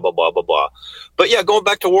and blah, blah, blah, blah, blah. But, yeah, going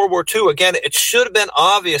back to World War II, again, it should have been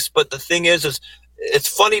obvious, but the thing is it's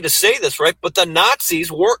funny to say this, right? But the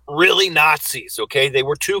Nazis weren't really Nazis, okay? They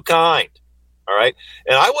were too kind, all right?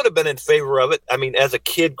 And I would have been in favor of it. I mean, as a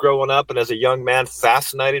kid growing up and as a young man,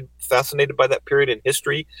 fascinated by that period in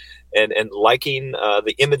history and liking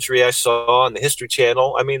the imagery I saw on the History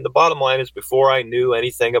Channel. I mean, the bottom line is before I knew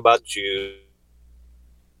anything about Jews.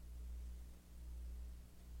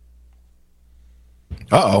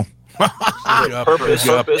 Uh-oh. Purpose.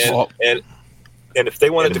 And if they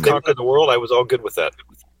wanted to conquer the world, I was all good with that.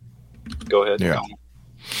 Go ahead. Yeah.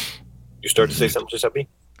 You started to say something, Giuseppe?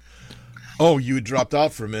 Oh, you dropped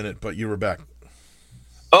out for a minute, but you were back.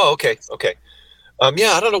 Oh, okay.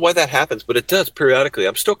 Yeah, I don't know why that happens, but it does periodically.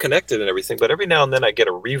 I'm still connected and everything, but every now and then I get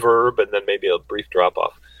a reverb and then maybe a brief drop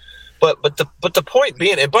off. But the point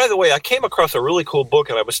being, and by the way, I came across a really cool book,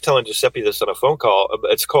 and I was telling Giuseppe this on a phone call.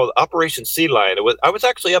 It's called Operation Sea Lion. I was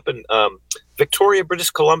actually up in Victoria, British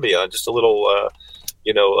Columbia, on just a little, a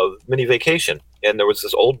mini vacation. And there was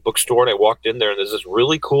this old bookstore, and I walked in there, and there's this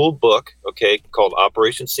really cool book, called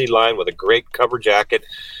Operation Sea Lion, with a great cover jacket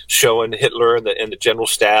showing Hitler and the general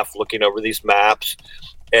staff looking over these maps.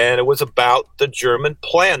 And it was about the German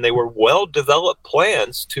plan. They were well-developed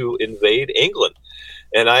plans to invade England.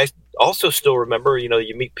 And I also still remember,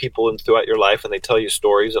 you meet people throughout your life, and they tell you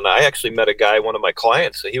stories. And I actually met a guy, one of my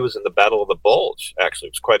clients, he was in the Battle of the Bulge, actually.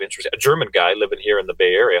 It was quite interesting. A German guy living here in the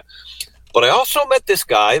Bay Area. But I also met this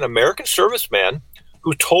guy, an American serviceman,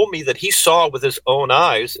 who told me that he saw with his own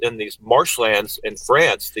eyes in these marshlands in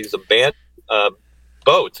France, these abandoned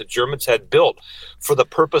boats the Germans had built for the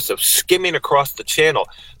purpose of skimming across the channel.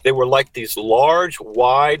 They were like these large,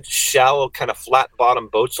 wide, shallow, kind of flat-bottom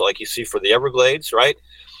boats like you see for the Everglades, right?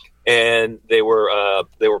 And they were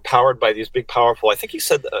powered by these big, powerful, I think he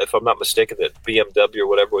said, if I'm not mistaken, that BMW or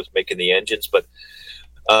whatever was making the engines, but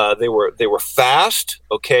they were fast,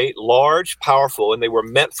 large, powerful, and they were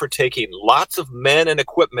meant for taking lots of men and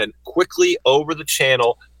equipment quickly over the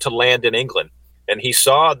channel to land in England. And he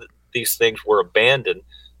saw that these things were abandoned,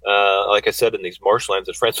 like I said, in these marshlands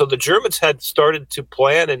in France. So the Germans had started to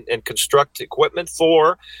plan and construct equipment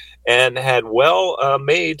for, and had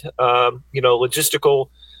made, logistical,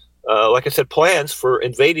 like I said, plans for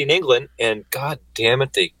invading England. And God damn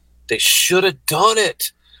it, they should have done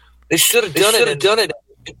it. They should have done it.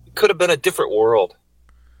 It could have been a different world.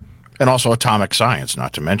 And also atomic science,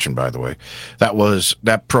 not to mention, by the way.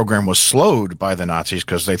 That program was slowed by the Nazis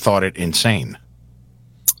because they thought it insane.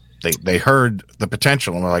 They heard the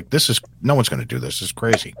potential and were like, no one's going to do this. This is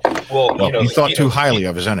crazy. Well, he thought too highly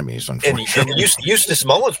of his enemies, unfortunately. And Eustace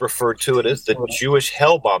Mullins referred to it as the Jewish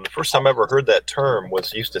hell bomb. The first time I ever heard that term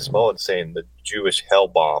was Eustace Mullins saying the Jewish hell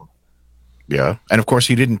bomb. Yeah. And of course,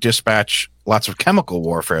 he didn't dispatch lots of chemical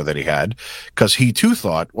warfare that he had, because he too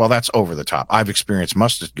thought, well, that's over the top. I've experienced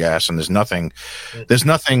mustard gas, and there's nothing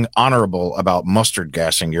honorable about mustard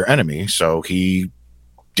gassing your enemy. So he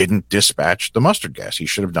didn't dispatch the mustard gas. He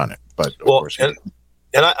should have done it. But of course he didn't.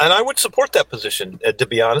 And I would support that position, to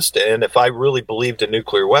be honest. And if I really believed in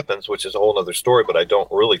nuclear weapons, which is a whole other story, but I don't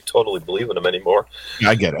really totally believe in them anymore.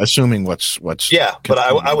 I get it. Assuming what's yeah, but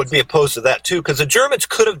I would be opposed to that too, because the Germans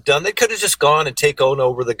could have just gone and taken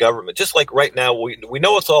over the government. Just like right now, we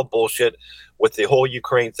know it's all bullshit with the whole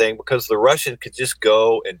Ukraine thing, because the Russians could just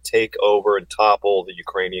go and take over and topple the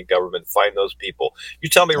Ukrainian government, find those people. You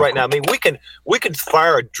tell me right now, I mean, we can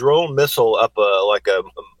fire a drone missile up like a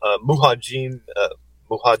Mujahideen.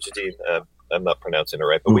 I'm not pronouncing it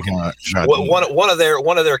right, but we can one of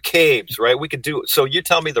their caves, right? We could do. So you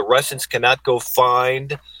tell me the Russians cannot go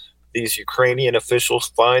find these Ukrainian officials,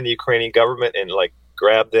 find the Ukrainian government, and like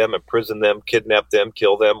grab them, imprison them, kidnap them,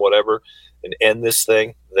 kill them, whatever, and end this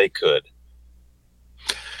thing? They could.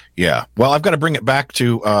 Yeah. Well, I've got to bring it back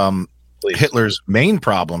to Hitler's main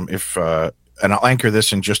problem. And I'll anchor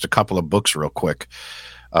this in just a couple of books real quick.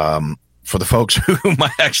 For the folks who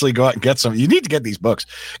might actually go out and get some, you need to get these books,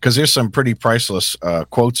 because there's some pretty priceless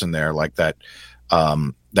quotes in there, like that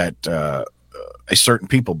A Certain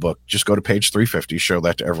People book. Just go to page 350, show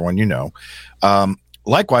that to everyone you know.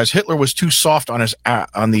 Likewise, Hitler was too soft on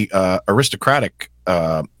the aristocratic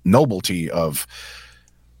nobility of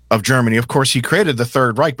Germany. Of course, he created the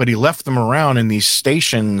Third Reich, but he left them around in these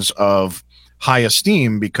stations of high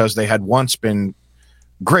esteem because they had once been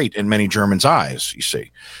great in many Germans' eyes, you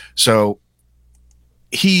see. So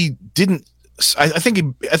he didn't. I think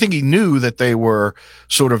he knew that they were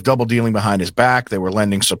sort of double dealing behind his back. They were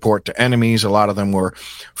lending support to enemies. A lot of them were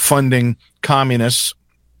funding communists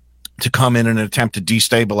to come in and attempt to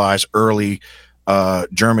destabilize early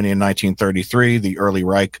Germany in 1933, the early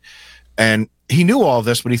Reich. And he knew all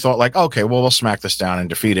this, but he thought like, okay, well, we'll smack this down and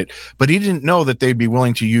defeat it. But he didn't know that they'd be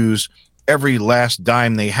willing to use every last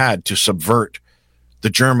dime they had to subvert the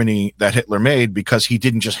Germany that Hitler made, because he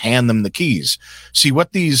didn't just hand them the keys. See,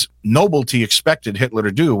 what these nobility expected Hitler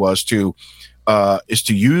to do was to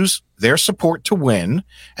use their support to win,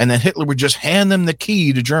 and then Hitler would just hand them the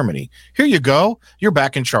key to Germany. Here you go. You're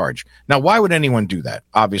back in charge. Now, why would anyone do that?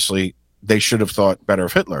 Obviously, they should have thought better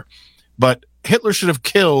of Hitler. But Hitler should have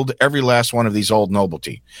killed every last one of these old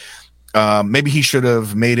nobility. Maybe he should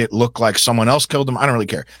have made it look like someone else killed them. I don't really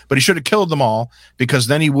care. But he should have killed them all, because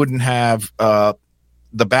then he wouldn't have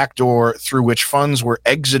the back door through which funds were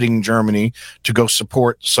exiting Germany to go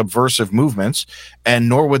support subversive movements, and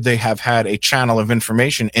nor would they have had a channel of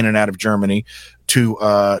information in and out of Germany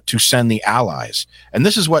to send the Allies. And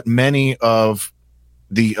this is what many of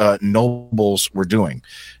the nobles were doing.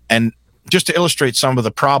 And just to illustrate some of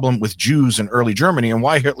the problem with Jews in early Germany and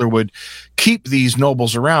why Hitler would keep these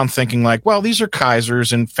nobles around, thinking like, well, these are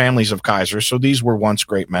Kaisers and families of Kaisers, so these were once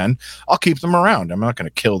great men. I'll keep them around. I'm not going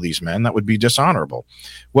to kill these men. That would be dishonorable.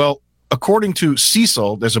 Well, according to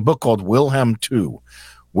Cecil, there's a book called Wilhelm II.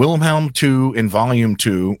 Wilhelm II in volume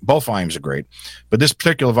 2, both volumes are great, but this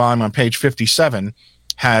particular volume on page 57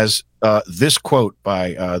 has this quote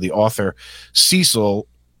by the author. Cecil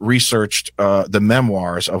researched the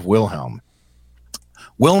memoirs of Wilhelm.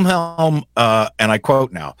 Wilhelm, and I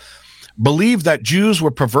quote now, believed that Jews were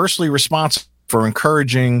perversely responsible for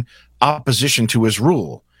encouraging opposition to his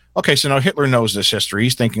rule. Okay, so now Hitler knows this history.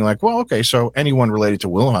 He's thinking like, well, okay, so anyone related to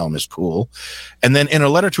Wilhelm is cool. And then in a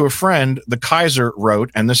letter to a friend, the Kaiser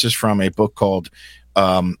wrote, and this is from a book called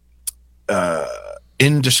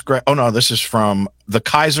this is from The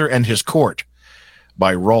Kaiser and His Court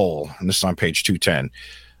by Roll, and this is on page 210.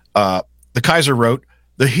 The Kaiser wrote,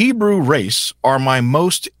 "The Hebrew race are my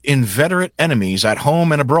most inveterate enemies at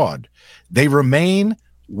home and abroad. They remain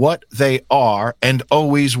what they are and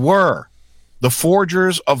always were, the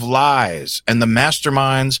forgers of lies and the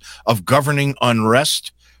masterminds of governing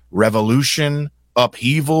unrest, revolution,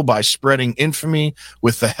 upheaval by spreading infamy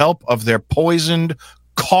with the help of their poisoned,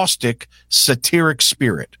 caustic, satiric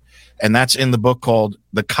spirit." And that's in the book called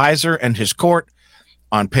The Kaiser and His Court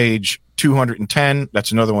on page 210.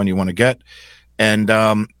 That's another one you want to get. And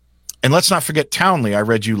let's not forget Townley. I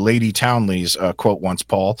read you Lady Townley's quote once,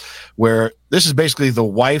 Paul, where this is basically the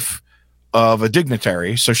wife of a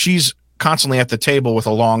dignitary. So she's constantly at the table with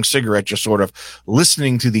a long cigarette, just sort of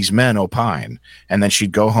listening to these men opine. And then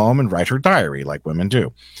she'd go home and write her diary like women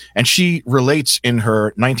do. And she relates in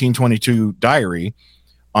her 1922 diary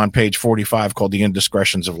on page 45 called The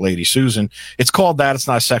Indiscretions of Lady Susan. It's called that. It's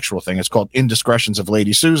not a sexual thing. It's called Indiscretions of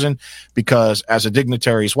Lady Susan because as a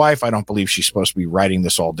dignitary's wife, I don't believe she's supposed to be writing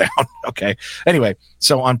this all down. Okay. Anyway,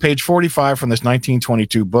 so on page 45 from this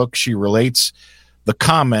 1922 book, she relates the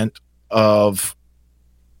comment of,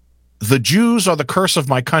 "The Jews are the curse of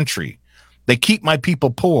my country. They keep my people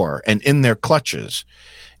poor and in their clutches.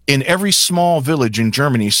 In every small village in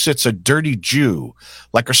Germany sits a dirty Jew,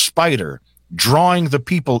 like a spider, drawing the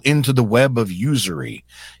people into the web of usury.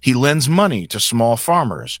 He lends money to small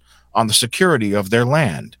farmers on the security of their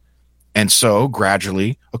land, and so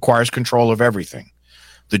gradually acquires control of everything.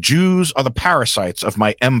 The Jews are the parasites of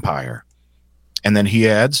my empire." And then he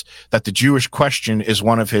adds that the Jewish question is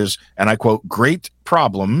one of his, and I quote, "great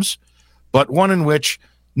problems, but one in which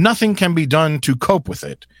nothing can be done to cope with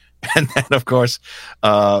it." And then, of course,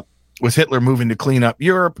 with Hitler moving to clean up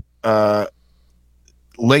Europe,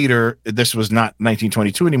 later, this was not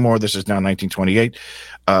 1922 anymore. This is now 1928,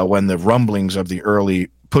 when the rumblings of the early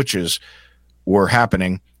putsches were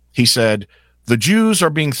happening. He said, "The Jews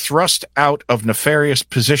are being thrust out of nefarious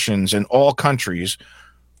positions in all countries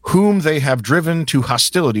whom they have driven to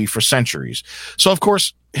hostility for centuries." So, of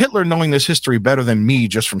course, Hitler, knowing this history better than me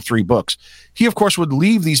just from 3 books, he, of course, would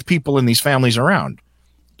leave these people and these families around.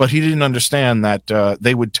 But he didn't understand that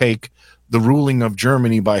they would take the ruling of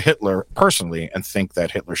Germany by Hitler personally and think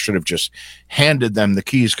that Hitler should have just handed them the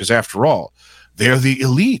keys because, after all, they're the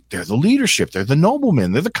elite, they're the leadership, they're the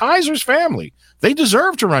noblemen, they're the Kaiser's family. They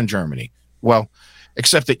deserve to run Germany. Well,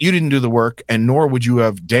 except that you didn't do the work, and nor would you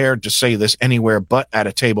have dared to say this anywhere but at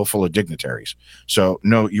a table full of dignitaries. So,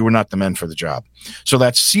 no, you were not the men for the job. So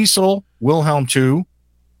that's Cecil Wilhelm II,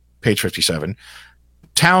 page 57,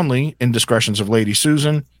 Townley, Indiscretions of Lady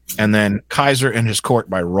Susan, and then Kaiser and His Court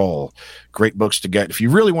by Roll. Great books to get if you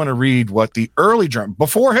really want to read what the early German,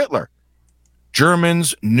 before Hitler,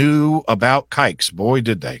 Germans knew about kikes. Boy,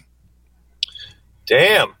 did they.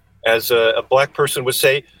 Damn. As a black person would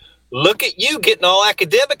say, look at you getting all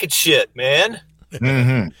academic and shit, man.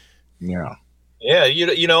 Mm-hmm. Yeah. Yeah,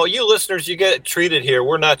 you know, you listeners, you get treated here.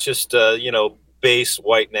 We're not just, base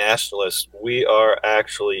white nationalists. We are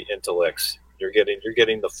actually intellects. You're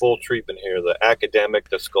getting the full treatment here, the academic,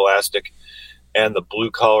 the scholastic, and the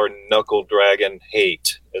blue-collar knuckle dragon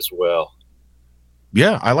hate as well.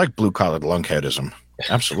 Yeah, I like blue-collar lunkheadism.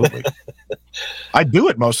 Absolutely. I do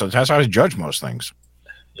it most of the time. That's how I judge most things.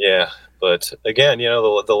 Yeah, but again,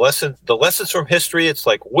 the lessons from history, it's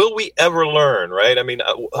like, will we ever learn, right? I mean,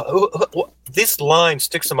 this line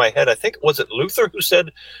sticks in my head. I think, was it Luther who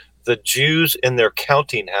said the Jews in their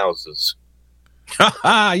counting houses?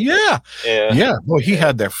 Yeah. Well, he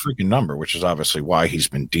had that freaking number, which is obviously why he's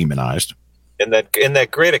been demonized. In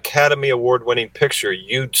that great Academy Award-winning picture,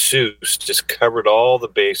 Jude Seuss just covered all the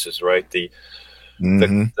bases, right? The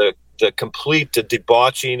the complete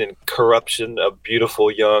debauching and corruption of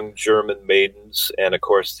beautiful young German maidens, and of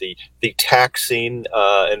course the taxing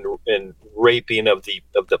and raping of the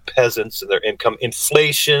peasants and their income,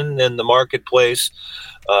 inflation in the marketplace,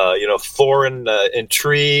 foreign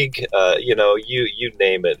intrigue, you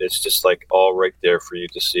name it. It's just like all right there for you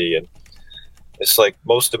to see. And it's like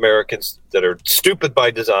most Americans that are stupid by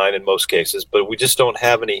design in most cases, but we just don't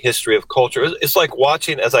have any history of culture. It's like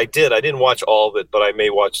watching, as I didn't watch all of it, but I may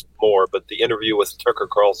watch more, but the interview with Tucker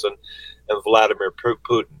Carlson and Vladimir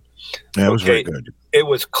Putin. Yeah, it was very good. It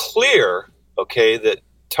was clear, that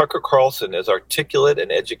Tucker Carlson, as articulate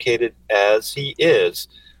and educated as he is,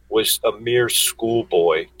 was a mere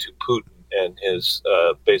schoolboy to Putin and his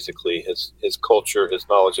basically his culture, his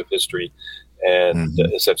knowledge of history, and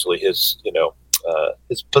essentially his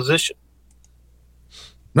position.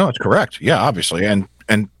 No, it's correct. Yeah, obviously, and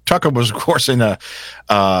Tucker was, of course, in a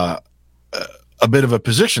bit of a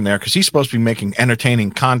position there because he's supposed to be making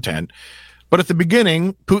entertaining content. But at the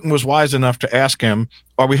beginning, Putin was wise enough to ask him,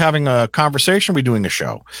 "Are we having a conversation? Or are we doing a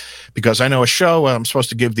show?" Because I know a show, I'm supposed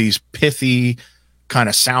to give these pithy kind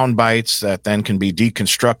of sound bites that then can be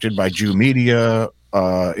deconstructed by Jew media,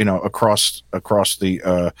 across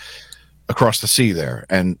the sea there.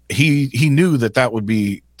 And he knew that would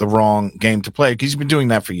be the wrong game to play because he's been doing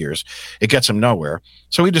that for years. It gets him nowhere.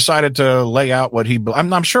 So he decided to lay out what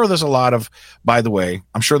I'm sure there's a lot of, by the way,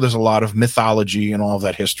 I'm sure there's a lot of mythology and all of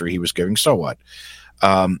that history he was giving. So what?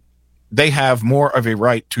 They have more of a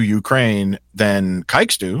right to Ukraine than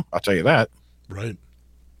kikes do. I'll tell you that. Right.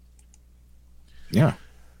 Yeah.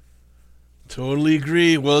 Totally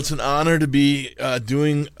agree. Well, it's an honor to be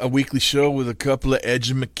doing a weekly show with a couple of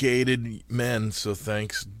educated men. So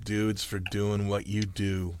thanks, dudes, for doing what you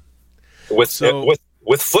do. With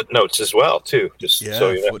footnotes as well, too.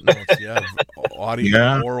 Footnotes. Yeah,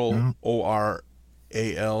 audio, oral,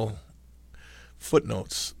 ORAL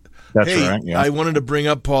footnotes. That's right. Yeah. I wanted to bring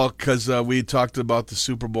up, Paul, because we talked about the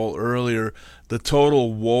Super Bowl earlier. The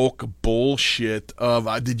total woke bullshit of.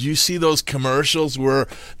 Did you see those commercials where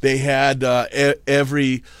they had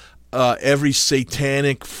every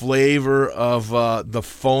satanic flavor of the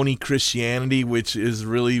phony Christianity, which is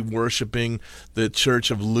really worshiping the Church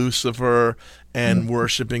of Lucifer and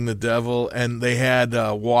worshiping the devil, and they had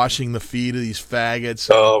washing the feet of these faggots.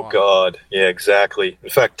 Oh, God. Yeah, exactly. In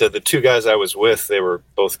fact, the two guys I was with, they were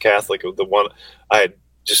both Catholic. The one I had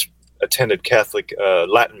just attended Catholic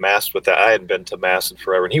Latin Mass with that. I hadn't been to Mass in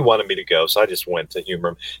forever, and he wanted me to go, so I just went to humor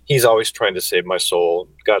him. He's always trying to save my soul.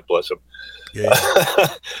 God bless him. Yeah.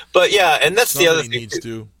 But, yeah, and that's the other thing. Needs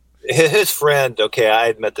to. His friend, I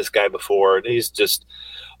had met this guy before, and he's just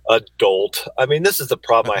adult. I mean, this is the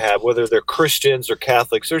problem I have, whether they're Christians or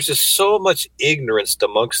Catholics. There's just so much ignorance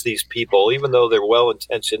amongst these people, even though they're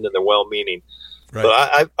well-intentioned and they're well-meaning. Right.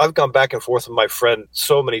 But I've gone back and forth with my friend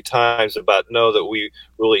so many times about that we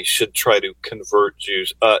really should try to convert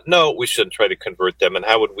Jews. No, we shouldn't try to convert them. And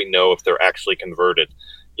how would we know if they're actually converted?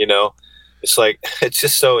 It's like, it's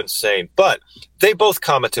just so insane. But they both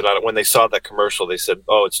commented on it when they saw that commercial. They said,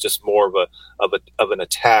 "Oh, it's just more of an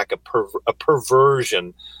attack, a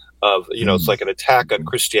perversion of, it's like an attack on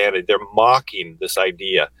Christianity. They're mocking this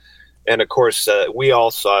idea." And of course, we all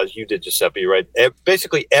saw, as you did, Giuseppe, right?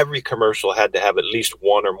 Basically, every commercial had to have at least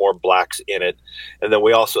one or more blacks in it. And then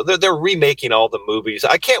we also, they're remaking all the movies.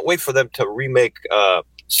 I can't wait for them to remake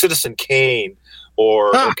Citizen Kane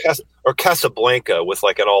or Casablanca with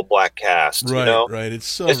like an all-black cast. Right, right.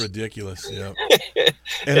 It's ridiculous. Yeah.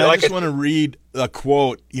 And I just want to read a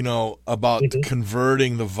quote, about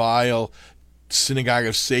converting the vile synagogue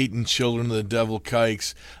of Satan, children of the devil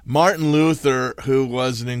kikes. Martin Luther, who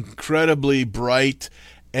was an incredibly bright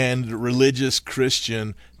and religious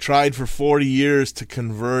Christian, tried for 40 years to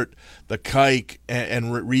convert the kike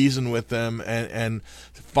and reason with them. And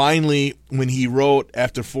finally, when he wrote,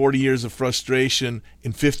 after 40 years of frustration,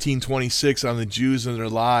 in 1526 on the Jews and their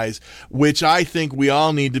lies, which I think we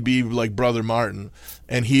all need to be like Brother Martin.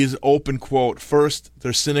 And he's open quote, "First,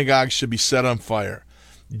 their synagogues should be set on fire.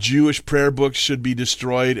 Jewish prayer books should be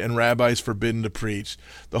destroyed and rabbis forbidden to preach.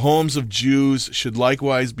 The homes of Jews should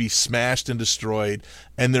likewise be smashed and destroyed,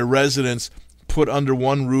 and their residents put under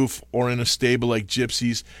one roof or in a stable like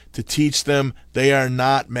gypsies to teach them they are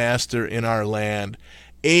not master in our land."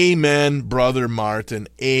 Amen, Brother Martin.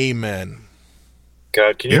 Amen.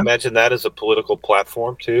 God, can you imagine that as a political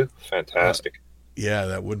platform too? Fantastic. Yeah,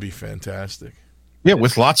 that would be fantastic. Yeah,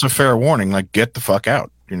 with lots of fair warning, like get the fuck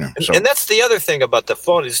out. So. And that's the other thing about the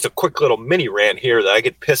phone. Just a quick little mini rant here that I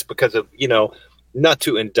get pissed because of, not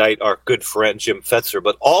to indict our good friend Jim Fetzer,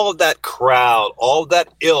 but all of that crowd, all of that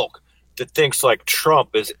ilk that thinks like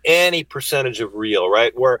Trump is any percentage of real,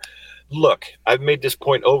 right? Where look, I've made this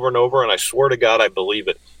point over and over, and I swear to God I believe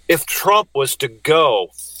it. If Trump was to go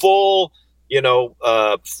full,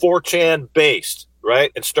 4chan based,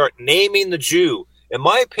 right, and start naming the Jew, in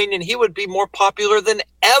my opinion, he would be more popular than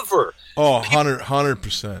ever. Oh,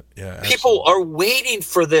 100%. Yeah. People are waiting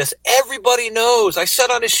for this. Everybody knows. I said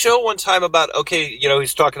on his show one time about,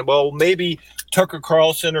 he's talking about, well, maybe Tucker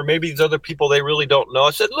Carlson or maybe these other people they really don't know.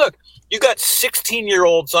 I said, look, you got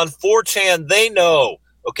 16-year-olds on 4chan. They know.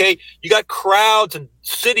 Okay. You got crowds and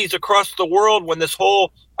cities across the world when this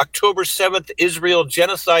whole October 7th Israel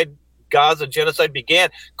genocide, Gaza genocide began.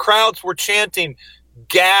 Crowds were chanting,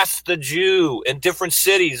 "Gas the Jew" in different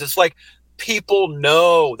cities. It's like people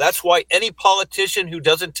know. That's why any politician who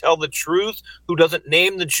doesn't tell the truth, who doesn't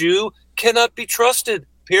name the Jew, cannot be trusted.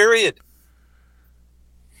 Period.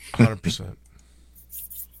 100%.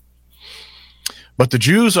 But the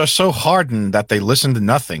Jews are so hardened that they listen to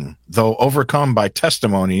nothing. Though overcome by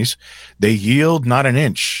testimonies, they yield not an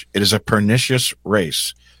inch. It is a pernicious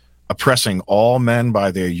race, oppressing all men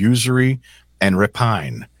by their usury and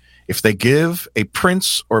rapine. If they give a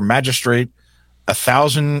prince or magistrate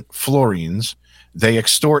 1,000 florins, they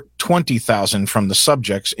extort 20,000 from the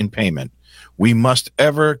subjects in payment. We must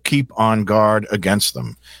ever keep on guard against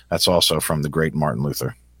them. That's also from the great Martin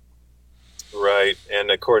Luther. Right,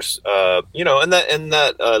 and of course, and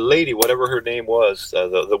that lady, whatever her name was,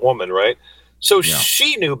 the woman, right? So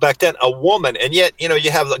she knew back then, a woman, and yet,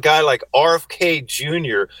 you have a guy like RFK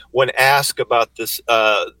Jr. when asked about this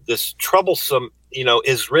troublesome,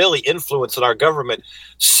 Israeli influence in our government,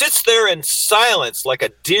 sits there in silence like a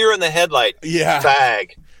deer in the headlight. Yeah.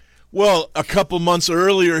 Fag. Well, a couple months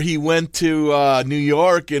earlier, he went to New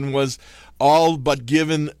York and was all but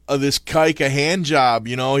given this kike a hand job.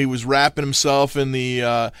 He was wrapping himself in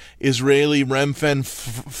the Israeli Remfen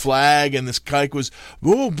flag, and this kike was,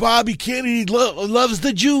 "Oh, Bobby Kennedy loves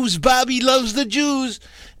the Jews. Bobby loves the Jews."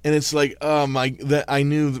 And it's like, I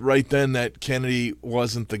knew right then that Kennedy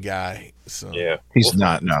wasn't the guy. So yeah, he's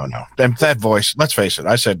not. No. That voice. Let's face it.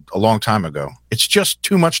 I said a long time ago, it's just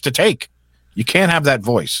too much to take. You can't have that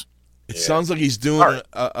voice. It sounds like he's doing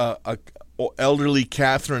a elderly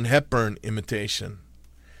Katharine Hepburn imitation.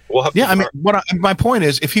 My point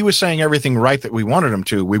is, if he was saying everything right that we wanted him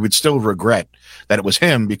to, we would still regret that it was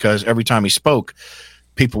him, because every time he spoke,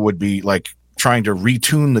 people would be like trying to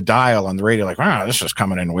retune the dial on the radio, like, "Wow, this is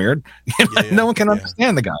coming in weird." No one can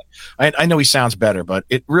understand the guy. I know he sounds better, but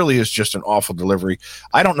it really is just an awful delivery.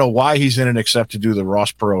 I don't know why he's in it except to do the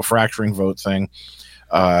Ross Perot fracturing vote thing.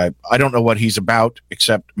 I don't know what he's about,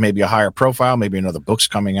 except maybe a higher profile, maybe another book's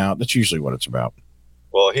coming out. That's usually what it's about.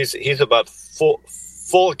 Well, he's about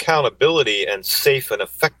full accountability and safe and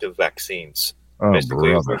effective vaccines. Oh,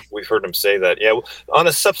 basically, we've heard him say that. Yeah, on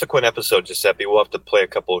a subsequent episode, Giuseppe, we'll have to play a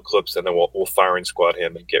couple of clips, and then we'll firing squad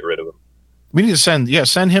him and get rid of him. We need to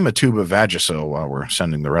send him a tube of Vagisil while we're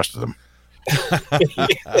sending the rest of them.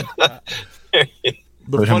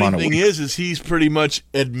 The funny thing is he's pretty much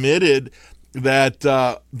admitted that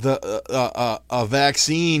a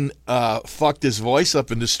vaccine fucked his voice up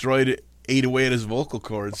and destroyed it, ate away at his vocal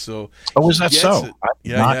cords. So, is that so? I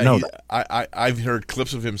did not know that. I've heard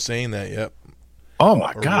clips of him saying that. Yep. Oh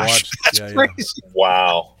my gosh, that's crazy!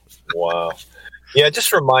 Wow. Yeah, it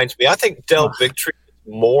just reminds me. I think Del Bigtree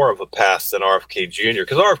is more of a pass than RFK Jr.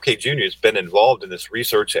 because RFK Jr. has been involved in this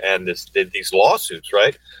research and these lawsuits,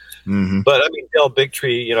 right? Mm-hmm. But I mean, Del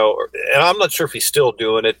Bigtree, and I'm not sure if he's still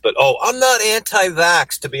doing it, but I'm not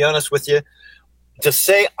anti-vax, to be honest with you. To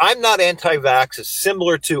say I'm not anti-vax is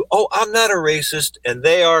similar to, I'm not a racist, and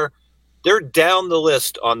they're down the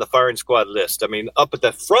list on the firing squad list. I mean, up at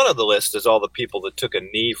the front of the list is all the people that took a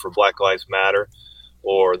knee for Black Lives Matter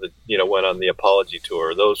or that, went on the apology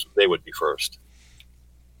tour. They would be first.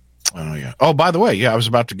 Oh yeah. Oh, by the way, I was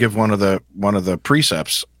about to give one of the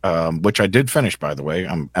precepts, which I did finish. By the way,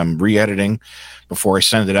 I'm re-editing before I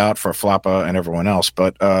send it out for Floppa and everyone else.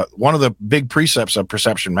 But one of the big precepts of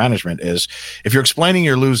perception management is if you're explaining,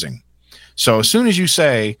 you're losing. So as soon as you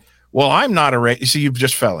say, "Well, I'm not a racist," you see, you've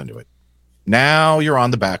just fell into it. Now you're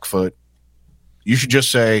on the back foot. You should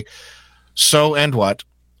just say, "So and what,"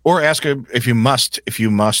 or ask him if you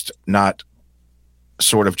must not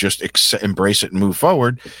sort of just embrace it and move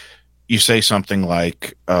forward. You say something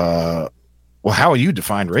like, "Well, how are you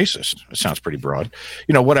defined racist?" It sounds pretty broad.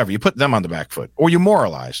 Whatever. You put them on the back foot, or you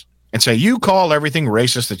moralize and say, "You call everything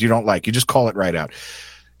racist that you don't like. You just call it right out."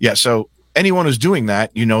 Yeah. So anyone who's doing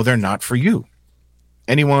that, they're not for you.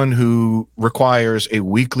 Anyone who requires a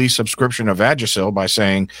weekly subscription of Vagisil by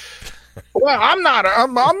saying, "Well, I'm not a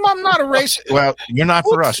racist." Well, you're not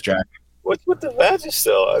for us, Jack. What's with the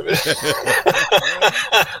Vagisil?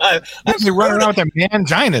 They're running around with their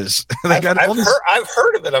manginas. I've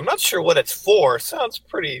heard of it. I'm not sure what it's for. Sounds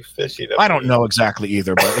pretty fishy to me. I don't know exactly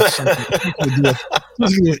either, but it's something to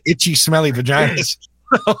do with itchy, smelly vaginas.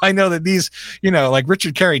 I know that these, like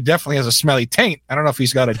Richard Carey definitely has a smelly taint. I don't know if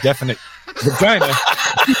he's got a definite vagina.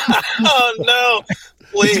 Oh, no.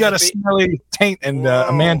 Please, he's got a smelly taint and a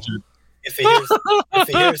mangina. If he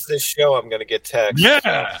hears this show, I'm going to get text.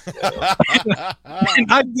 Yeah.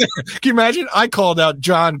 Can you imagine? I called out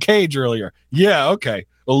John Cage earlier. Yeah, okay.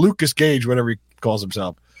 Well, Lucas Cage, whatever he calls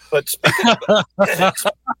himself. But speaking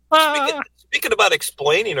about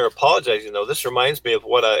explaining or apologizing, though, this reminds me of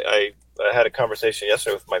what I had a conversation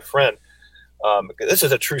yesterday with my friend. This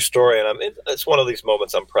is a true story, and it's one of these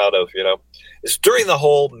moments I'm proud of. It's during the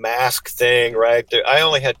whole mask thing, right? I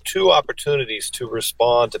only had 2 opportunities to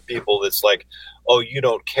respond to people that's like, "Oh, you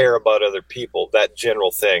don't care about other people," that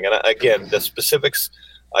general thing. And again, the specifics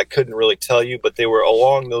I couldn't really tell you, but they were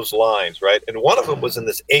along those lines, right? And one of them was in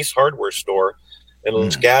this Ace Hardware store in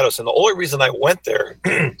Los Gatos, and the only reason I went there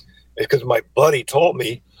is because my buddy told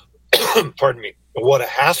me, pardon me, what a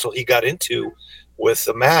hassle he got into with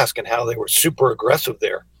the mask and how they were super aggressive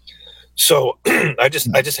there. So I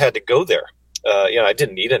just had to go there. I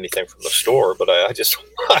didn't need anything from the store, but I just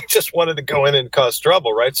wanted to go in and cause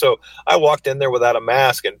trouble, right? So I walked in there without a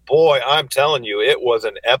mask, and boy, I'm telling you, it was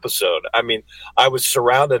an episode. I mean, I was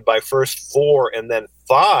surrounded by first 4 and then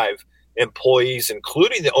 5 employees,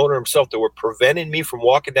 including the owner himself, that were preventing me from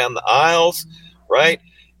walking down the aisles, right?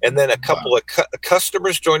 And then a couple of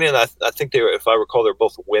customers joined in. I think they were, if I recall, they're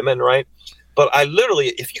both women, right? But I literally,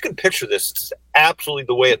 if you can picture this, it's absolutely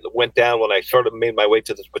the way it went down when I made my way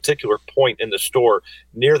to this particular point in the store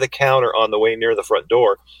near the counter on the way near the front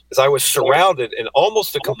door, is I was surrounded in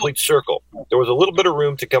almost a complete circle. There was a little bit of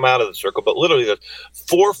room to come out of the circle, but literally there's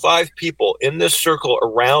 4 or 5 people in this circle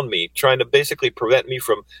around me trying to basically prevent me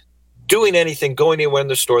from doing anything, going anywhere in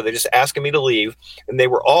the store. They just asking me to leave. And they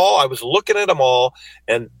were all, I was looking at them all,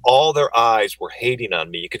 and all their eyes were hating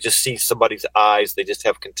on me. You could just see somebody's eyes. They just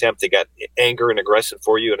have contempt. They got anger and aggression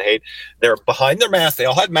for you and hate. They're behind their mask. They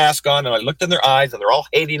all had masks on, and I looked in their eyes, and they're all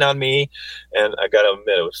hating on me. And I got to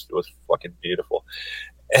admit, it was fucking beautiful.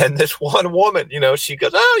 And this one woman, she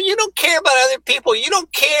goes, "Oh, you don't care about other people. You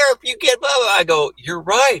don't care if you get blah, blah." I go, "You're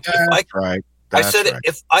right." Right. I said,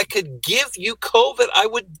 if I could give you COVID, I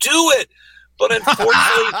would do it. But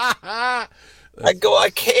unfortunately, I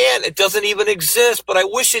can't. It doesn't even exist. But I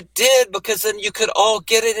wish it did, because then you could all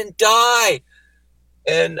get it and die.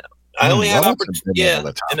 And I only have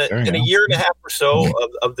in a year and a half or so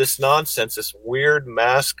of this nonsense, this weird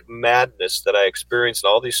mask madness that I experienced in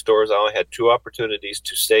all these stores. I only had 2 opportunities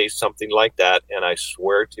to say something like that, and I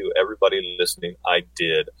swear to everybody listening, I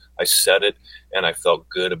did. I said it, and I felt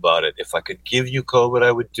good about it. If I could give you COVID,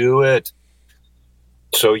 I would do it.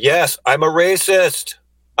 So yes, I'm a racist.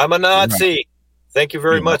 I'm a Nazi. Right. Thank you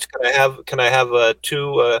very much. Can I have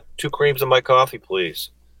 2 creams in my coffee,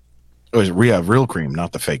 please? We have real cream,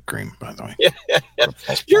 not the fake cream, by the way. Yeah.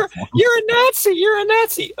 You're a Nazi. You're a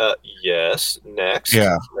Nazi. Yes. Next.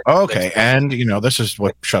 Yeah. Okay. Next. And this is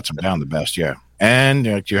what shuts them down the best. Yeah. And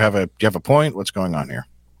do you have a point? What's going on here?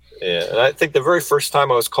 Yeah. And I think the very first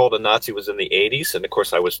time I was called a Nazi was in the 80s, and of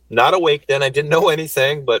course I was not awake then. I didn't know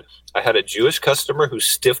anything, but I had a Jewish customer who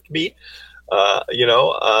stiffed me.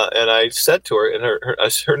 And I said to her, and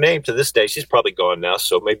her name to this day, she's probably gone now,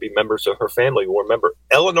 so maybe members of her family will remember,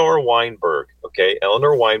 Eleanor Weinberg. Okay,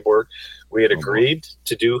 Eleanor Weinberg. I had agreed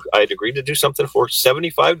to do something for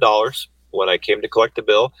 $75 when I came to collect the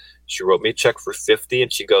bill. She wrote me a check for $50,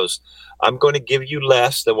 and she goes, "I'm going to give you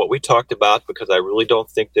less than what we talked about because I really don't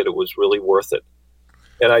think that it was really worth it."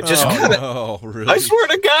 And I just really? I swear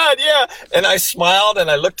to God, yeah. And I smiled,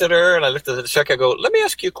 and I looked at her, and I looked at the check. I go, "Let me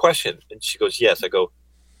ask you a question." And she goes, "Yes." I go,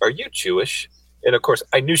 "Are you Jewish?" And of course,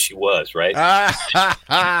 I knew she was, right? and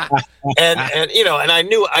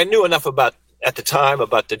I knew enough at the time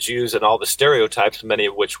about the Jews and all the stereotypes, many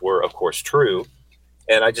of which were, of course, true.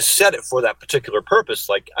 And I just said it for that particular purpose.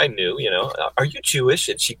 Like, I knew, "Are you Jewish?"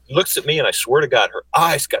 And she looks at me, and I swear to God, her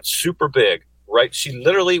eyes got super big. Right, she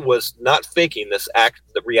literally was not faking the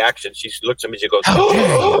reaction. She looks at me, she goes,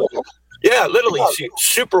 "Oh!" Yeah, literally, she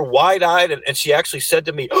super wide-eyed, and she actually said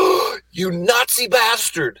to me, "Oh, you Nazi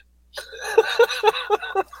bastard!"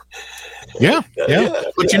 Yeah.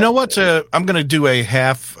 But you know what? I'm going to do a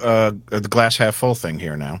the glass half full thing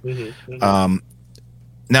here now. Mm-hmm.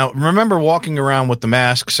 Now, remember walking around with the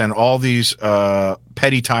masks, and all these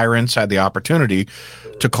petty tyrants had the opportunity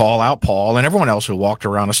to call out Paul and everyone else who walked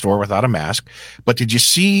around a store without a mask. But did you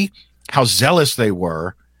see how zealous they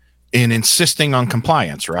were in insisting on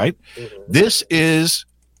compliance, right? Mm-hmm. This is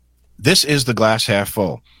the glass half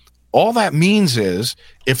full. All that means is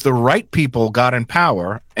if the right people got in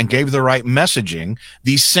power and gave the right messaging,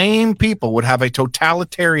 these same people would have a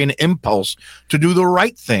totalitarian impulse to do the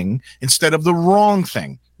right thing instead of the wrong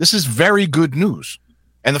thing. This is very good news.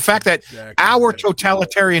 And the fact that our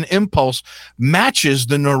totalitarian impulse matches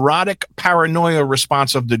the neurotic paranoia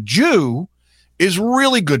response of the Jew is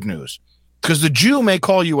really good news. Because the Jew may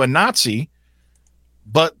call you a Nazi,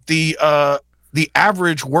 but the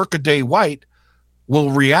average workaday white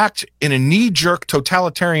will react in a knee-jerk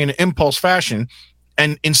totalitarian impulse fashion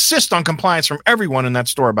and insist on compliance from everyone in that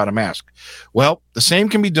store about a mask. Well, the same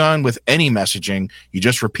can be done with any messaging. You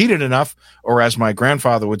just repeat it enough, or as my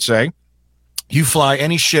grandfather would say, you fly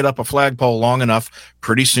any shit up a flagpole long enough,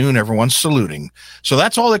 pretty soon everyone's saluting. So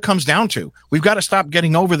that's all it comes down to. We've got to stop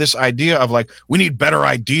getting over this idea of like, we need better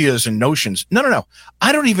ideas and notions. No.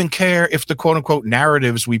 I don't even care if the quote-unquote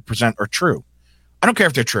narratives we present are true. I don't care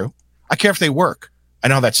if they're true. I care if they work. I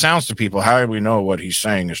know that sounds to people, how do we know what he's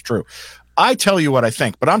saying is true? I tell you what I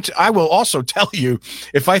think, but I will also tell you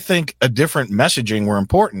if I think a different messaging were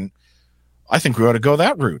important, I think we ought to go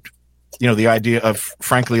that route. You know, the idea of,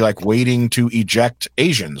 frankly, like waiting to eject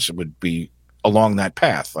Asians would be along that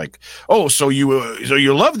path. Like, oh, so you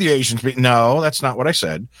love the Asians? No, that's not what I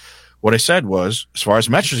said. What I said was, as far as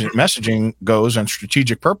messaging goes and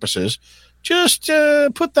strategic purposes, just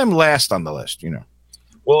put them last on the list, you know.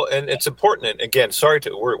 Well, and it's important. And again,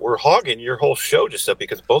 we're hogging your whole show just up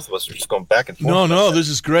because both of us are just going back and forth. No, this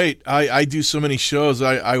is great. I do so many shows.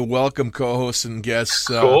 I welcome co-hosts and guests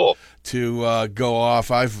to go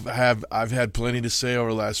off. I've had plenty to say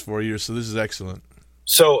over the last 4 years, so this is excellent.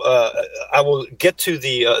 So I will get to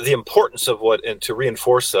the importance of what, and to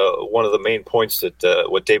reinforce one of the main points that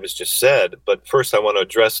what Davis just said. But first, I want to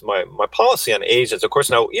address my policy on Asians. Of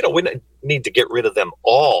course, now we need to get rid of them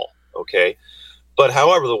all. Okay. But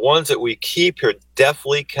however, the ones that we keep here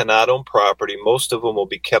definitely cannot own property. Most of them will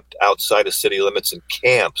be kept outside of city limits in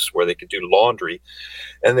camps where they could do laundry.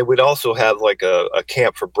 And then we'd also have like a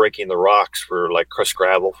camp for breaking the rocks for like crushed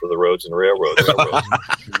gravel for the roads and railroads.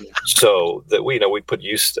 So that we put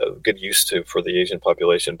good use to for the Asian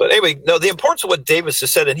population. But anyway, no, the importance of what Davis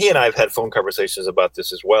has said, and he and I have had phone conversations about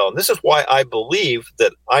this as well. And this is why I believe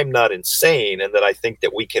that I'm not insane and that I think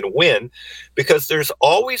that we can win, because there's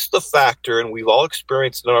always the factor, and we've all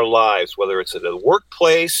experienced in our lives, whether it's at a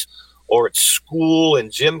workplace or at school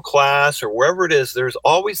and gym class or wherever it is, there's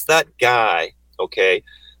always that guy, okay,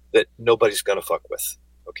 that nobody's going to fuck with.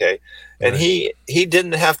 Okay. And he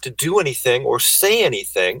didn't have to do anything or say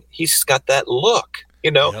anything. He's got that look,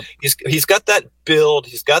 Yep. He's got that build.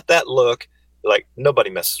 He's got that look. Like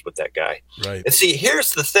nobody messes with that guy. Right. And see,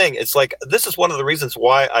 here's the thing. It's like, this is one of the reasons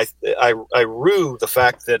why I rue the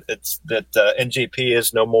fact that NGP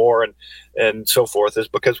is no more and so forth, is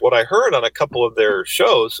because what I heard on a couple of their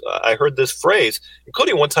shows, I heard this phrase,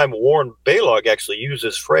 including one time Warren Balog actually used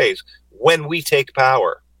this phrase, when we take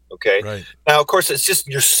power. Okay. Right. Now, of course, it's just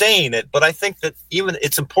you're saying it, but I think that even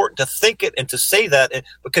it's important to think it and to say that,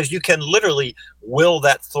 because you can literally will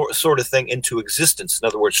that sort of thing into existence. In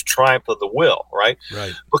other words, triumph of the will, right?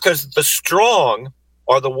 Right. Because the strong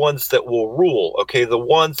are the ones that will rule. Okay, the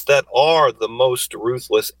ones that are the most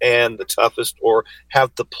ruthless and the toughest, or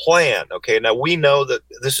have the plan. Okay, now we know that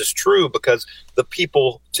this is true because the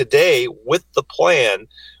people today with the plan,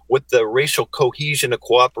 with the racial cohesion and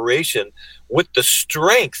cooperation, with the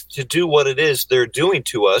strength to do what it is they're doing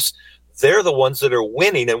to us, they're the ones that are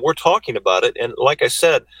winning, and we're talking about it. And like I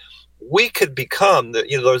said, we could become,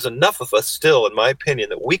 there's enough of us still, in my opinion,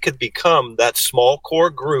 that we could become that small core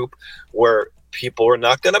group where people are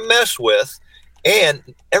not going to mess with, and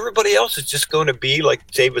everybody else is just going to be, like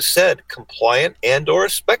Davis said, compliant and or a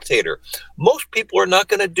spectator. Most people are not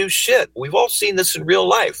going to do shit. We've all seen this in real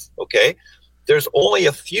life, okay? There's only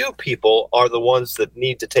a few people are the ones that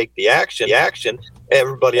need to take the action.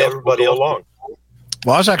 Everybody along.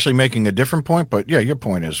 Well, I was actually making a different point, but yeah, your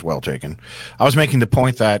point is well taken. I was making the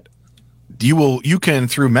point that you can,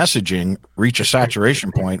 through messaging, reach a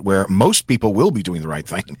saturation point where most people will be doing the right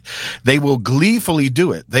thing. They will gleefully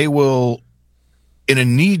do it. They will, in a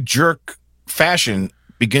knee-jerk fashion,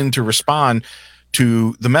 begin to respond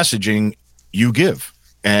to the messaging you give.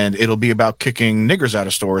 And it'll be about kicking niggers out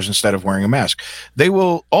of stores instead of wearing a mask. They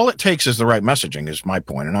will. All it takes is the right messaging, is my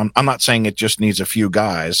point. And I'm not saying it just needs a few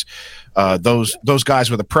guys. Those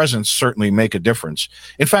guys with a presence certainly make a difference.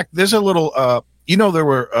 In fact, there's a little. There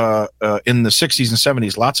were in the 60s and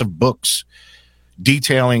 70s lots of books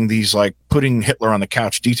detailing these, like putting Hitler on the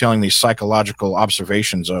couch, detailing these psychological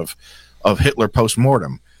observations of Hitler post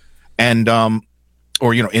mortem. And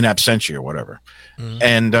or, in absentia or whatever.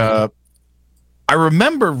 And I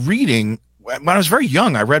remember reading, when I was very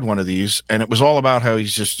young, I read one of these, and it was all about how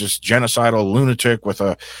he's just genocidal lunatic with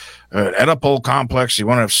an Oedipal complex. He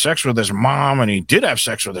wanted to have sex with his mom, and he did have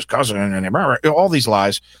sex with his cousin, and all these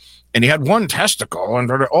lies. And he had one testicle, and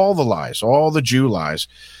all the lies, all the Jew lies.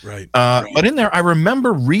 Right. But in there, I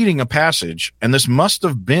remember reading a passage, and this must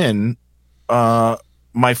have been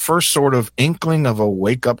my first sort of inkling of a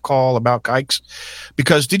wake-up call about kikes.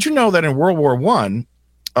 Because did you know that in World War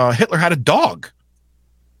I, Hitler had a dog?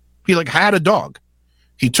 He had a dog.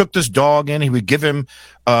 He took this dog in. He would give him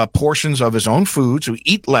portions of his own food. So he'd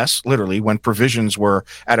eat less, literally, when provisions were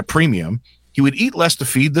at a premium. He would eat less to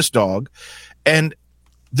feed this dog. And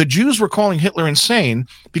the Jews were calling Hitler insane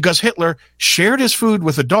because Hitler shared his food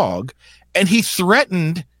with a dog, and he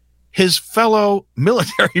threatened his fellow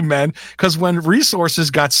military men because when resources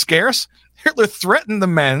got scarce, Hitler threatened the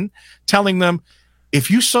men, telling them, if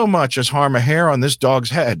you so much as harm a hair on this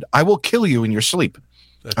dog's head, I will kill you in your sleep.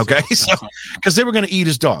 That's okay? So, because they were going to eat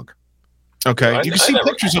his dog. Okay, you can see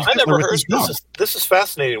pictures of Hitler with his dog. This is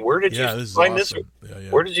fascinating. Where did you find awesome.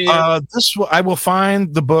 this? Where did you? I will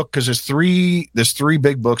find the book because there's three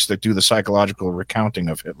big books that do the psychological recounting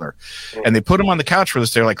of Hitler, and they put him on the couch for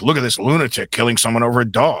this. They're like, look at this lunatic killing someone over a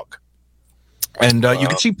dog, and you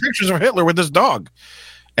can see pictures of Hitler with this dog,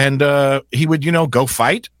 and he would go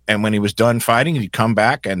fight, and when he was done fighting, he'd come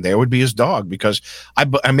back, and there would be his dog. Because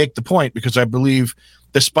I make the point because I believe,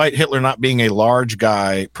 despite Hitler not being a large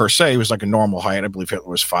guy per se, he was like a normal height. I believe Hitler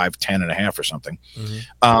was 5'10.5" or something.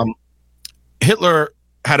 Hitler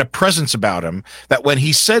had a presence about him that when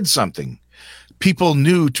he said something, people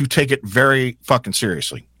knew to take it very fucking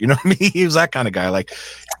seriously. You know what I mean? He was that kind of guy. Like,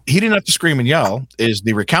 he didn't have to scream and yell, is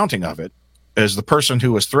the recounting of it, as the person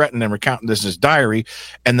who was threatened and recounting this in his diary.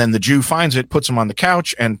 And then the Jew finds it, puts him on the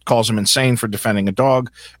couch, and calls him insane for defending a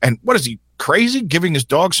dog. And what is he, crazy, giving his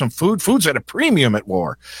dog some food? Food's at a premium at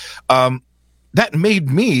war. That made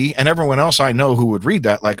me and everyone else I know who would read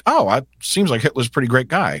that like, oh, it seems like Hitler's a pretty great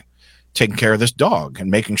guy, taking care of this dog and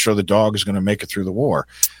making sure the dog is going to make it through the war.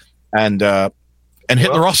 And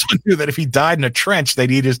Hitler also knew that if he died in a trench,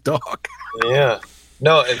 they'd eat his dog. Yeah.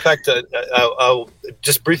 No, in fact, I'll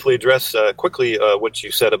just briefly address quickly what you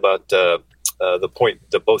said about the point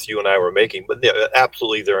that both you and I were making. But yeah,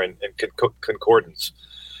 absolutely, they're in concordance.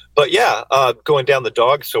 But yeah, going down the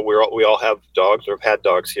dog. So we all have dogs or have had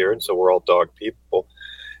dogs here, and so we're all dog people.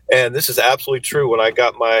 And this is absolutely true. When I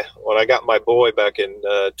got my boy back in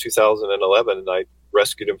 2011, and I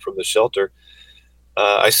rescued him from the shelter,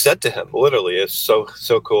 I said to him, literally, it's so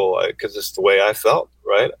cool because it's the way I felt.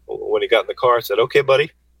 Right when he got in the car, I said, "Okay,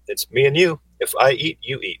 buddy, it's me and you. If I eat,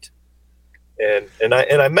 you eat," and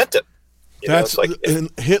I meant it. That's like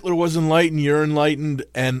Hitler was enlightened. You're enlightened,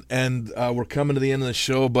 and we're coming to the end of the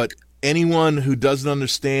show. But anyone who doesn't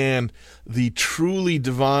understand the truly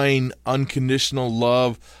divine, unconditional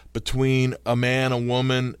love between a man, a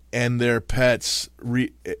woman, and their pets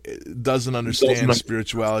doesn't understand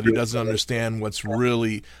spirituality, doesn't understand what's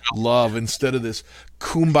really love. Instead of this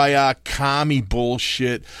kumbaya commie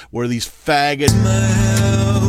bullshit where these faggot